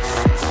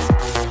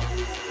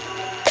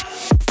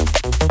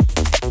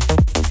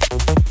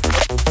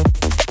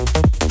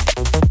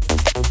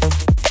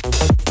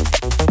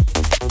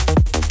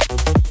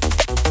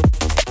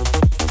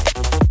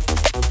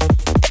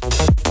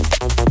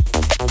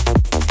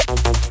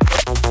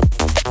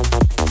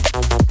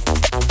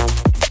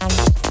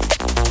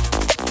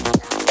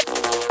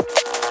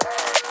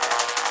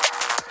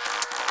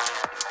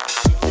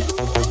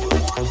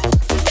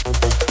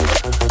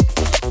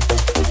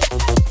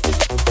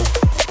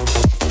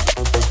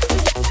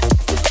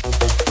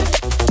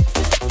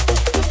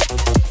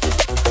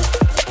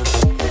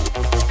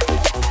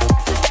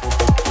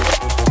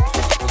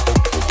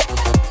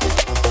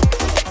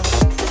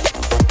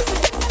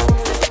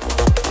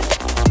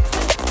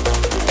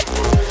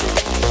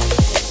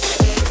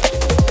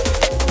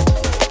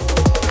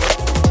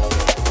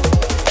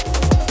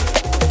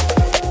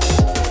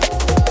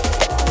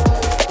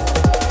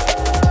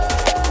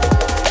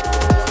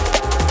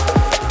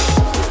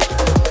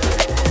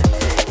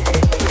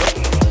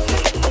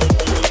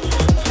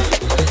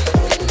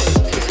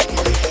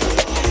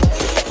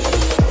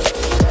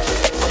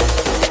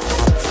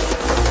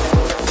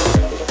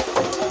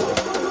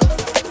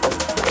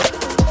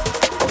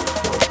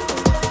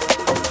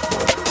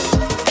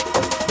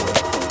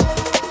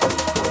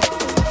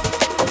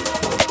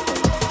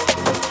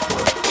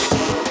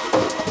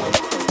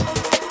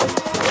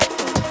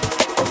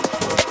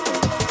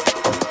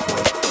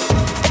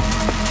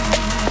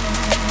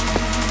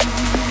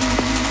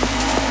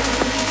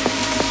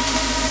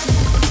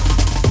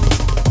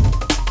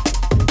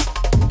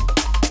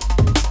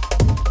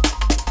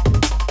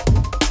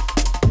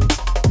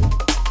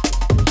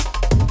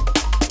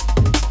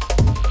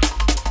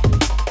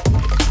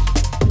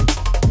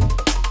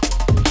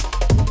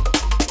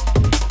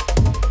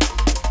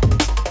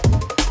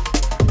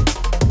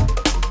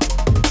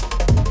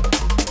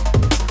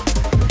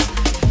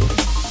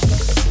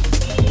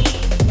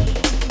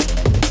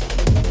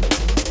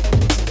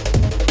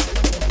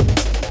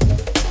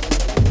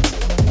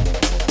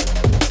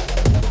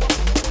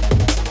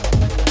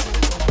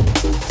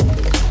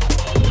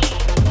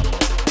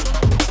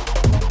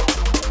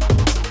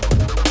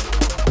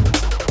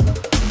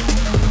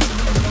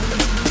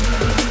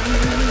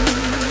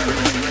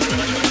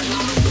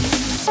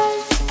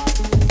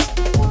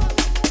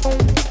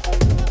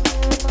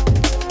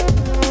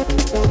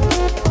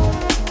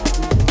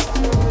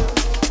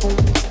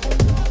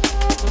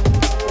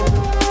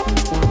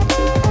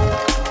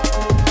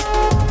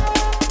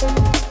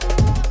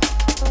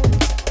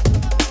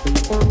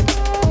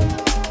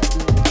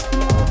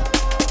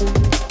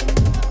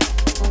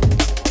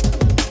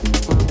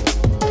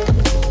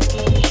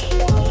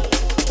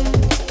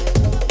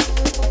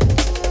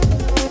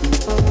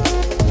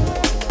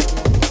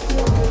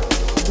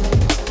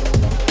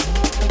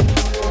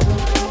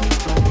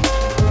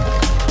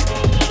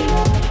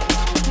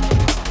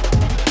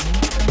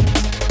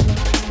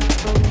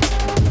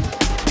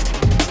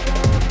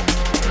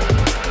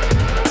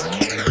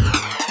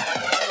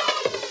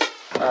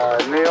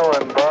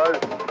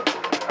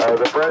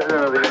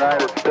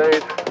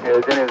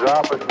 is in his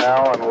office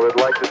now and would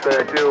like to say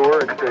a few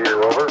words to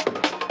you. Over.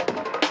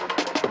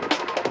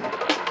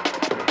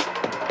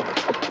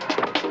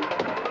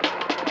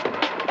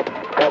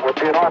 That would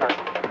be an honor.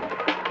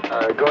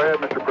 Go ahead,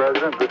 Mr.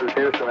 President. This is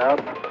Houston out.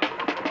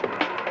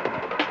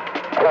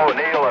 Hello,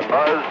 Neil and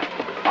Buzz.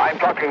 I'm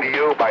talking to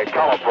you by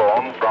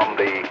telephone from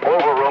the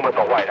Oval Room at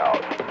the White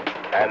House.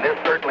 And this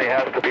certainly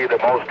has to be the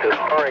most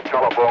historic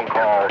telephone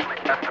call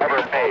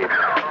ever made.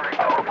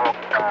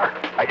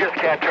 I just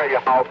can't tell you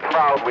how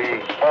proud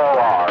we all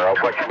are of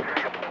what you...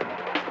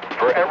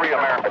 For every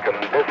American,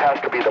 this has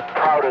to be the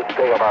proudest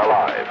day of our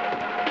lives.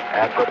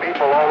 And for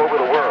people all over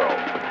the world,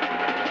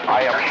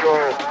 I am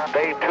sure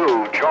they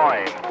too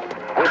join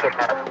with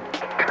America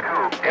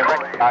in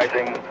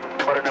recognizing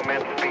what an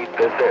immense feat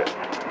this is.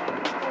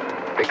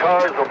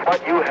 Because of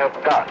what you have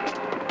done,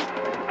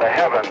 the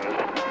heavens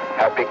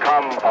have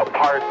become a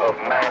part of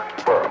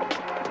man's world.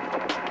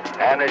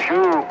 And as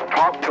you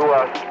talk to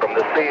us from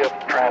the sea of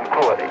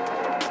tranquility,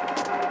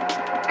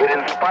 it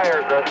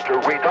inspires us to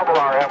redouble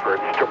our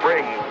efforts to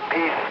bring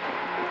peace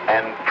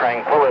and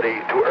tranquility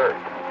to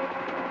Earth.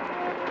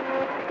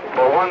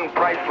 For one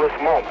priceless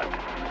moment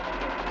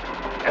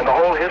in the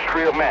whole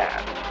history of man,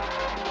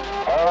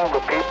 all the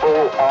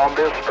people on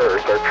this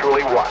earth are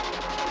truly one.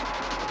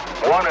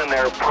 One in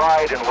their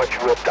pride in what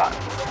you have done,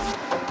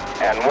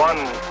 and one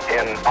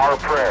in our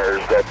prayers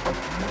that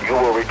you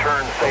will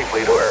return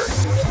safely to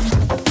Earth.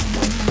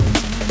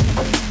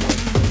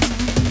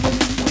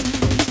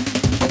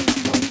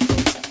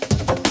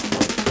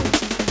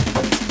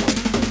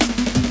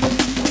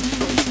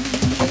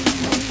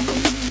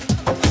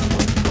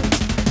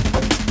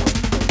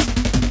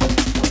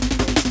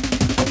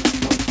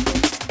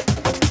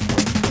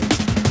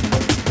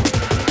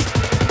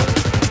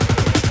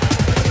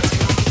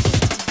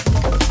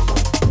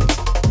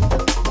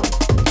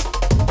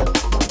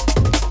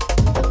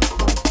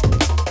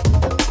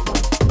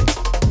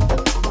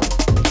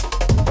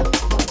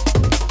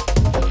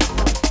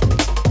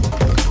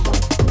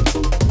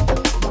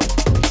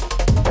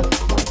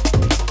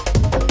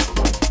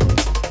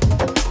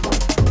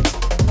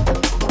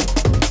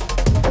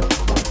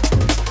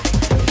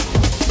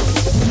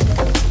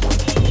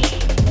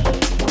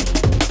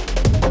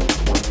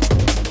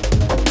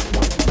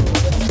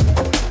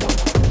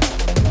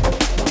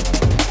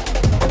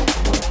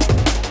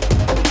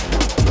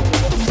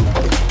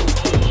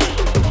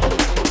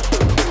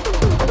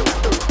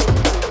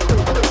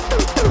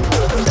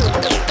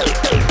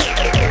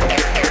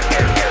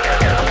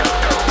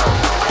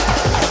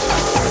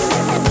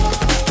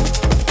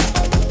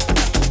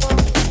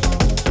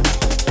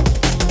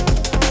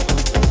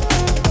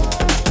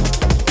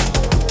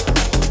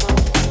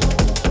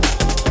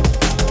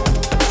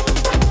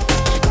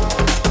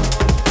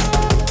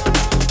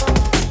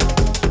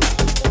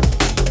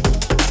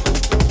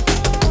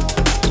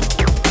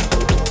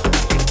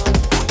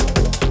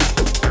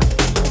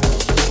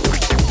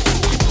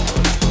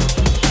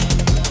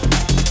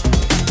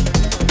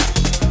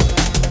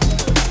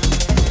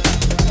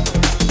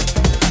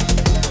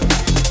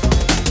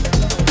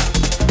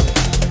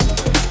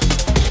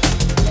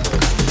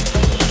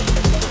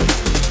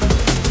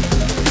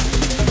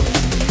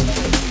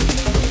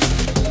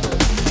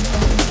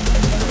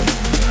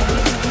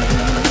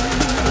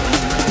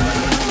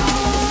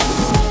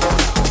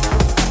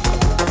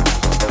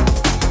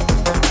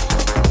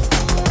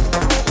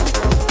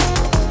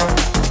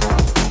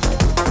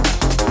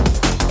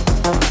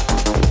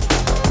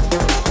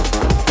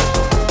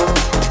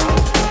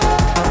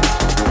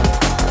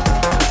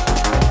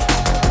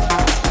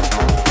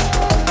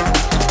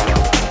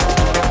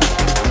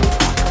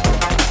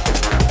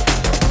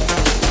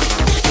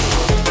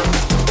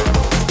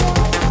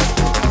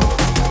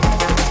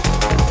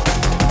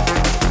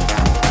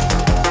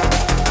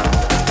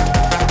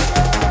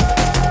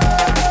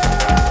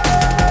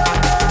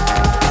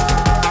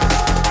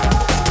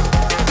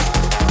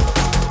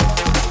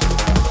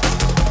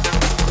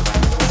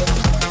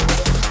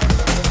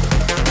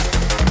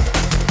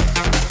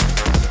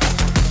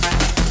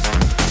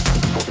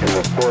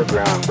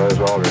 foreground, Buzz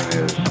Aldrin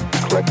is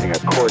collecting a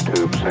core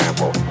tube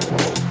sample.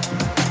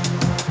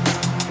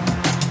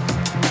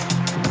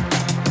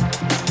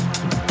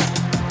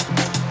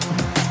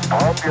 I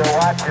hope you're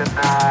watching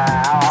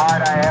how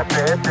hard I have to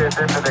hit this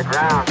into the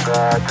ground to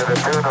the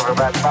tune of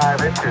about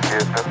 5 inches,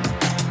 Houston.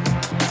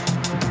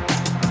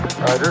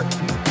 Roger.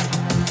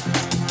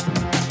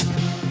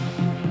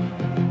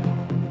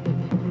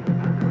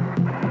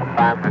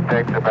 Sometimes it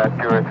takes about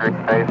 2 or 3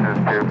 paces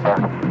to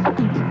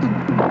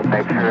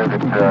make sure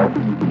that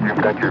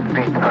you've got your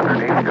feet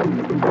underneath you.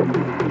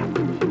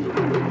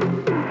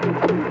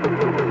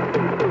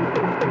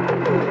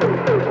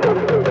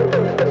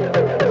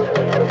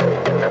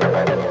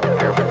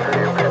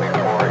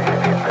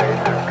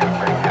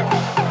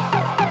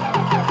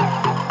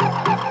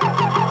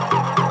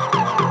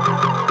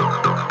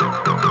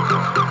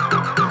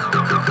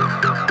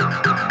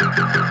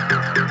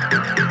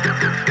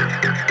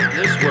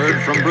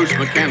 From Bruce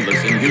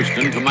McCandless in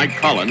Houston to Mike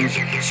Collins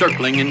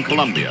circling in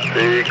Columbia.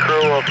 The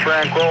crew of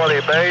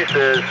Tranquility Base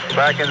is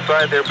back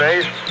inside their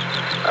base.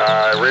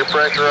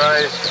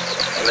 Repressurized,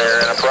 and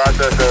they're in the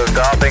process of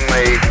stopping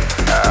the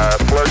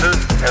flushes.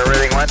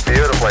 Everything went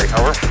beautifully.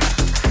 Over.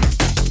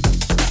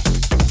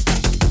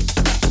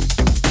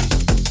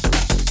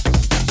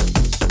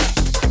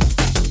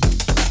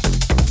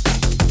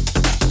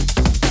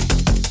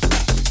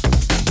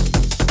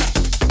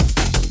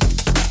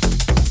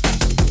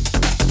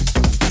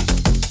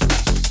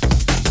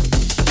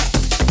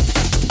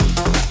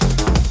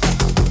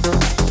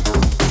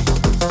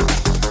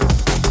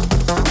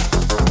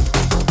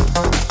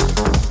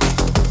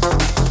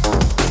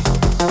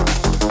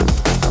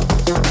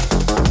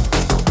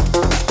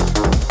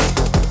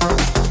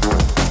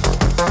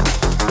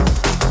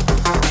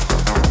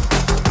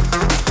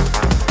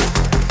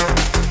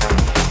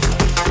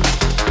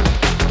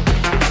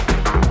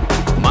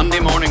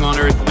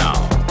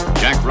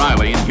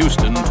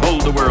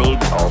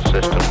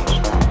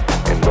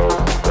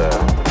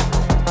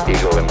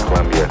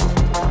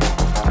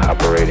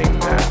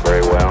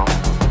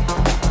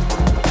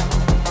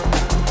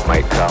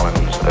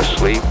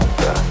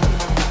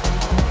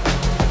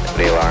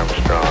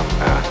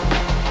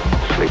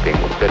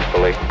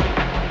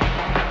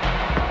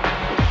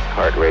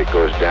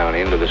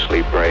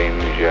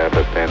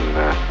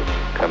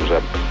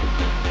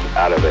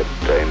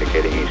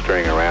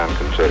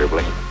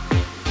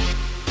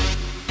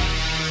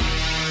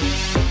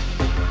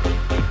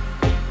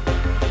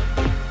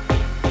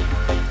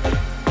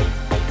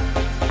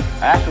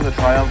 After the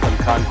triumphant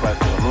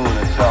conquest of the moon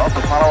itself,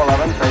 Apollo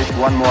 11 faced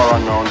one more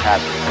unknown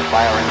hazard, the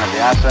firing of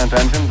the ascent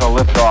engine to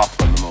lift off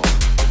from the moon.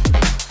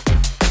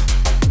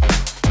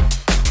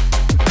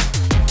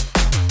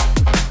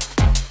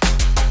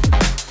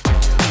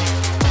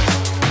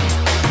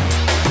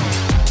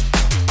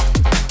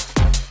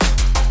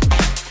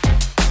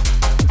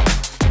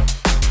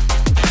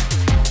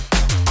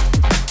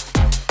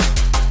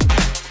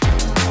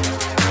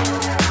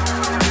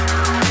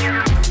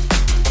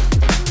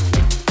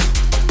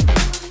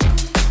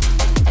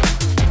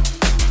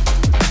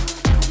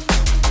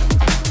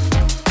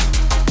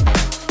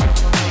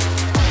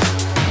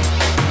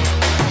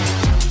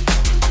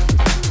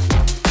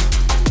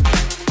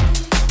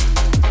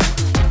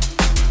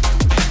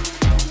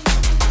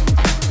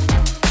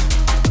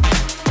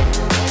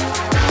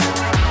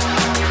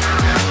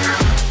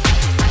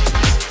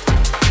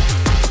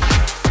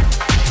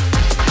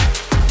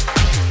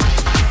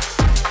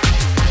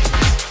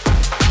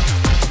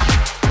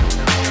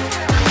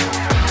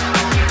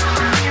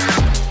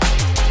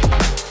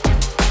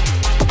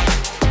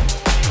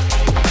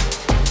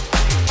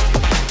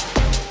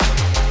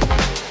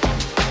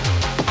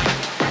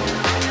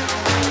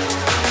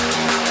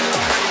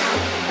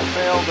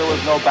 There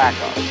was no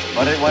backup,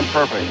 but it went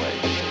perfectly.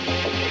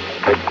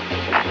 6,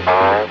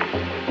 5,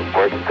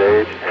 fourth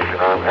stage, engine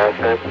arm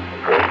ascent,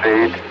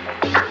 proceed.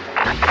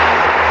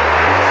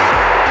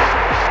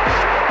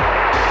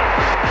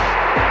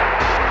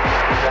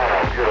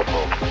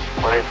 Beautiful.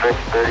 26,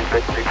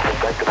 36 feet per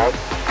second up. 5,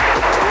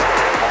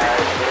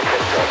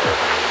 36 over.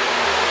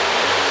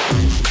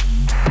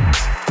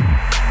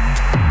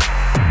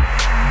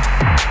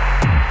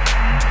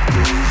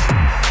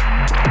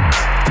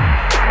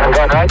 I'm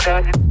going right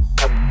down.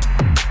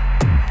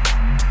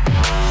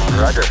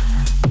 Roger.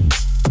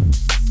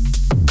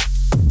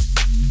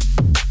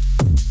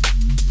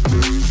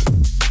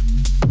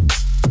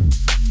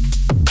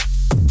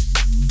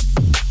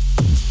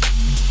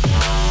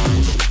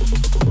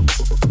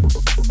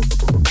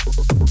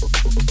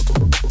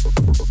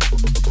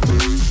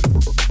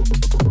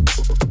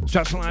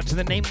 Shots out to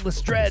the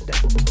nameless dread.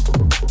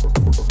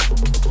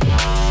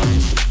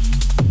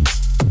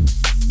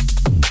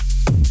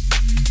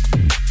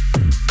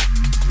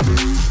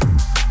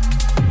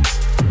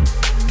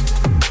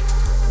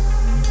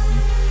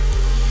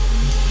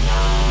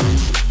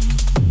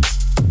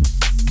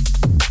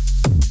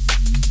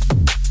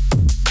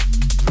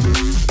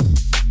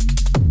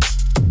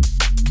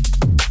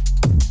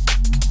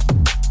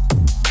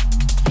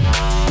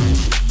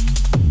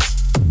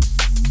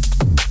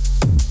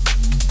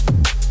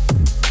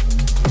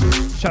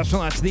 Shouts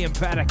out to the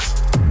emphatic.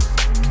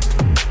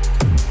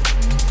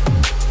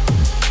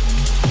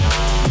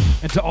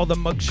 And to all the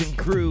Mugshin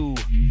crew.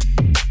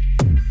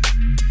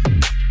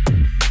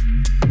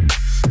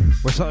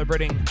 We're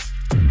celebrating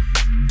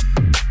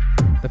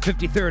the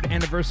 53rd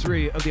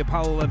anniversary of the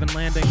Apollo 11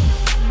 landing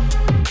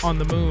on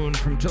the moon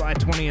from July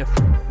 20th,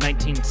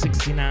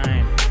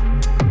 1969.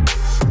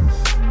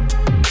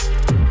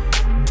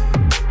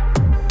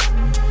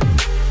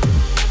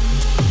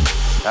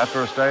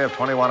 After a stay of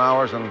 21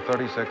 hours and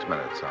 36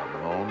 minutes on the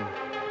moon,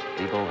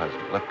 Eagle has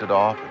lifted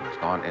off and has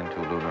gone into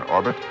lunar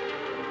orbit.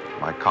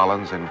 Mike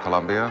Collins in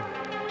Columbia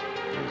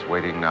is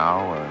waiting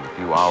now. In a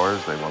few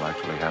hours, they will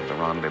actually have the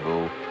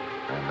rendezvous,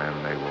 and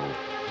then they will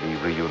be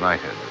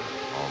reunited.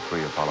 All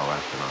three Apollo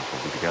astronauts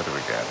will be together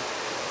again.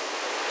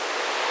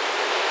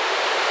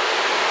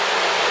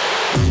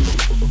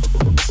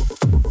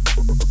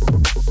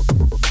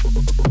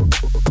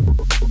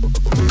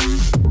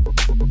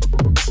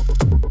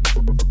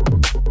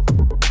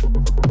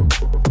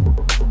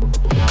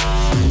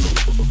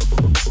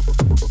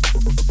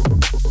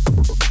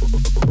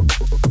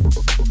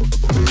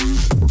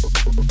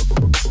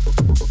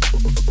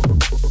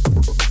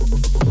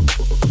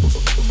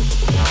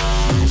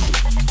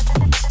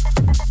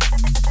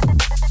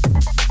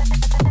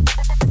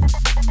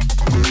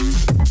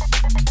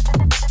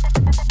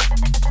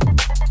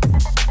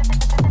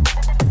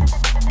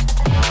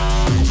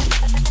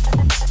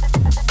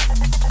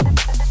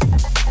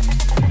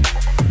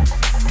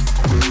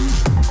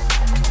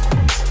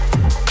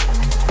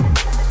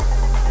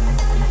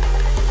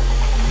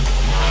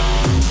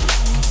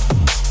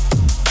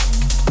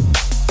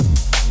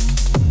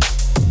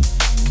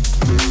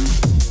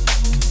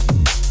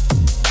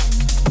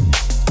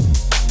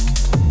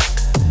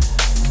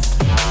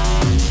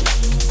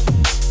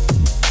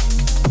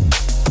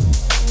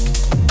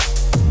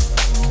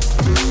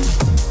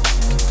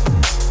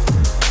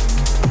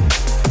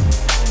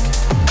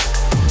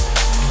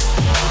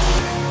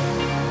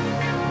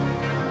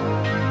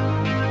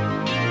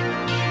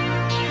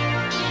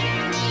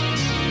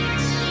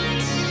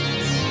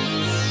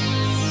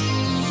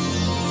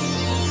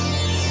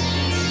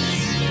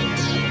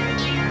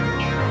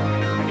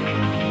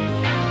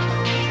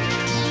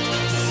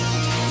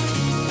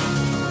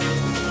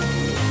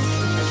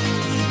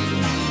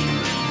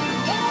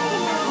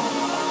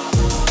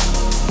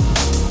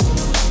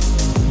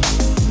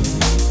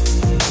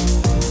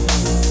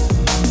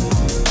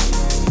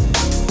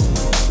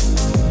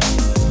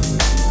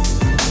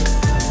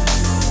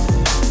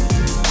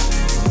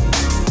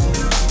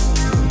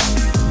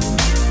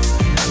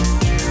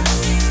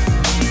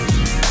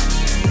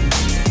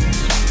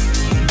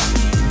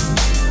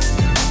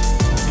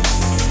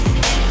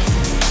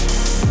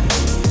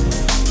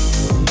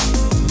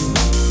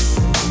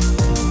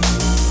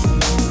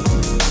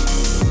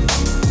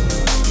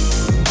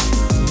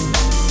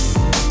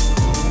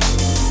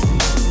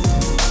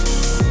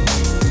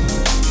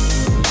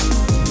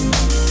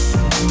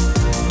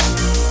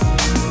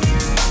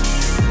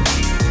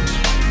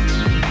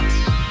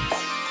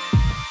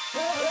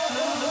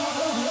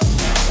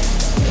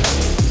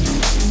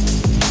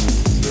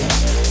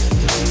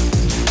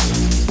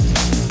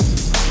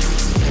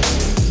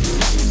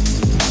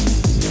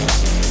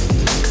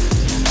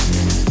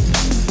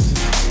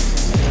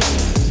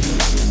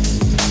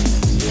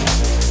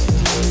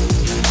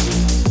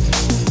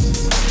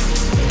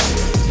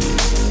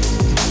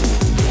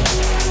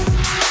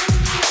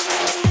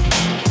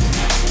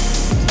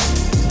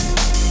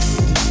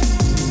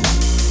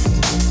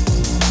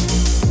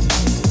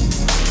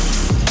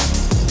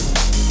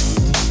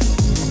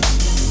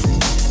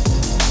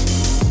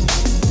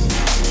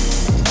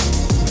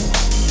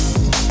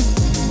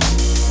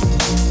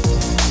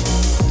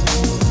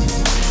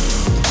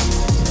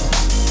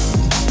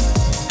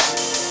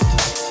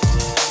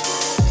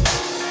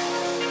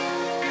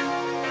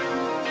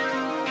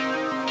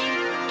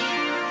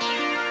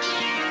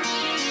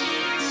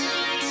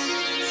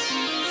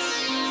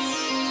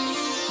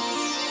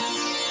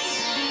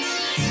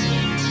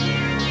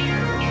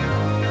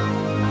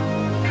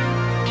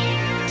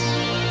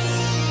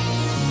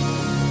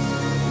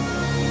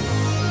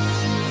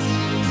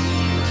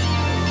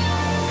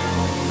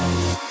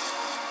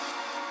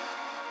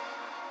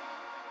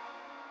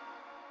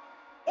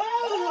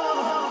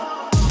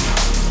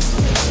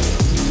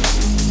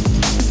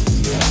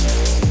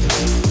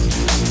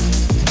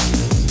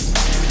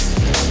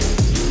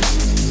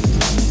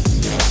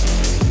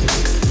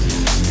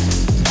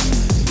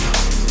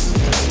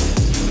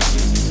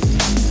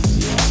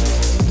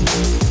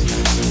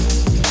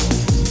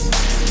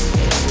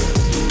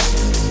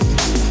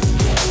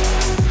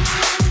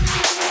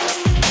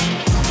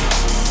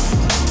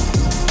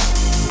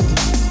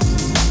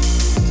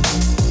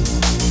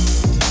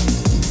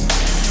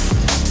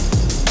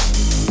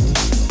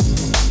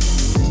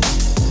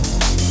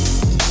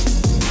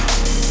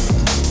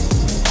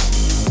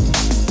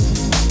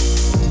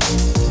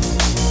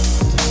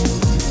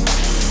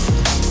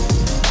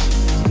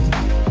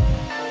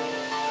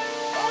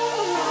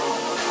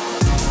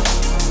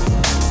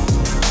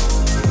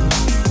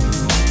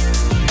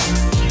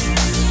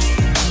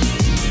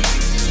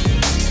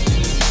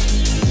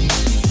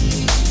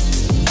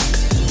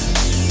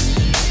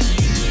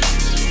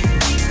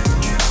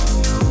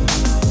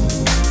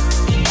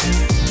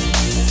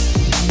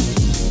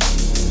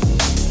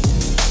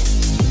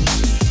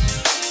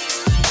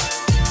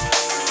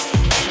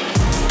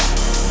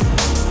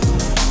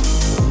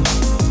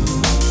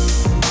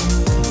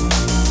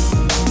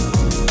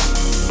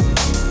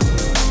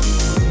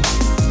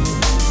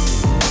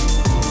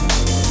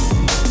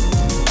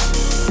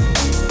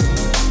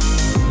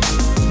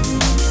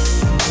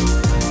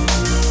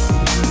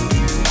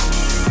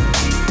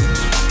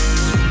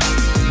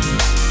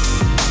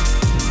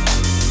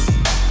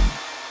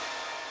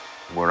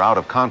 We're out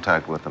of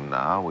contact with them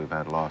now. We've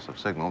had loss of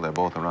signal. They're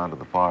both around to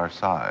the far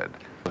side.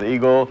 The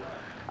Eagle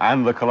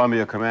and the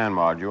Columbia Command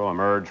Module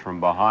emerged from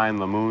behind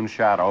the moon's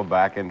shadow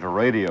back into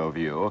radio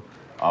view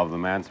of the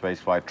Manned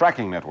Spaceflight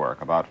Tracking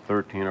Network about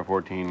 13 or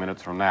 14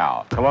 minutes from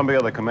now.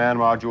 Columbia, the command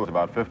module, is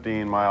about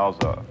 15 miles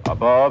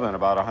above and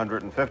about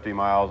 150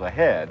 miles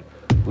ahead,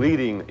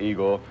 leading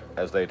Eagle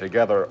as they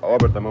together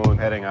orbit the moon,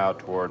 heading out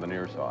toward the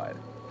near side.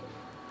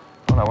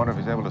 Well, I wonder if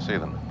he's able to see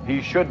them.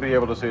 He should be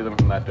able to see them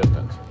from that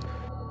distance.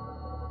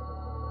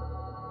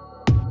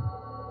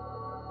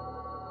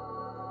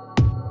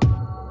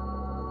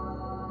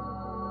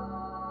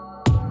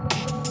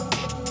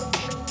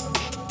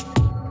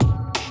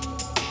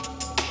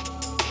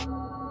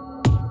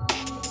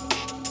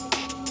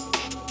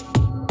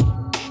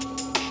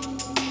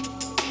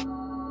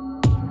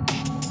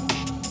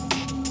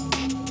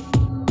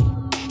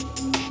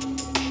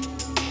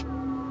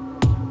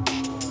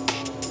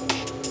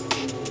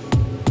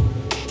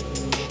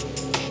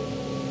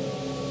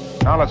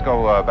 Now let's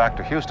go back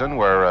to Houston,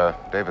 where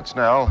David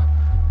Snell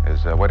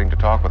is waiting to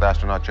talk with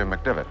astronaut Jim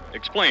McDivitt.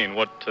 Explain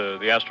what the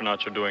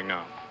astronauts are doing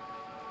now.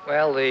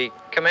 Well, the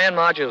command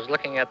module is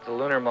looking at the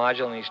lunar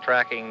module, and he's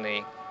tracking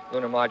the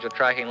lunar module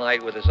tracking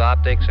light with his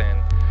optics, and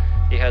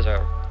he has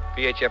a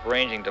VHF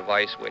ranging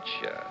device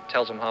which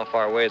tells him how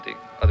far away the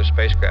other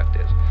spacecraft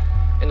is.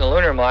 In the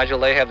lunar module,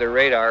 they have their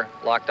radar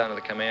locked onto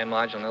the command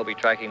module, and they'll be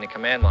tracking the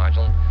command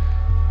module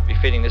and be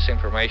feeding this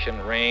information,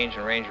 range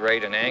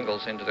rate, and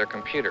angles into their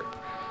computer.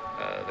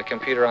 The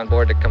computer on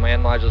board the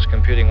command module is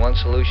computing one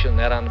solution,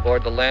 that on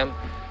board the LEM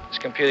is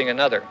computing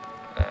another.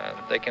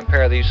 They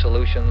compare these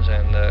solutions,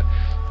 and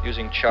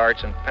using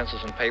charts and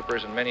pencils and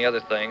papers and many other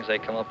things, they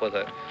come up with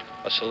a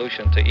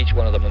solution to each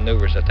one of the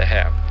maneuvers that they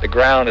have. The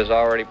ground has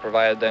already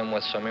provided them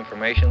with some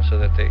information so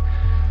that they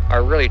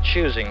are really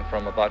choosing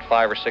from about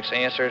 5 or 6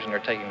 answers, and they're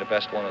taking the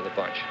best one of the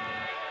bunch.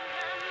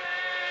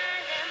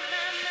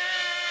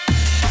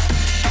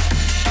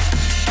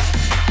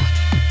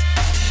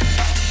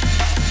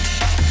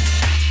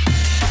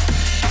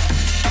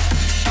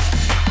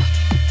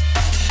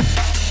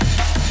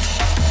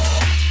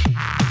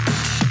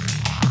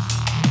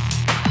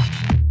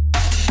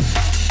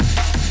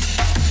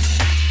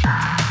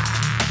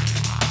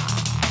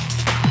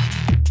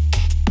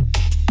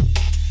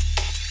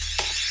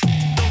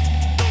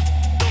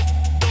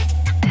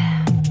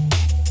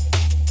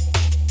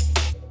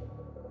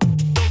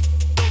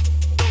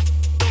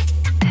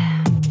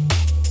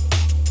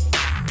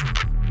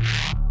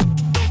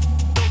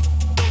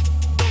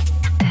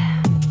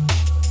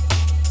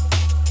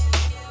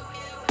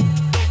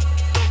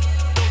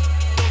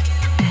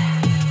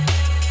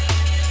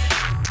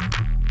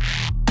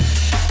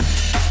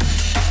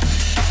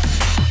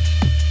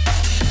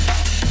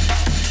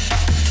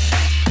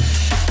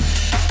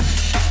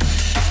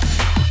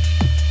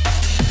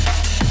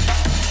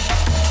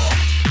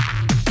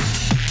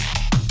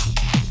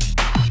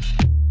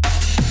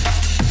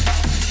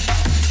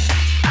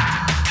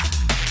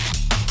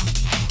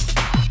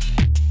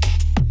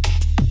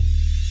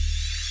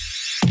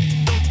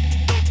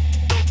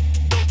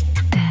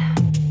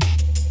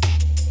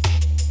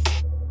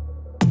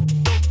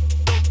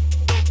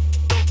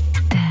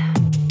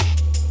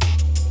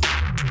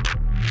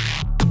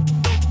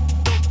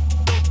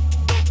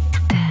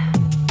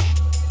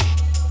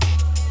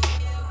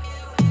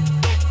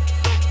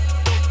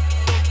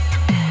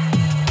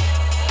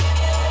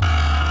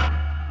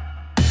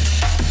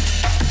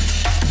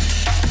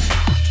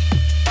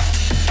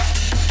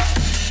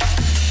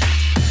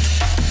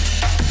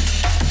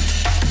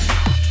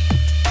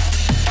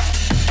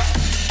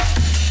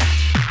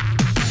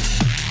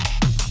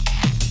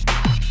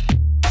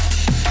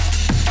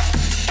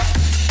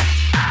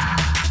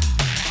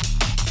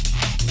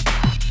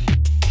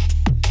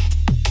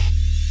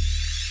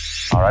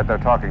 All right, they're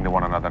talking to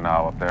one another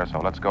now up there, so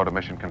let's go to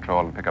Mission Control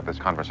and pick up this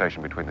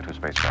conversation between the two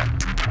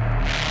spacecraft.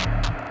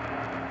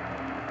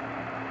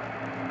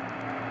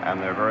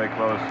 And they're very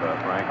close,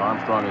 Frank.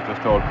 Armstrong has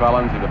just told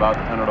Collins he's about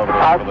to turn it over to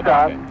him for the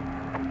docking.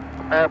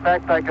 Matter of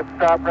fact, I could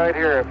stop right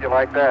here if you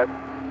like that.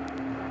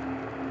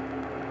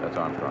 That's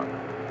Armstrong.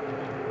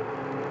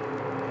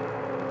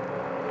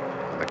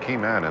 The key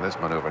man in this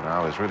maneuver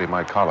now is really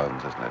Mike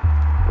Collins, isn't it?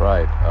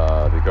 Right,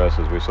 because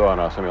as we saw in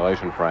our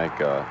simulation, Frank,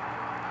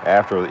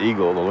 after the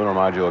Eagle, the lunar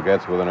module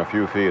gets within a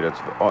few feet,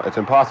 it's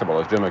impossible,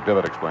 as Jim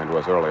McDivitt explained to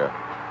us earlier,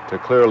 to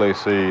clearly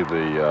see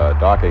the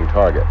docking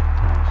target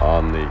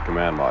on the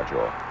command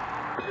module.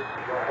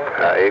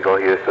 Eagle,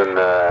 Houston,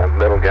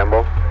 middle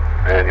gimbal,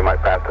 and you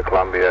might pass the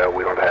Columbia.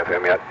 We don't have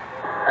him yet.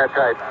 That's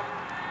right.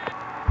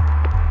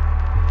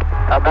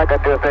 I'm not going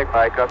to do a thing,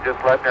 Mike. I'm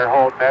just letting her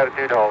hold and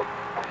attitude hold.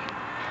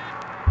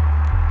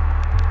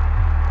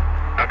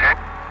 Okay.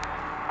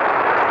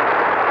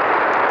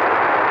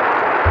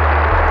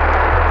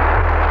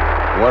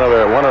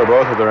 One or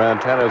both of their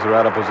antennas are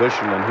out of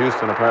position, and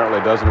Houston apparently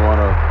doesn't want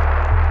to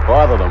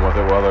bother them with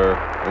it while they're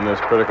in this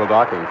critical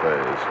docking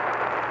phase.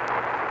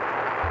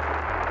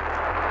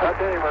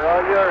 Okay, we're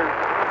all yours.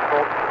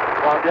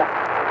 Columbia.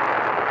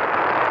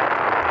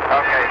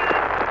 Okay.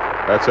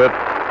 That's it.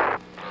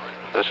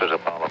 This is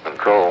Apollo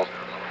Control.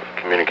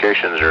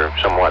 Communications are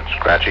somewhat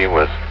scratchy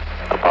with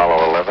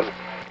Apollo 11.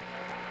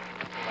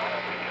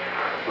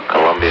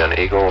 Columbia and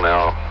Eagle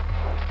now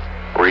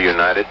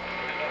reunited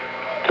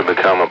to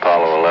become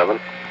Apollo 11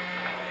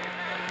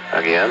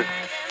 again.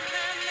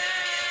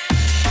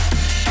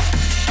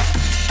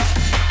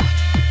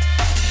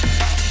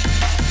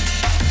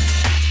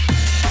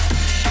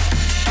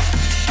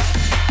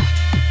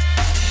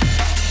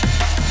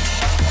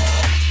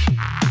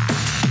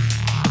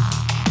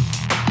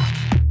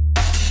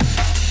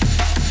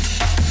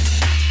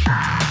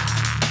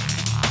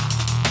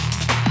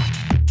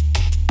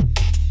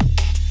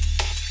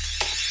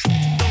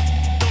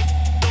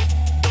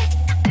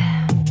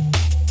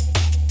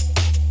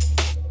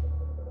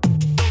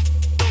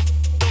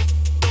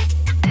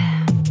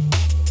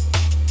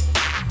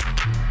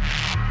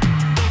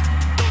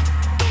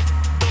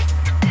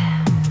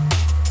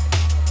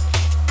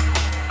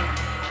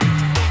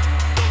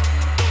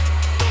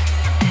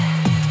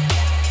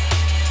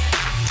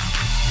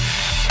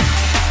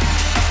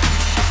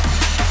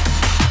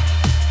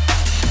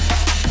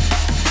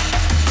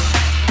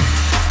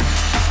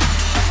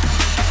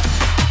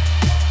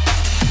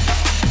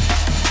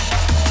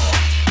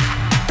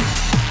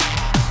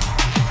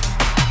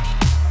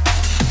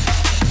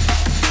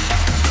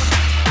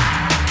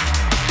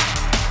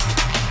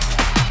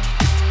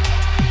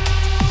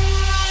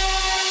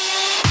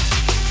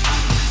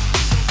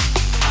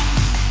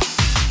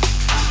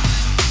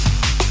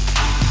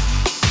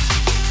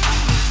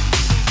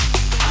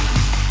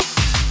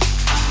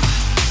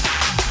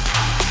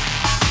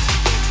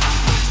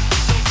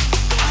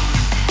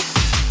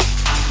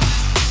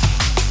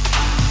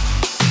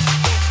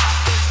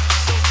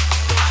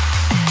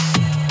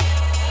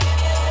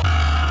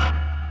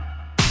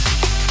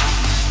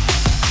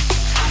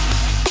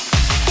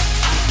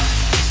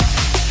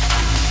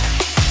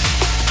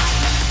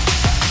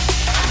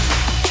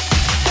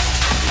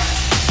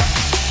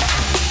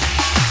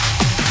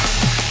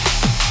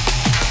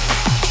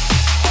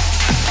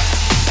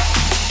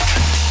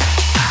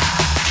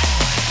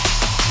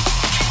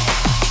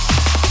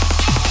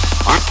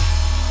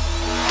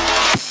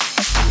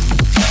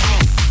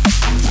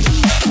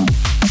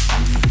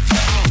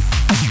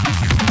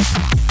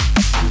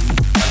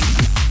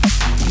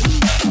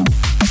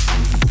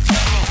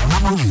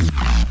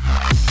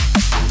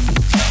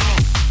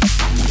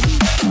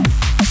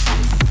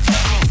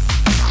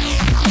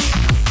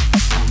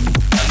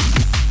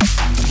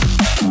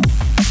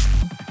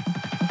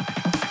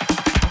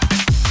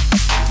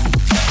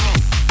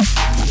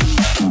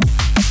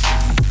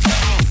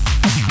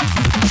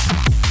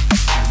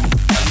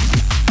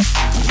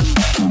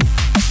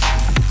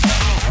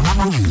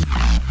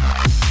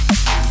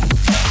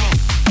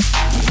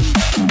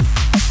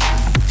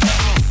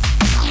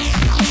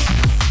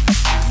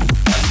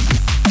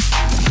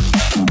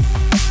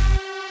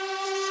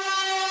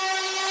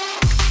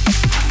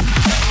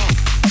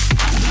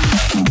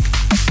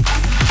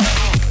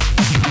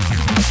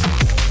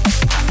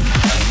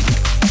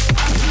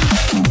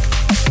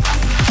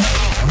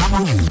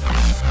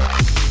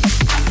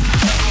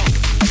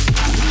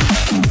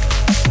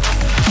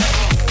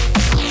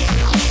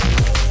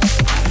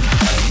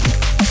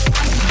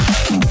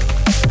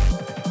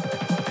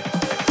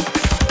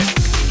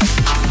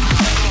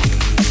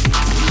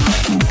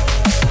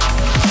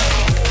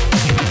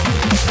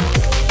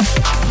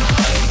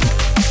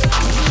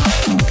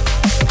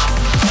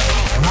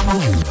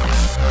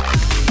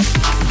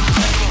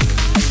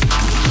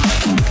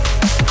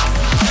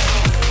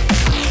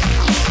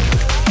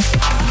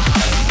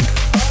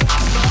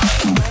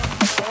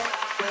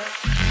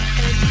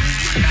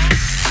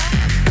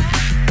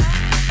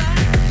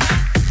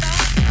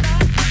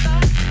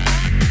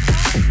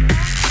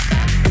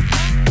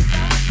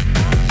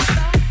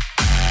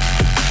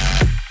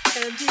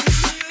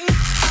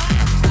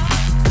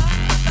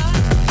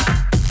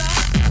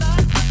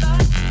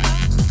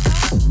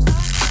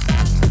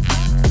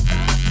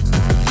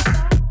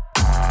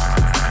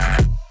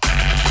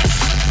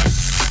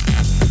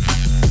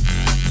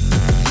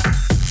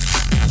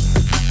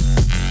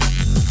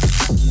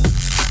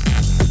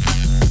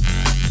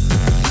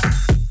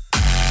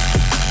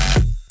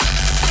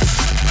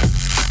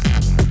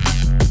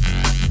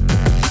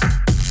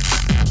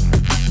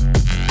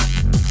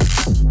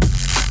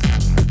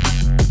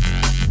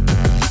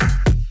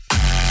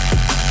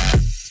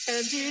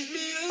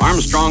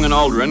 Armstrong and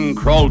Aldrin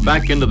crawled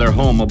back into their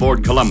home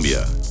aboard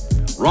Columbia.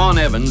 Ron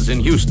Evans in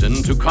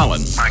Houston to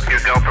Colin. Mike, you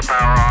go for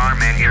power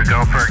arm, and you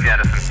go for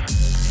jettison.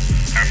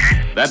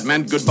 Okay. That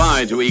meant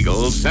goodbye to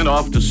Eagle, sent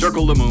off to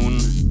circle the moon,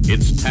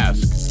 its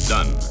task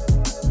done.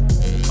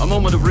 A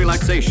moment of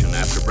relaxation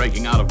after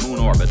breaking out of moon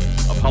orbit,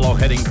 Apollo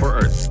heading for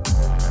Earth.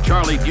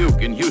 Charlie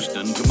Duke in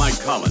Houston to Mike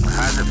Collins.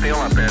 How's it feel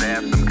up there to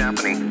have some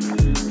company?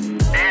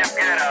 Damn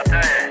good, I'll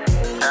tell you.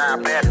 I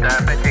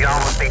bet you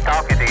almost be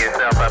talking to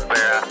yourself up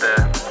there after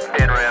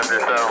 10 rounds or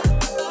so.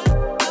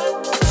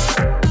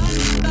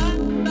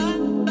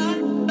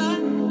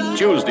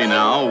 Tuesday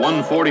now,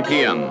 1:40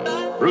 p.m.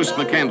 Bruce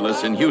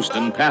McCandless in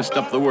Houston passed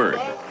up the word.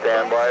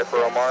 Stand by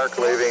for a mark,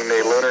 leaving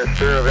the lunar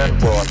sphere of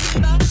influence.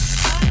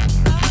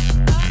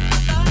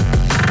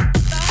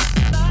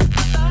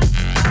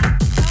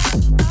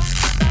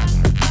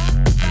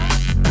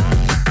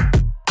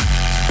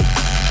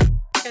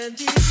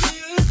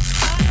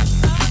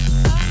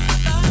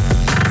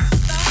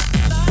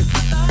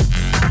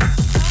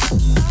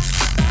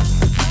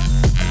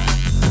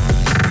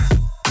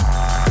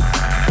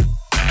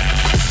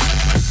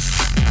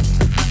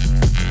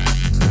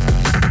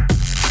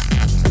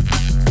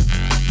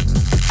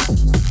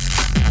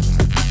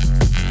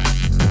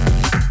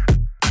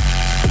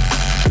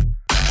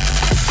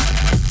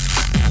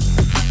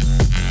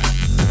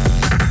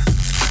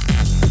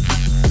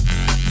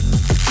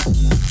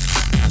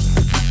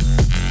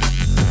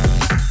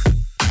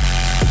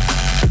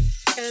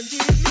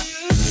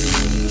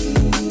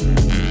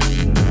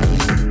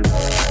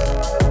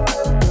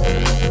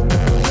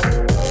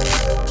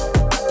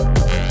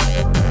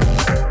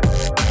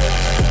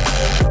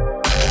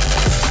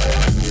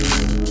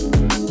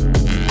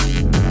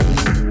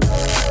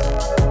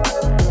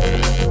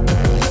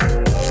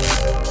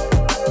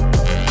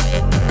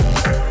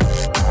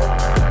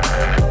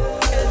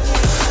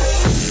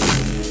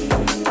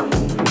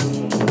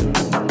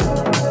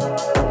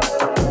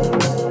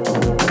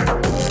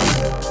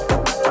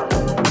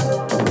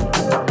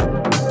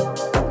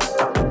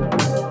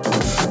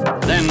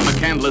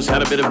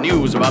 Had a bit of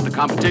news about the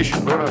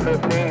competition. Luna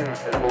 15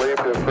 is believed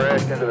to have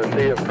crashed into the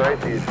Sea of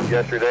Crises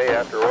yesterday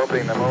after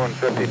orbiting the moon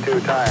 52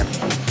 times.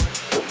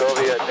 The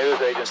Soviet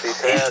news agency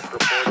TASS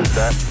reported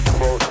that,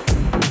 quote,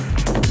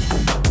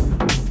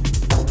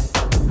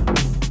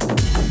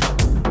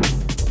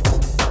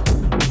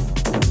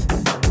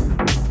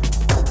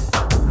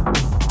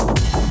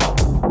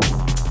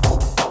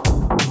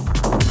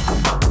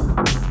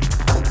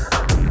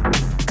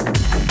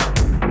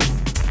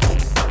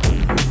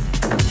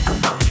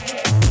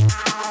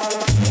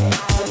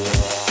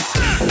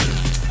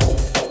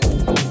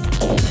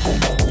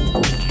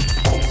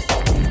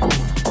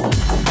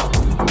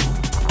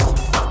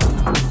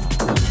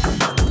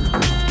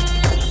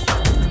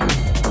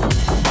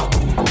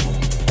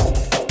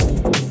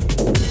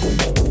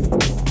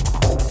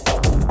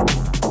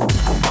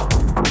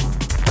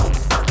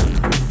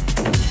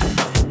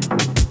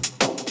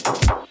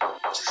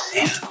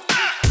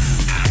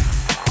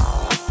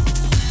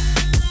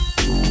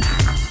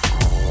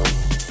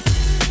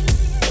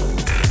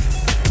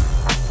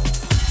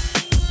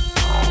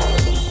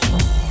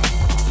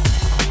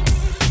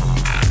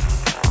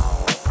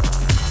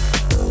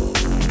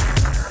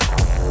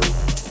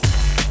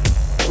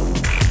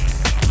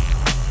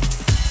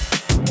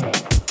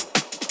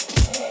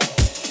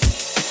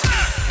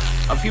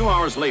 A few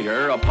hours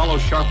later, Apollo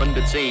sharpened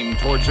its aim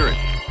towards Earth.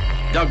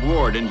 Doug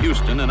Ward in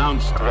Houston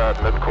announced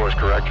that mid-course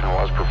correction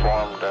was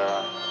performed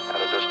at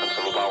a distance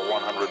of about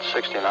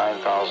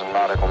 169,000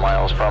 nautical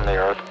miles from the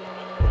Earth.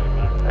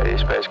 A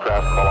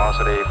spacecraft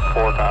velocity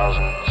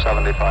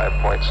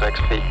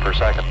 4,075.6 feet per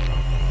second.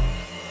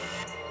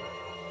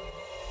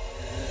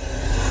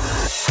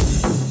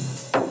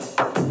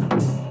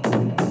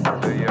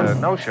 The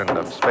notion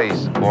of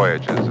space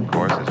voyages, of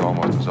course, is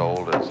almost as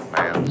old as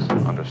man's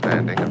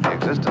understanding of the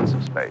existence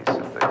of space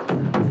and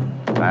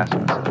the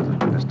vastnesses and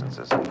the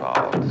distances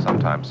involved.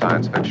 Sometimes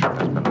science fiction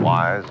has been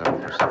wise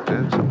and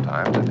perceptive,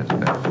 sometimes it has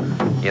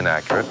been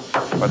inaccurate.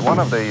 But one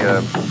of the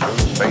true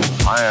space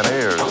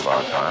pioneers of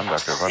our time,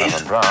 Dr. Werner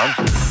von Braun,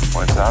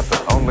 points out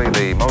that only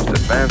the most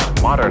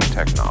advanced modern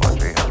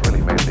technology has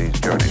really made these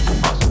journeys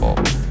possible.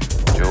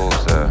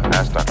 Jules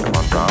asked Dr.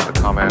 von Braun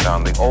to comment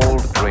on the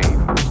old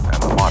dreams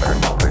and the modern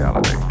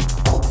reality.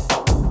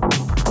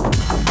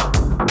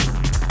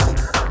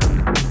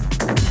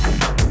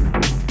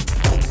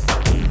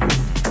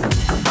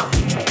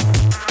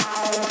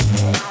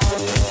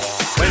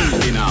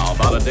 Wednesday now,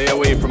 about a day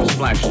away from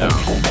splashdown.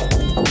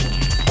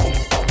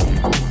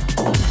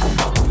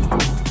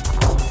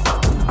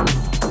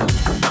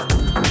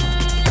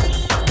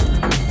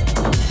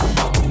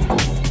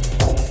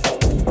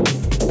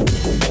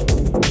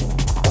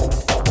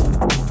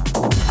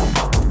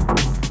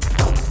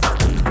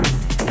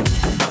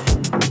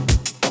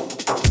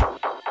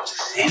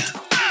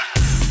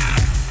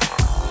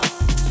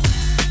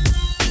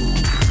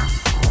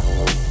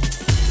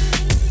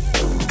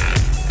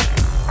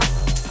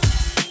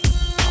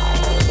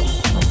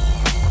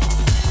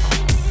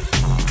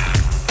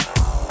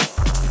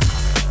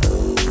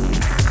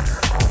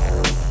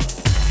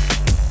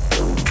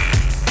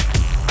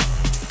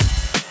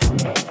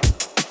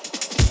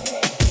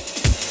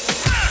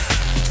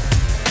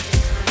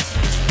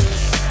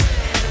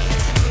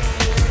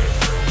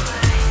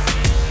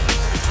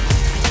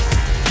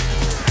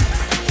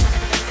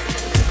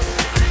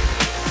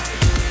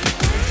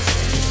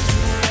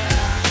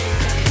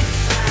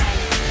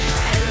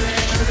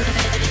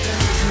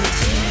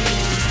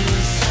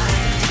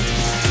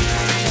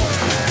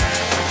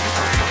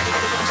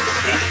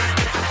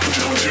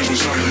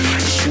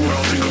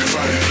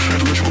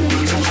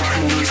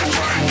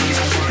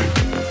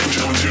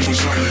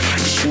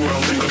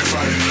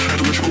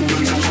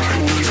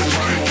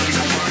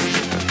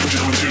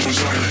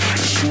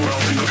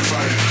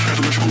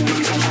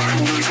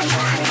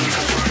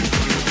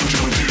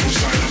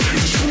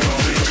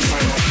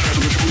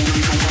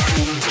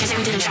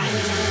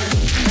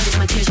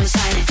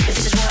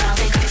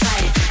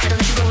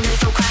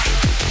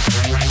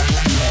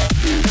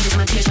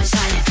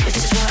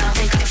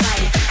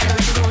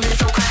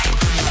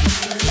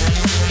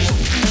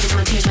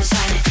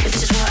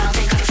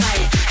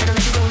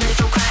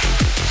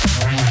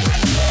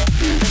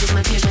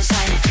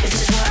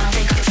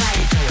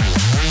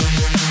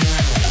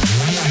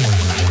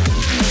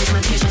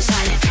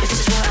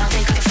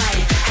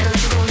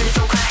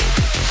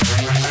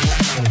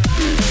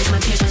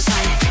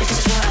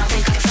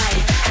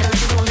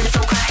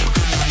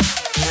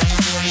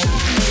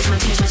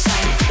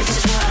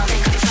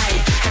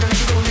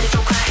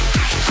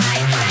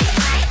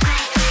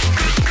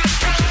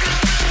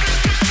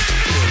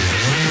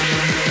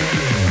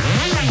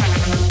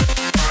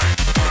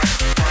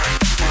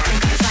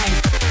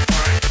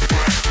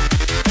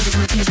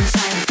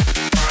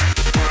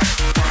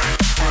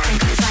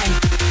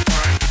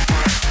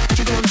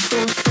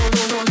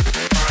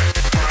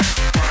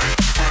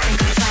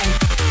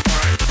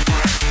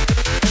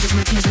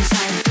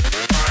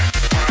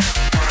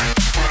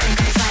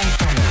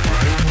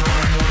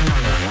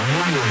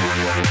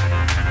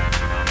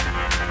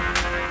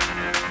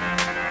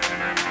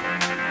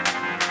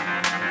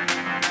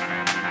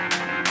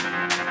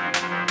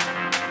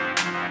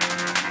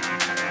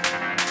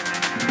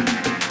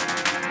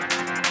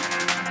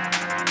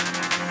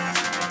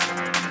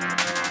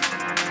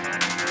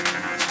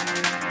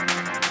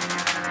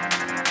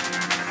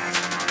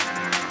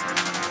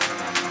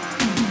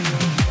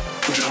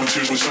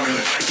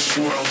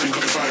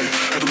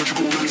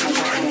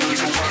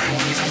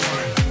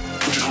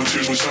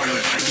 were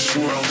silent. This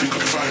world ain't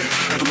gonna fight.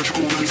 And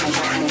electrical lens on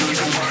fire, lens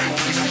on fire.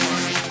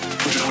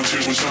 But your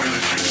tears were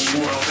silent. This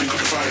world ain't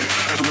gonna fight.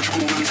 And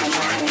electrical lens on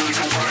fire, lens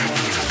on fire.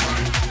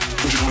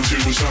 But your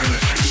tears were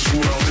silent. This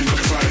world ain't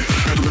gonna fight.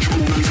 And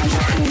electrical lens on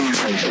fire,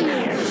 lens on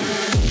fire.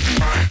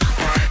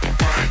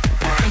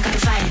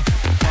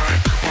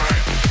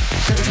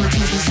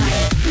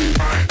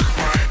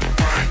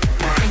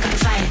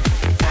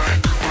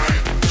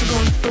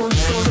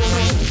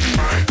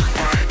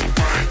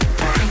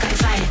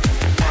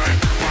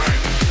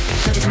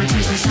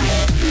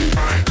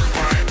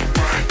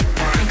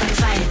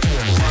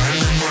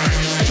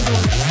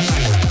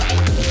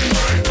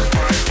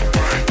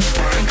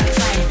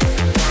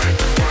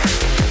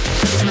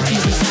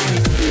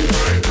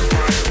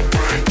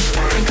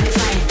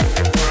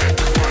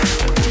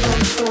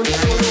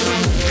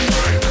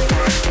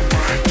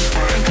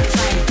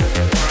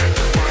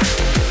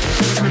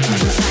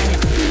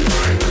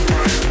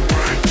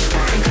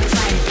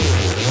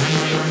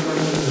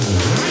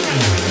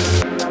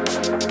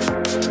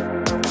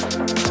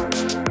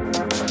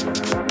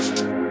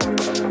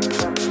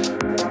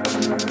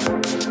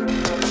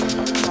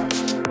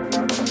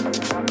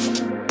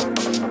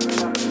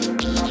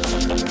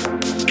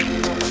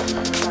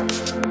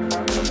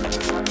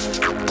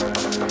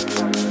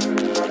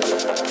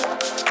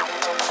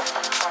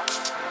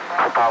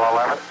 Apollo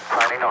 11,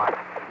 signing off.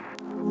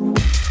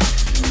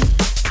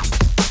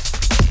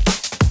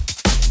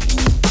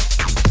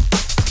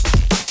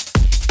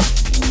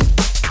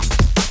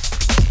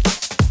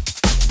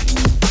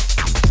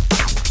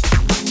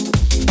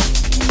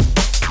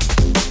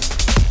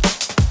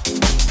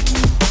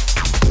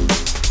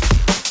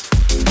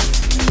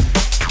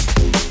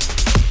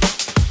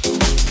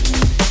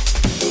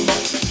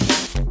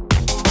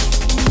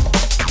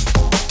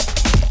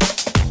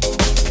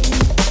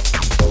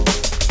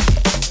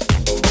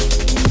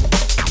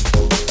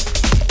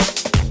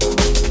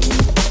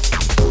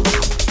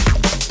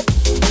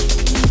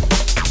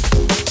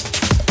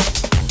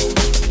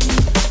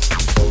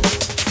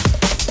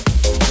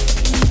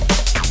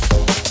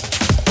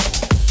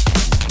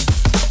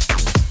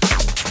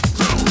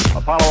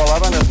 Apollo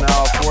 11 is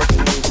now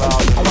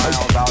 14,000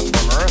 miles out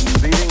from Earth,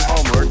 speeding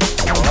homeward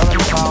at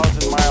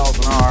 11,000 miles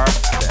an hour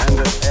to end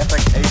its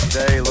epic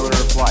 8-day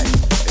lunar flight.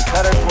 It's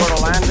headed toward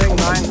a landing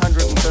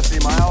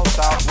 950 miles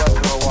southwest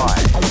of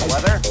Hawaii.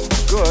 Weather?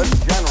 Good,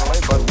 generally,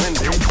 but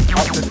windy,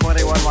 up to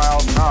 21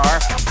 miles an hour,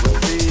 with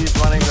seas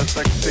running to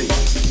 6 feet.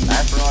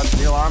 Astronauts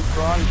Neil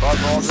Armstrong, Buzz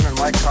Aldrin, and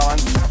Mike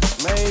Collins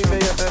may be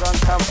a bit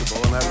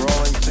uncomfortable in that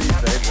rolling sea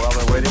state while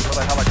they're waiting for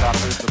the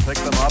helicopters to pick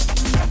them up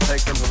and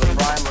take them to the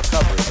prime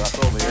recovery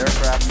vessel, the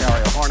aircraft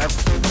carrier Hornet,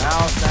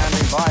 now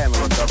standing by in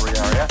the recovery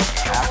area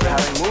after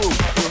having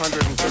moved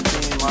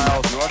 215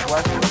 miles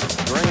northwestward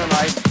during the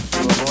night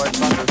to avoid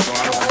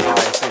thunderstorms and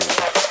high seas.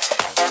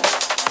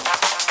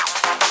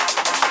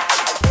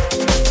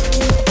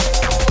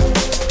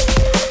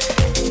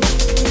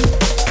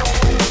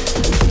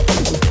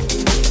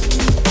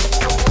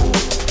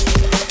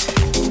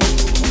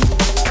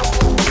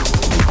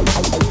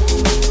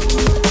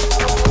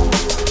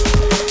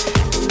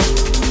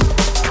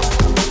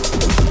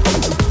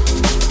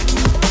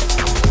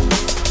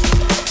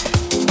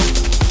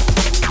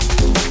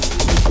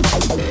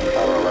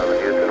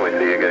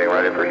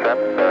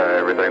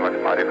 Everything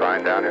looks mighty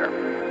fine down here.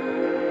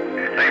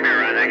 Same here,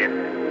 I think it.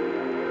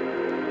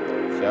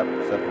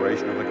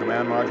 Separation of the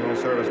command module and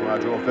service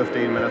module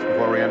 15 minutes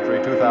before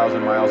re-entry,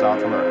 2,000 miles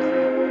out from Earth.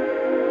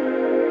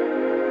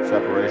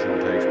 Separation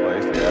takes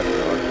place. The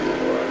astronauts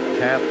will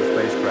camp the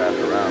spacecraft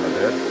around a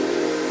bit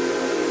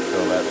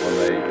so that when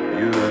they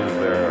use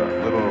their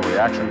little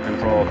reaction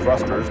control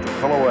thrusters to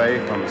pull away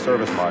from the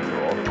service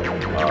module,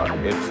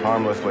 it's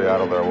harmlessly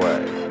out of their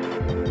way.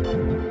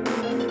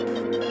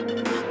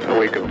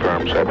 We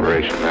confirm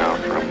separation now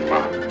from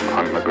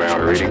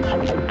on-the-ground readings,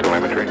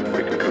 telemetry.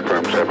 We can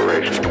confirm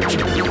separation. That's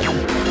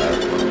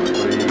one of the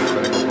 3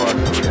 critical parts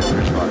of the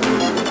entry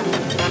process.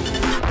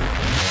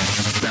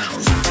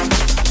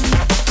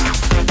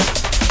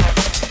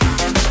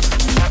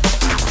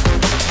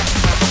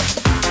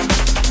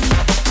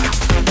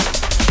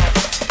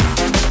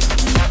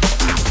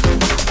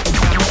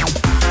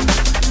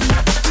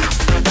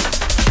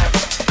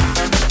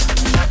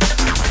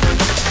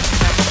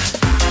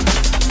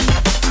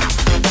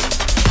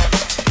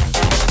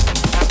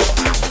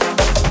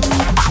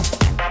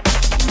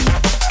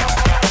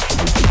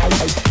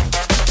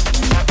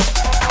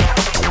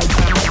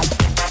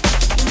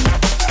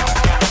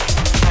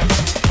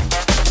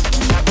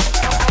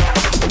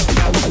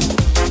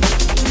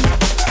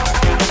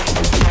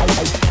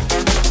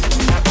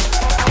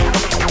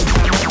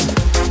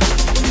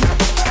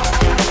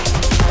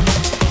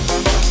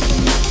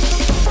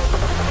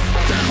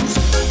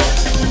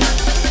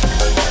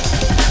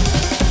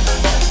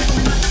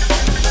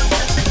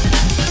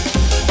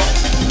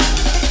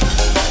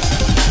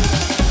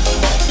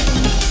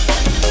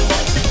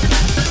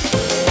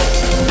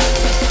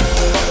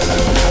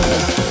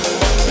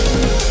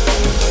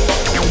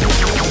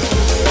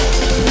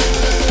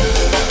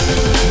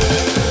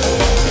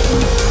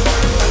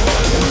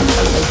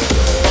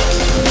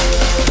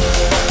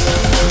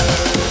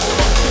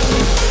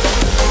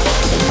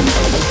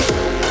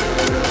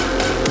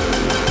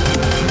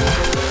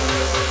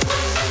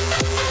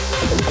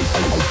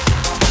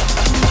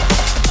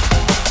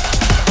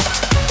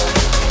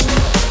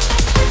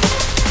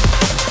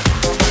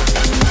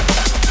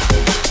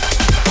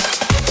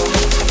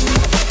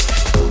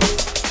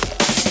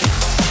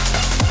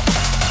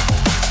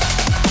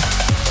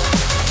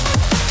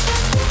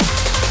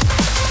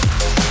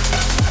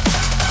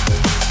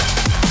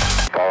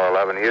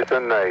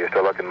 Houston, you're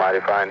still looking mighty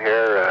fine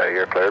here.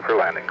 You're cleared for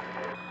landing.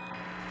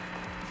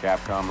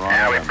 Capcom, Ron.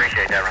 Yeah, we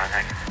appreciate that, Ron.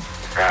 Thanks.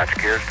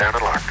 Roger, gears down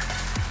and locked.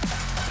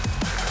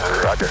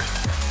 Roger.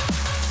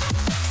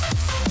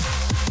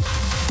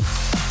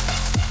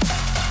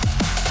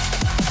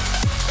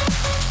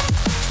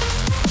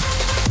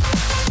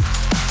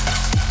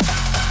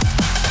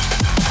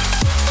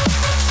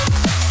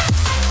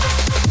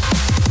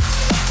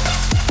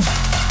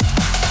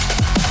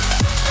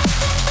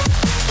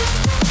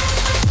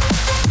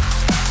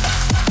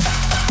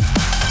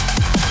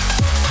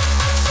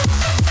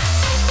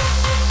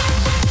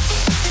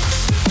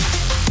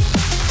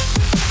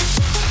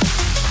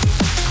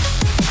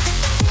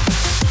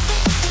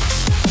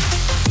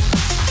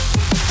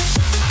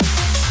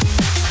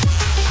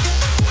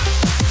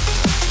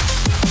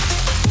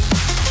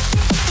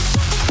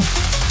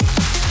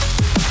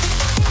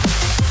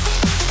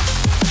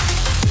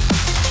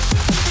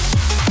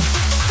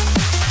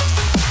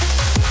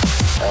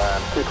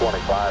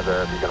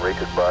 There, if you can reach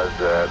it, Buzz,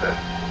 the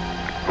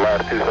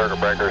last two circuit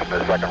breakers in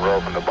the second row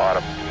from the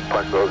bottom,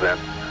 punch those in.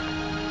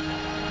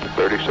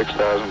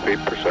 36,000 feet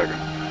per second.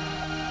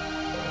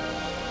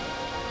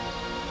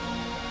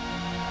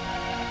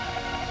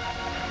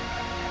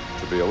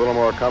 To be a little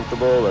more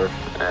comfortable, or...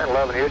 And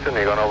 11 Houston,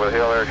 you're going over the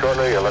hill there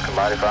shortly. You're looking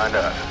mighty fine to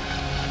us.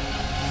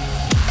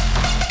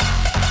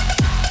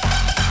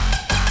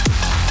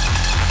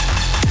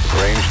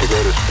 Range to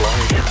go to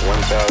Splash,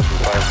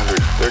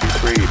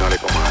 1,533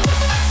 nautical miles.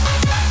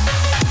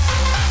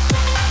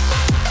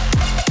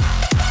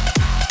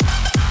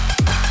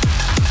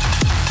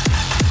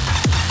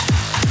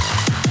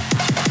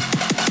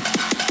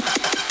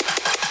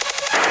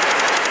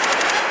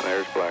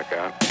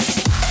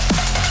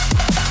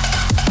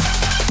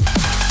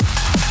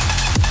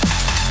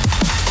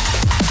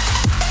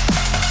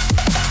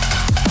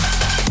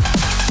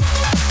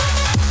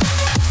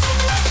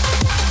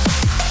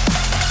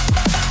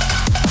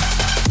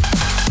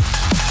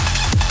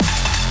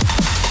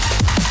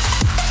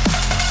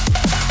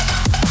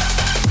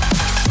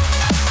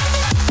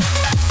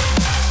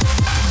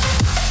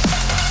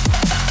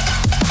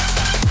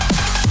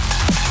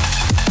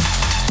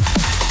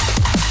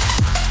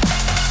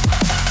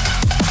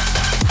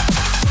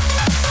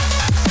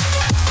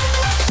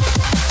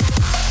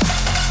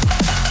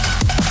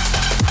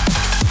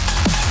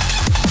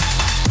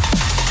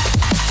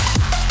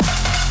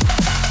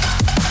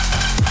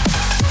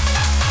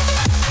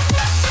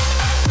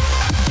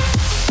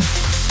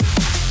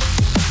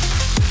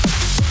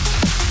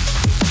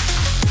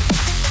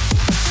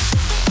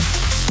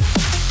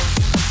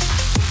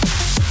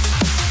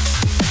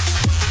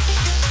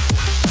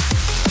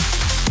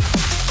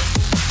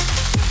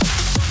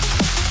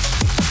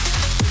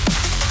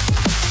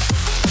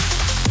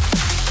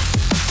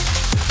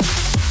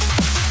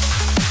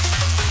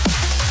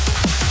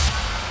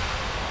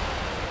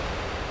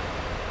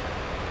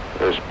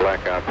 This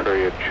blackout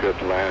period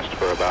should last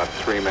for about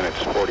 3 minutes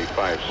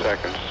 45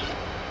 seconds.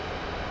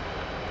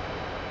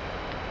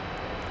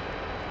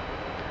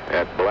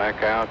 At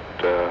blackout,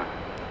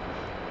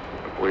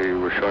 we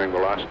were showing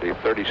velocity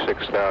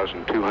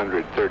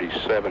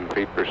 36,237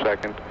 feet per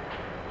second.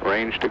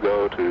 Range to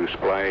go to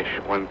Splash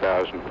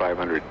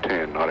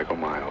 1,510 nautical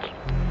miles.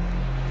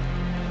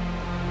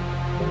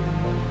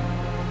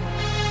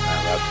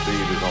 That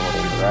speed is almost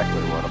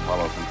exactly what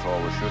Apollo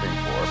Control was shooting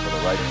for the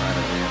right kind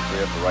of re-entry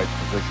at the right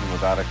position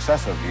without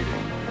excessive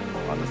heating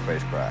on the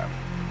spacecraft.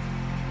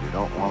 You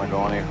don't want to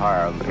go any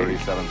higher than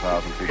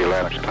 37,000 feet per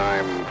Elapsed second.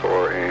 time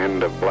for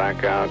end of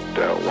blackout,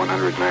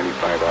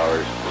 195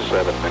 hours,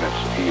 7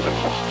 minutes even.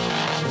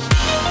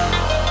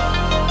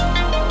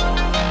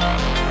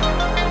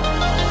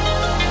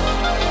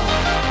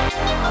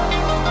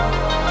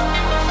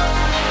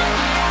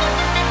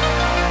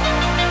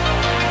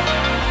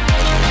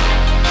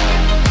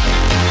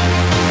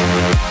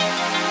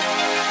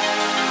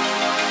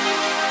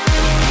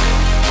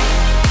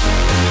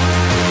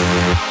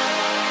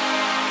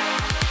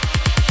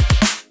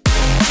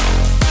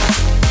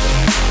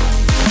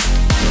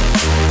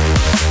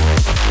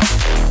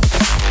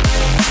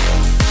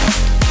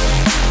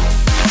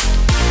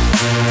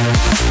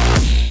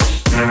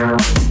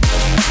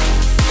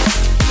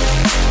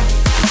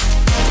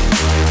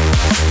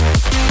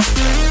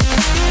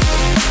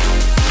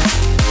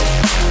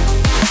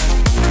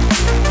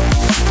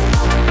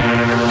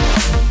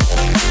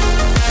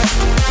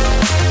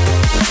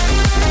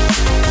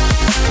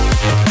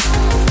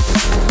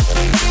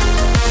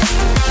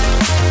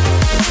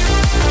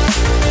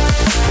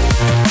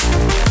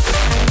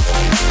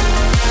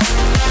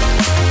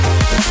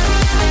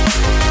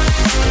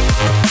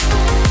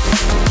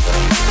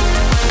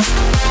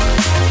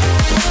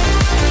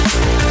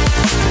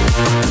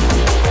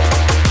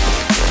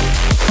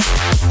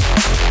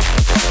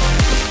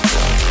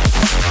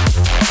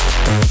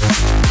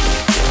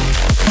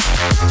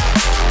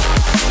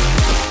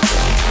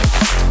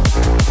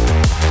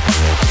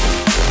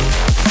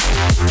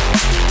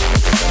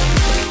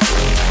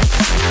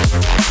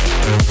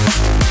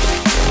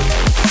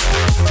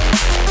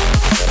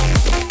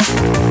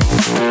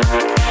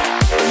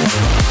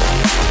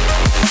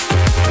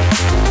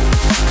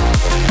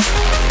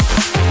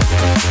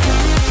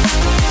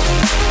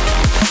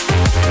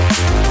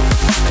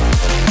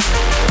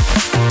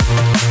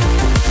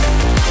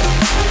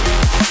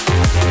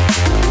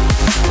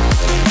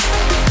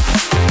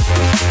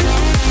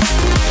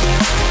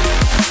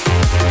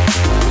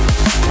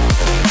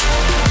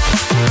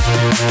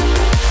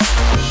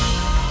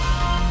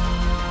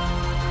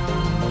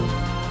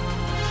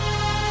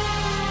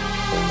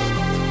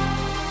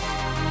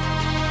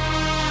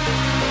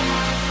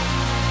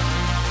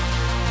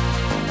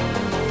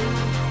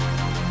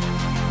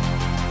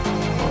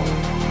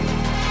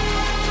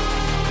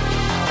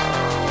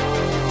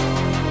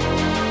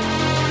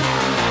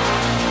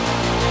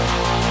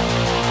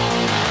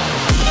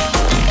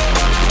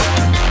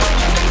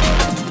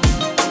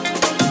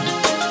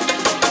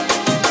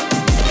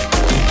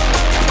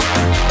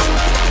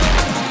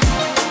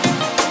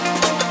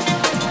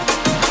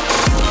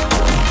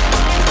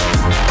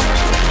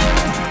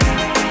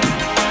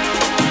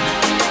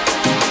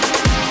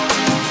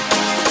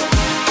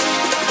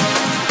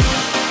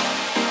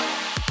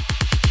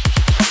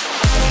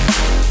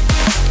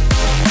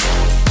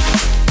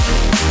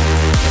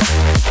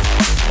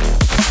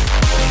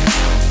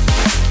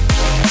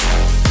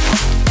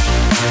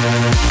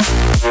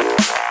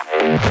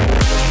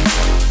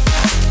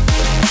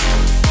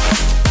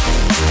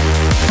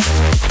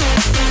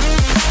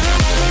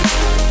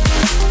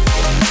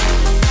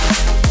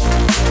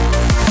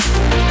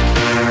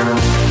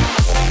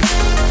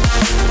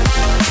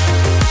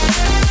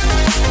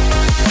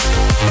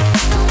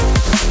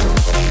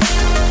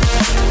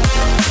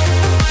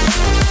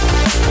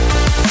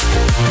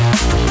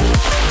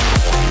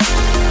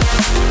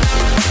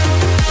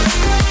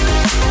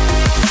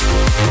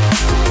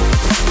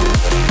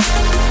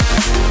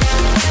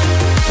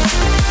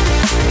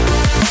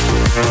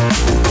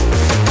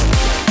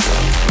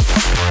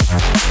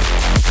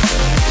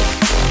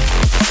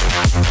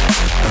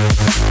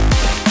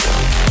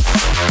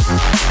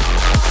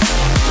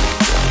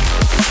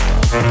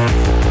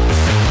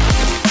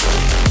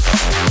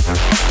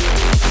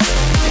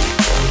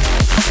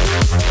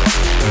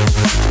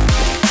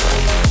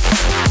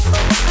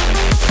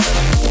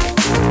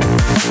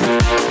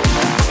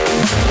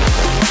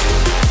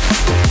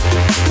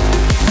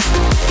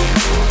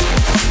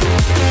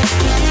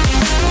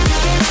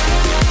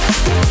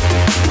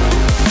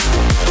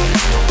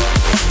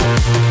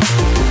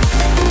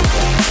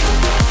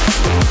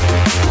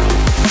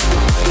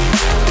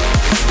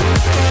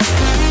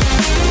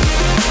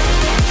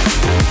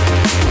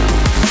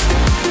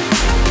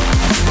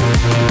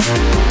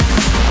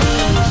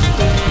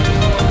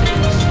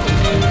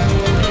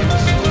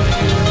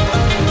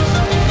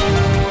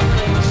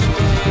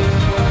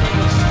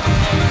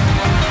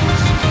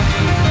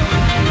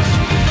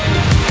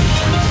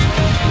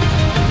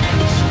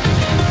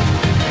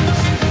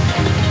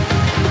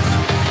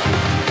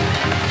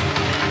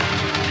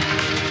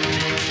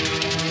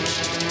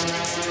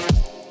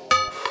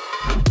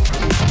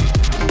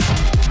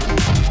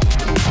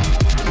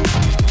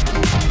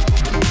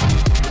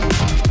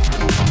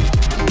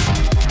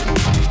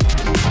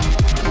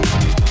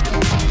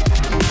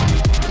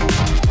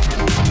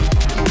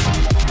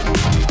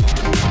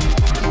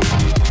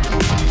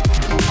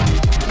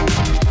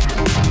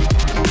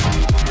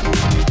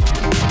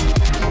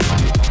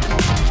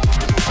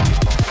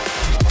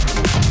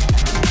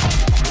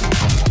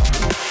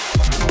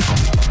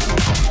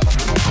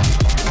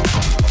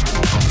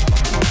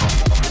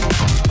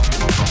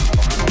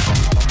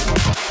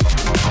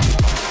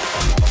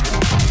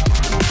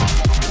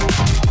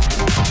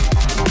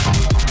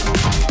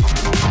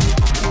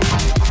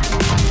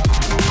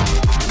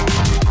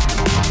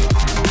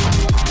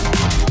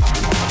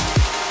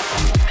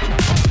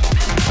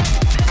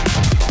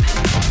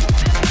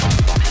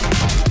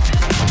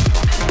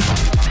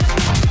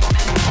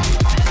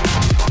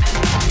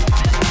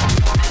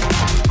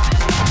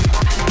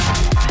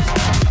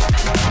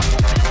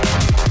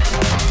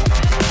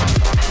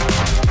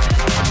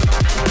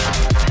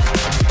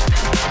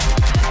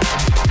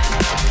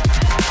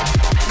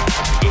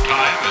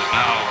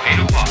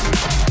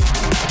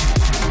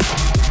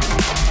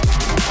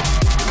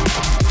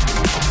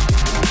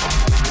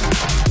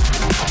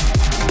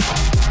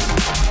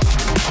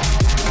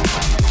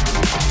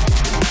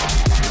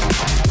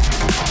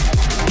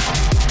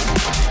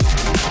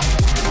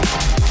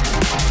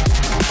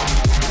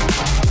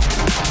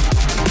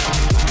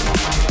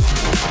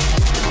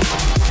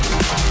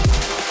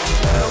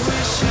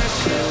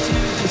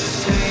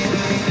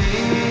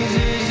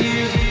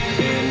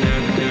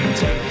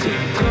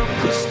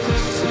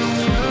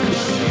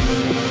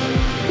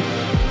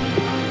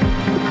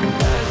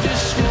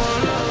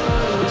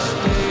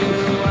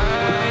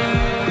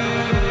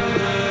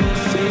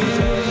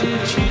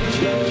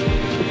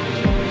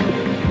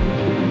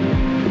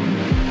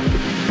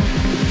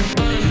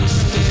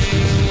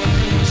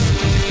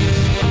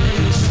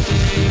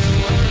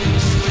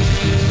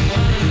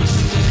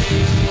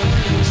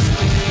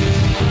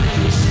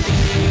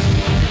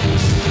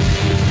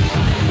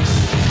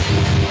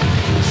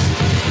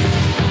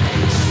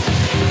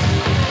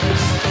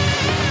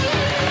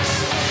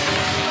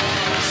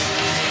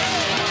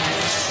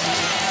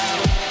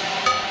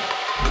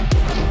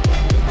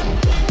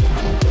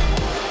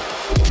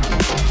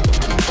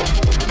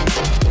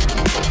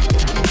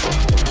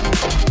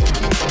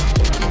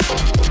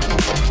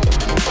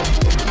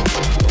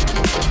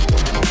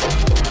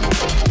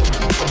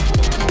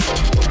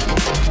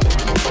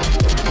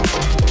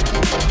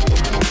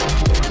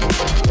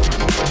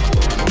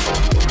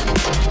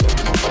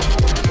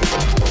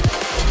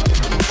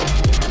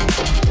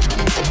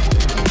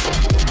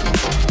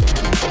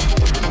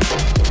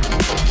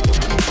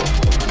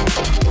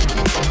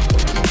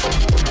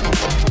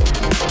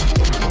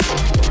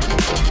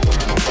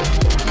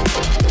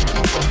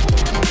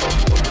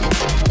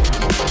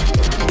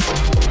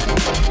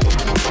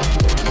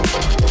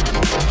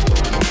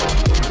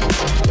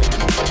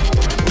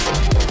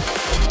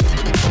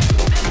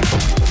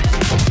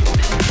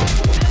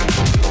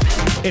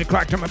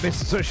 o'clock, Drum and Bass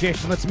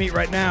Association. Let's meet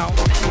right now.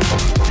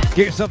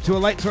 Get yourself to a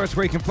light source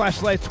where you can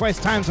flash lights twice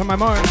times on my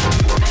mark.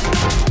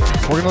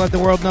 We're going to let the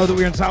world know that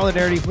we're in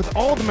solidarity with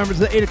all the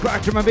members of the 8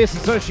 o'clock Drum and Bass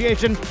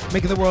Association,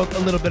 making the world a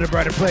little bit a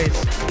brighter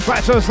place.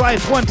 Flash those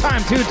lights 1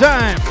 time, 2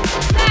 times.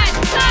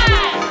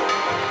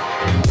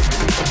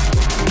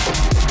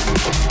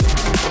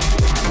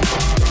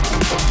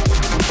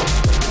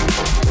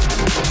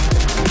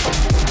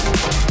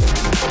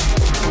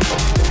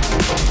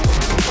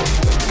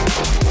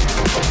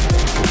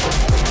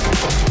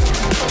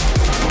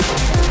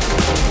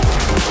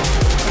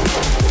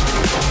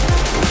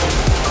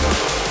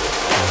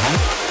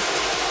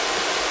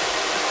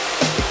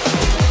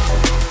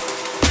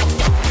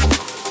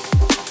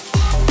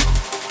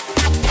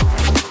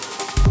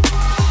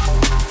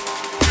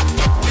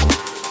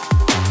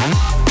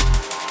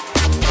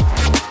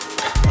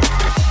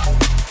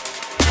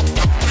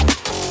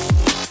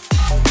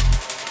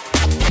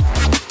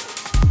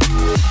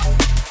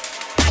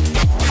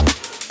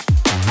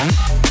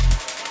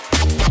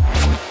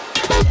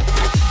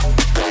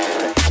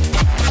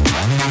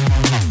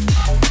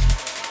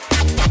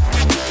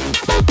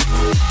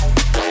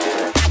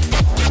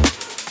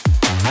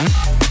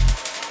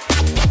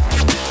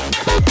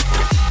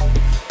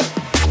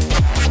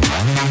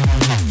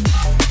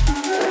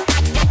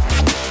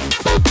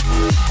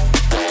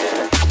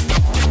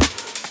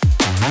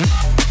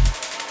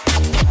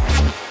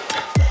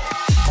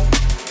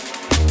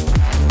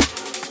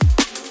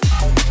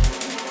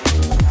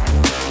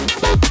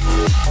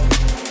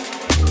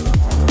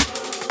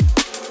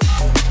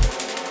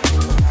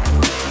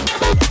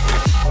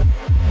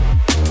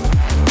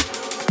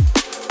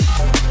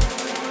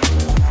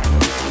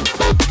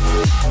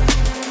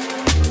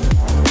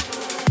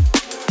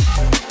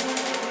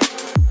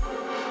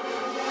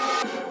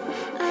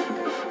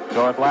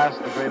 So at last,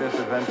 the greatest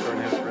adventure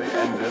in history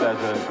ended as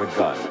it had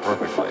begun,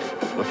 perfectly.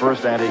 The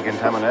first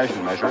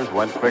anti-contamination measures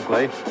went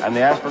quickly, and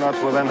the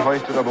astronauts were then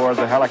hoisted aboard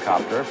the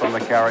helicopter from the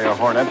carrier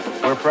Hornet,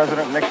 where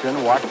President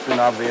Nixon watched in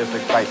obvious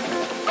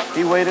excitement.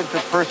 He waited to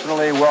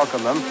personally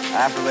welcome them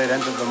after they'd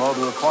entered the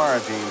mobile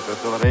quarantine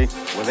facility,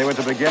 where they were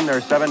to begin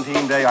their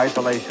 17-day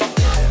isolation period.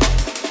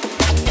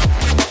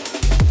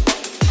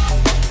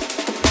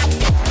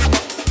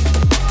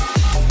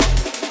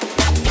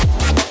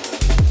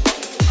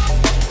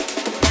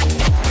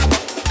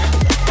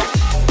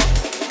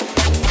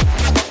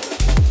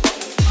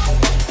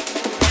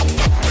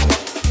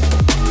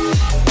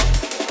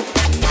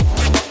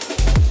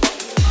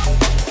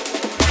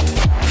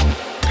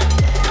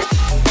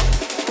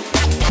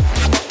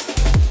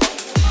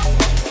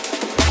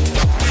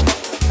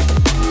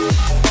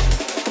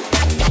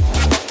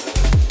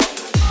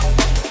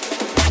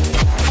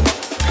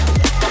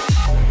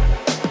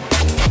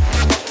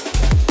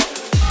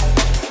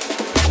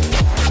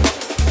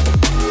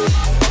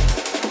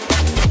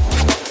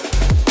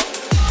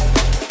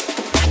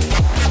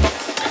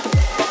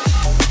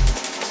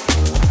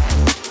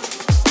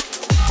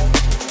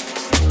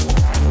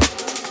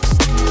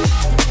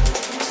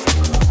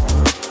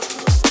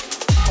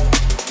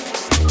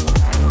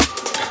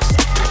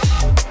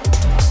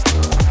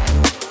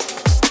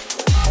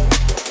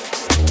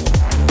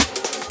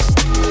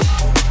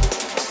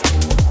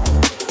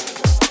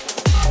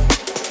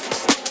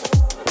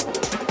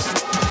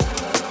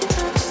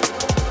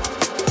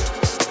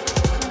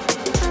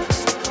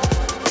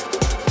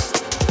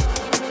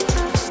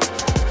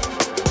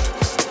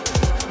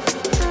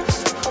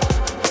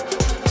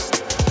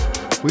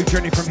 We've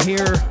journeyed from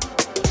here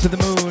to the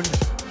moon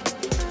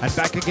and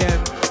back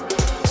again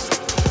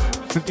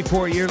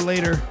 54 years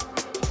later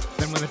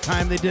than when the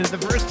time they did it the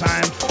first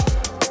time.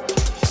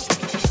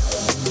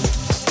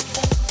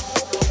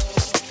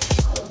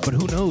 But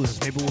who knows?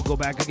 Maybe we'll go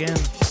back again.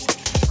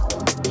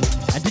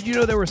 And did you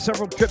know there were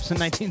several trips in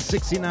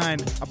 1969,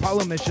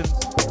 Apollo missions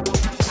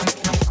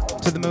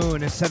to the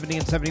moon in 70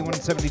 and 71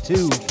 and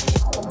 72?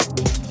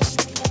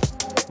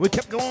 We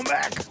kept going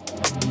back.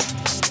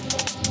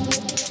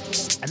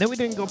 And then we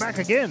didn't go back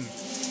again.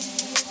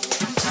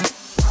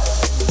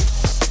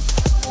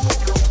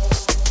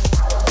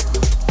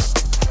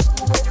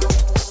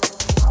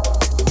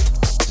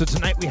 So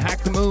tonight we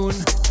hacked the moon.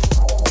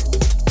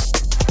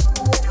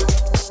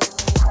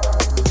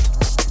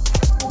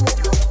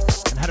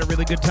 And had a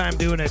really good time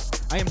doing it.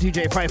 I am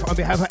DJ Pfeif on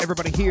behalf of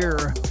everybody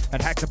here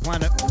at Hack the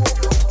Planet.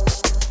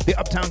 The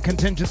Uptown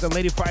Contingent, the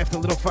Lady Pfeif, the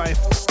Little Pfeif,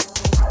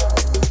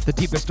 the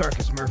Deepest,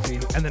 Darkest Murphy,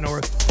 and the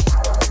North.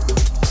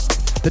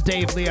 The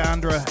Dave,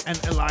 Leandra, and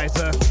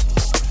Eliza.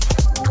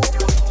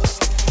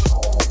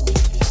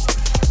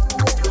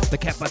 The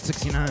Catbot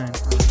 69.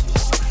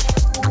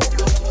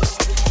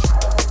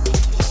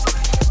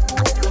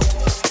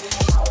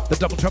 The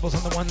Double Troubles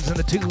on the ones and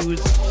the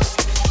twos.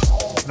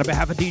 And on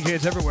behalf of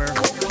DJs everywhere.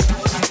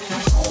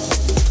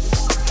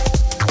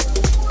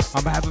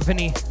 On behalf of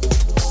Vinny.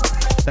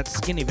 That's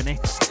Skinny Vinny.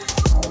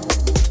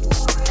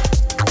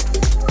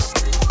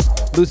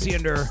 Lucy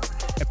and her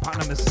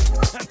eponymous,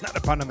 not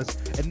eponymous,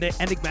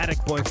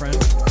 enigmatic boyfriend.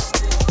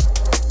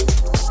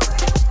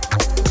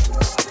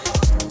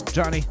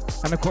 Johnny.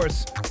 And of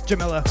course,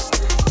 Jamila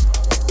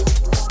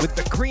with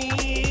the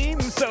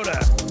cream soda.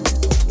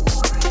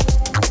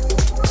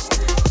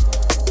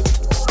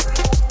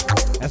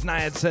 As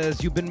Nayad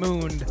says, you've been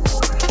mooned.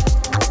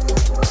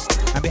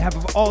 On behalf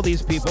of all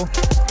these people,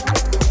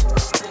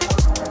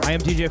 I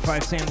am DJ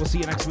Pfeif saying we'll see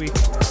you next week.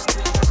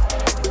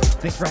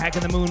 Thanks for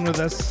hacking the moon with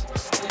us.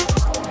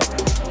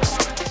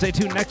 Stay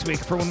tuned next week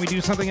for when we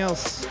do something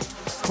else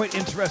quite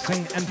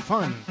interesting and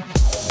fun.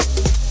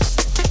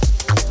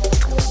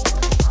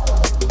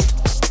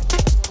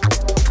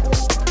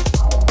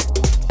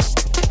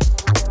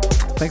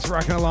 Thanks for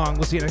rocking along.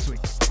 We'll see you next week.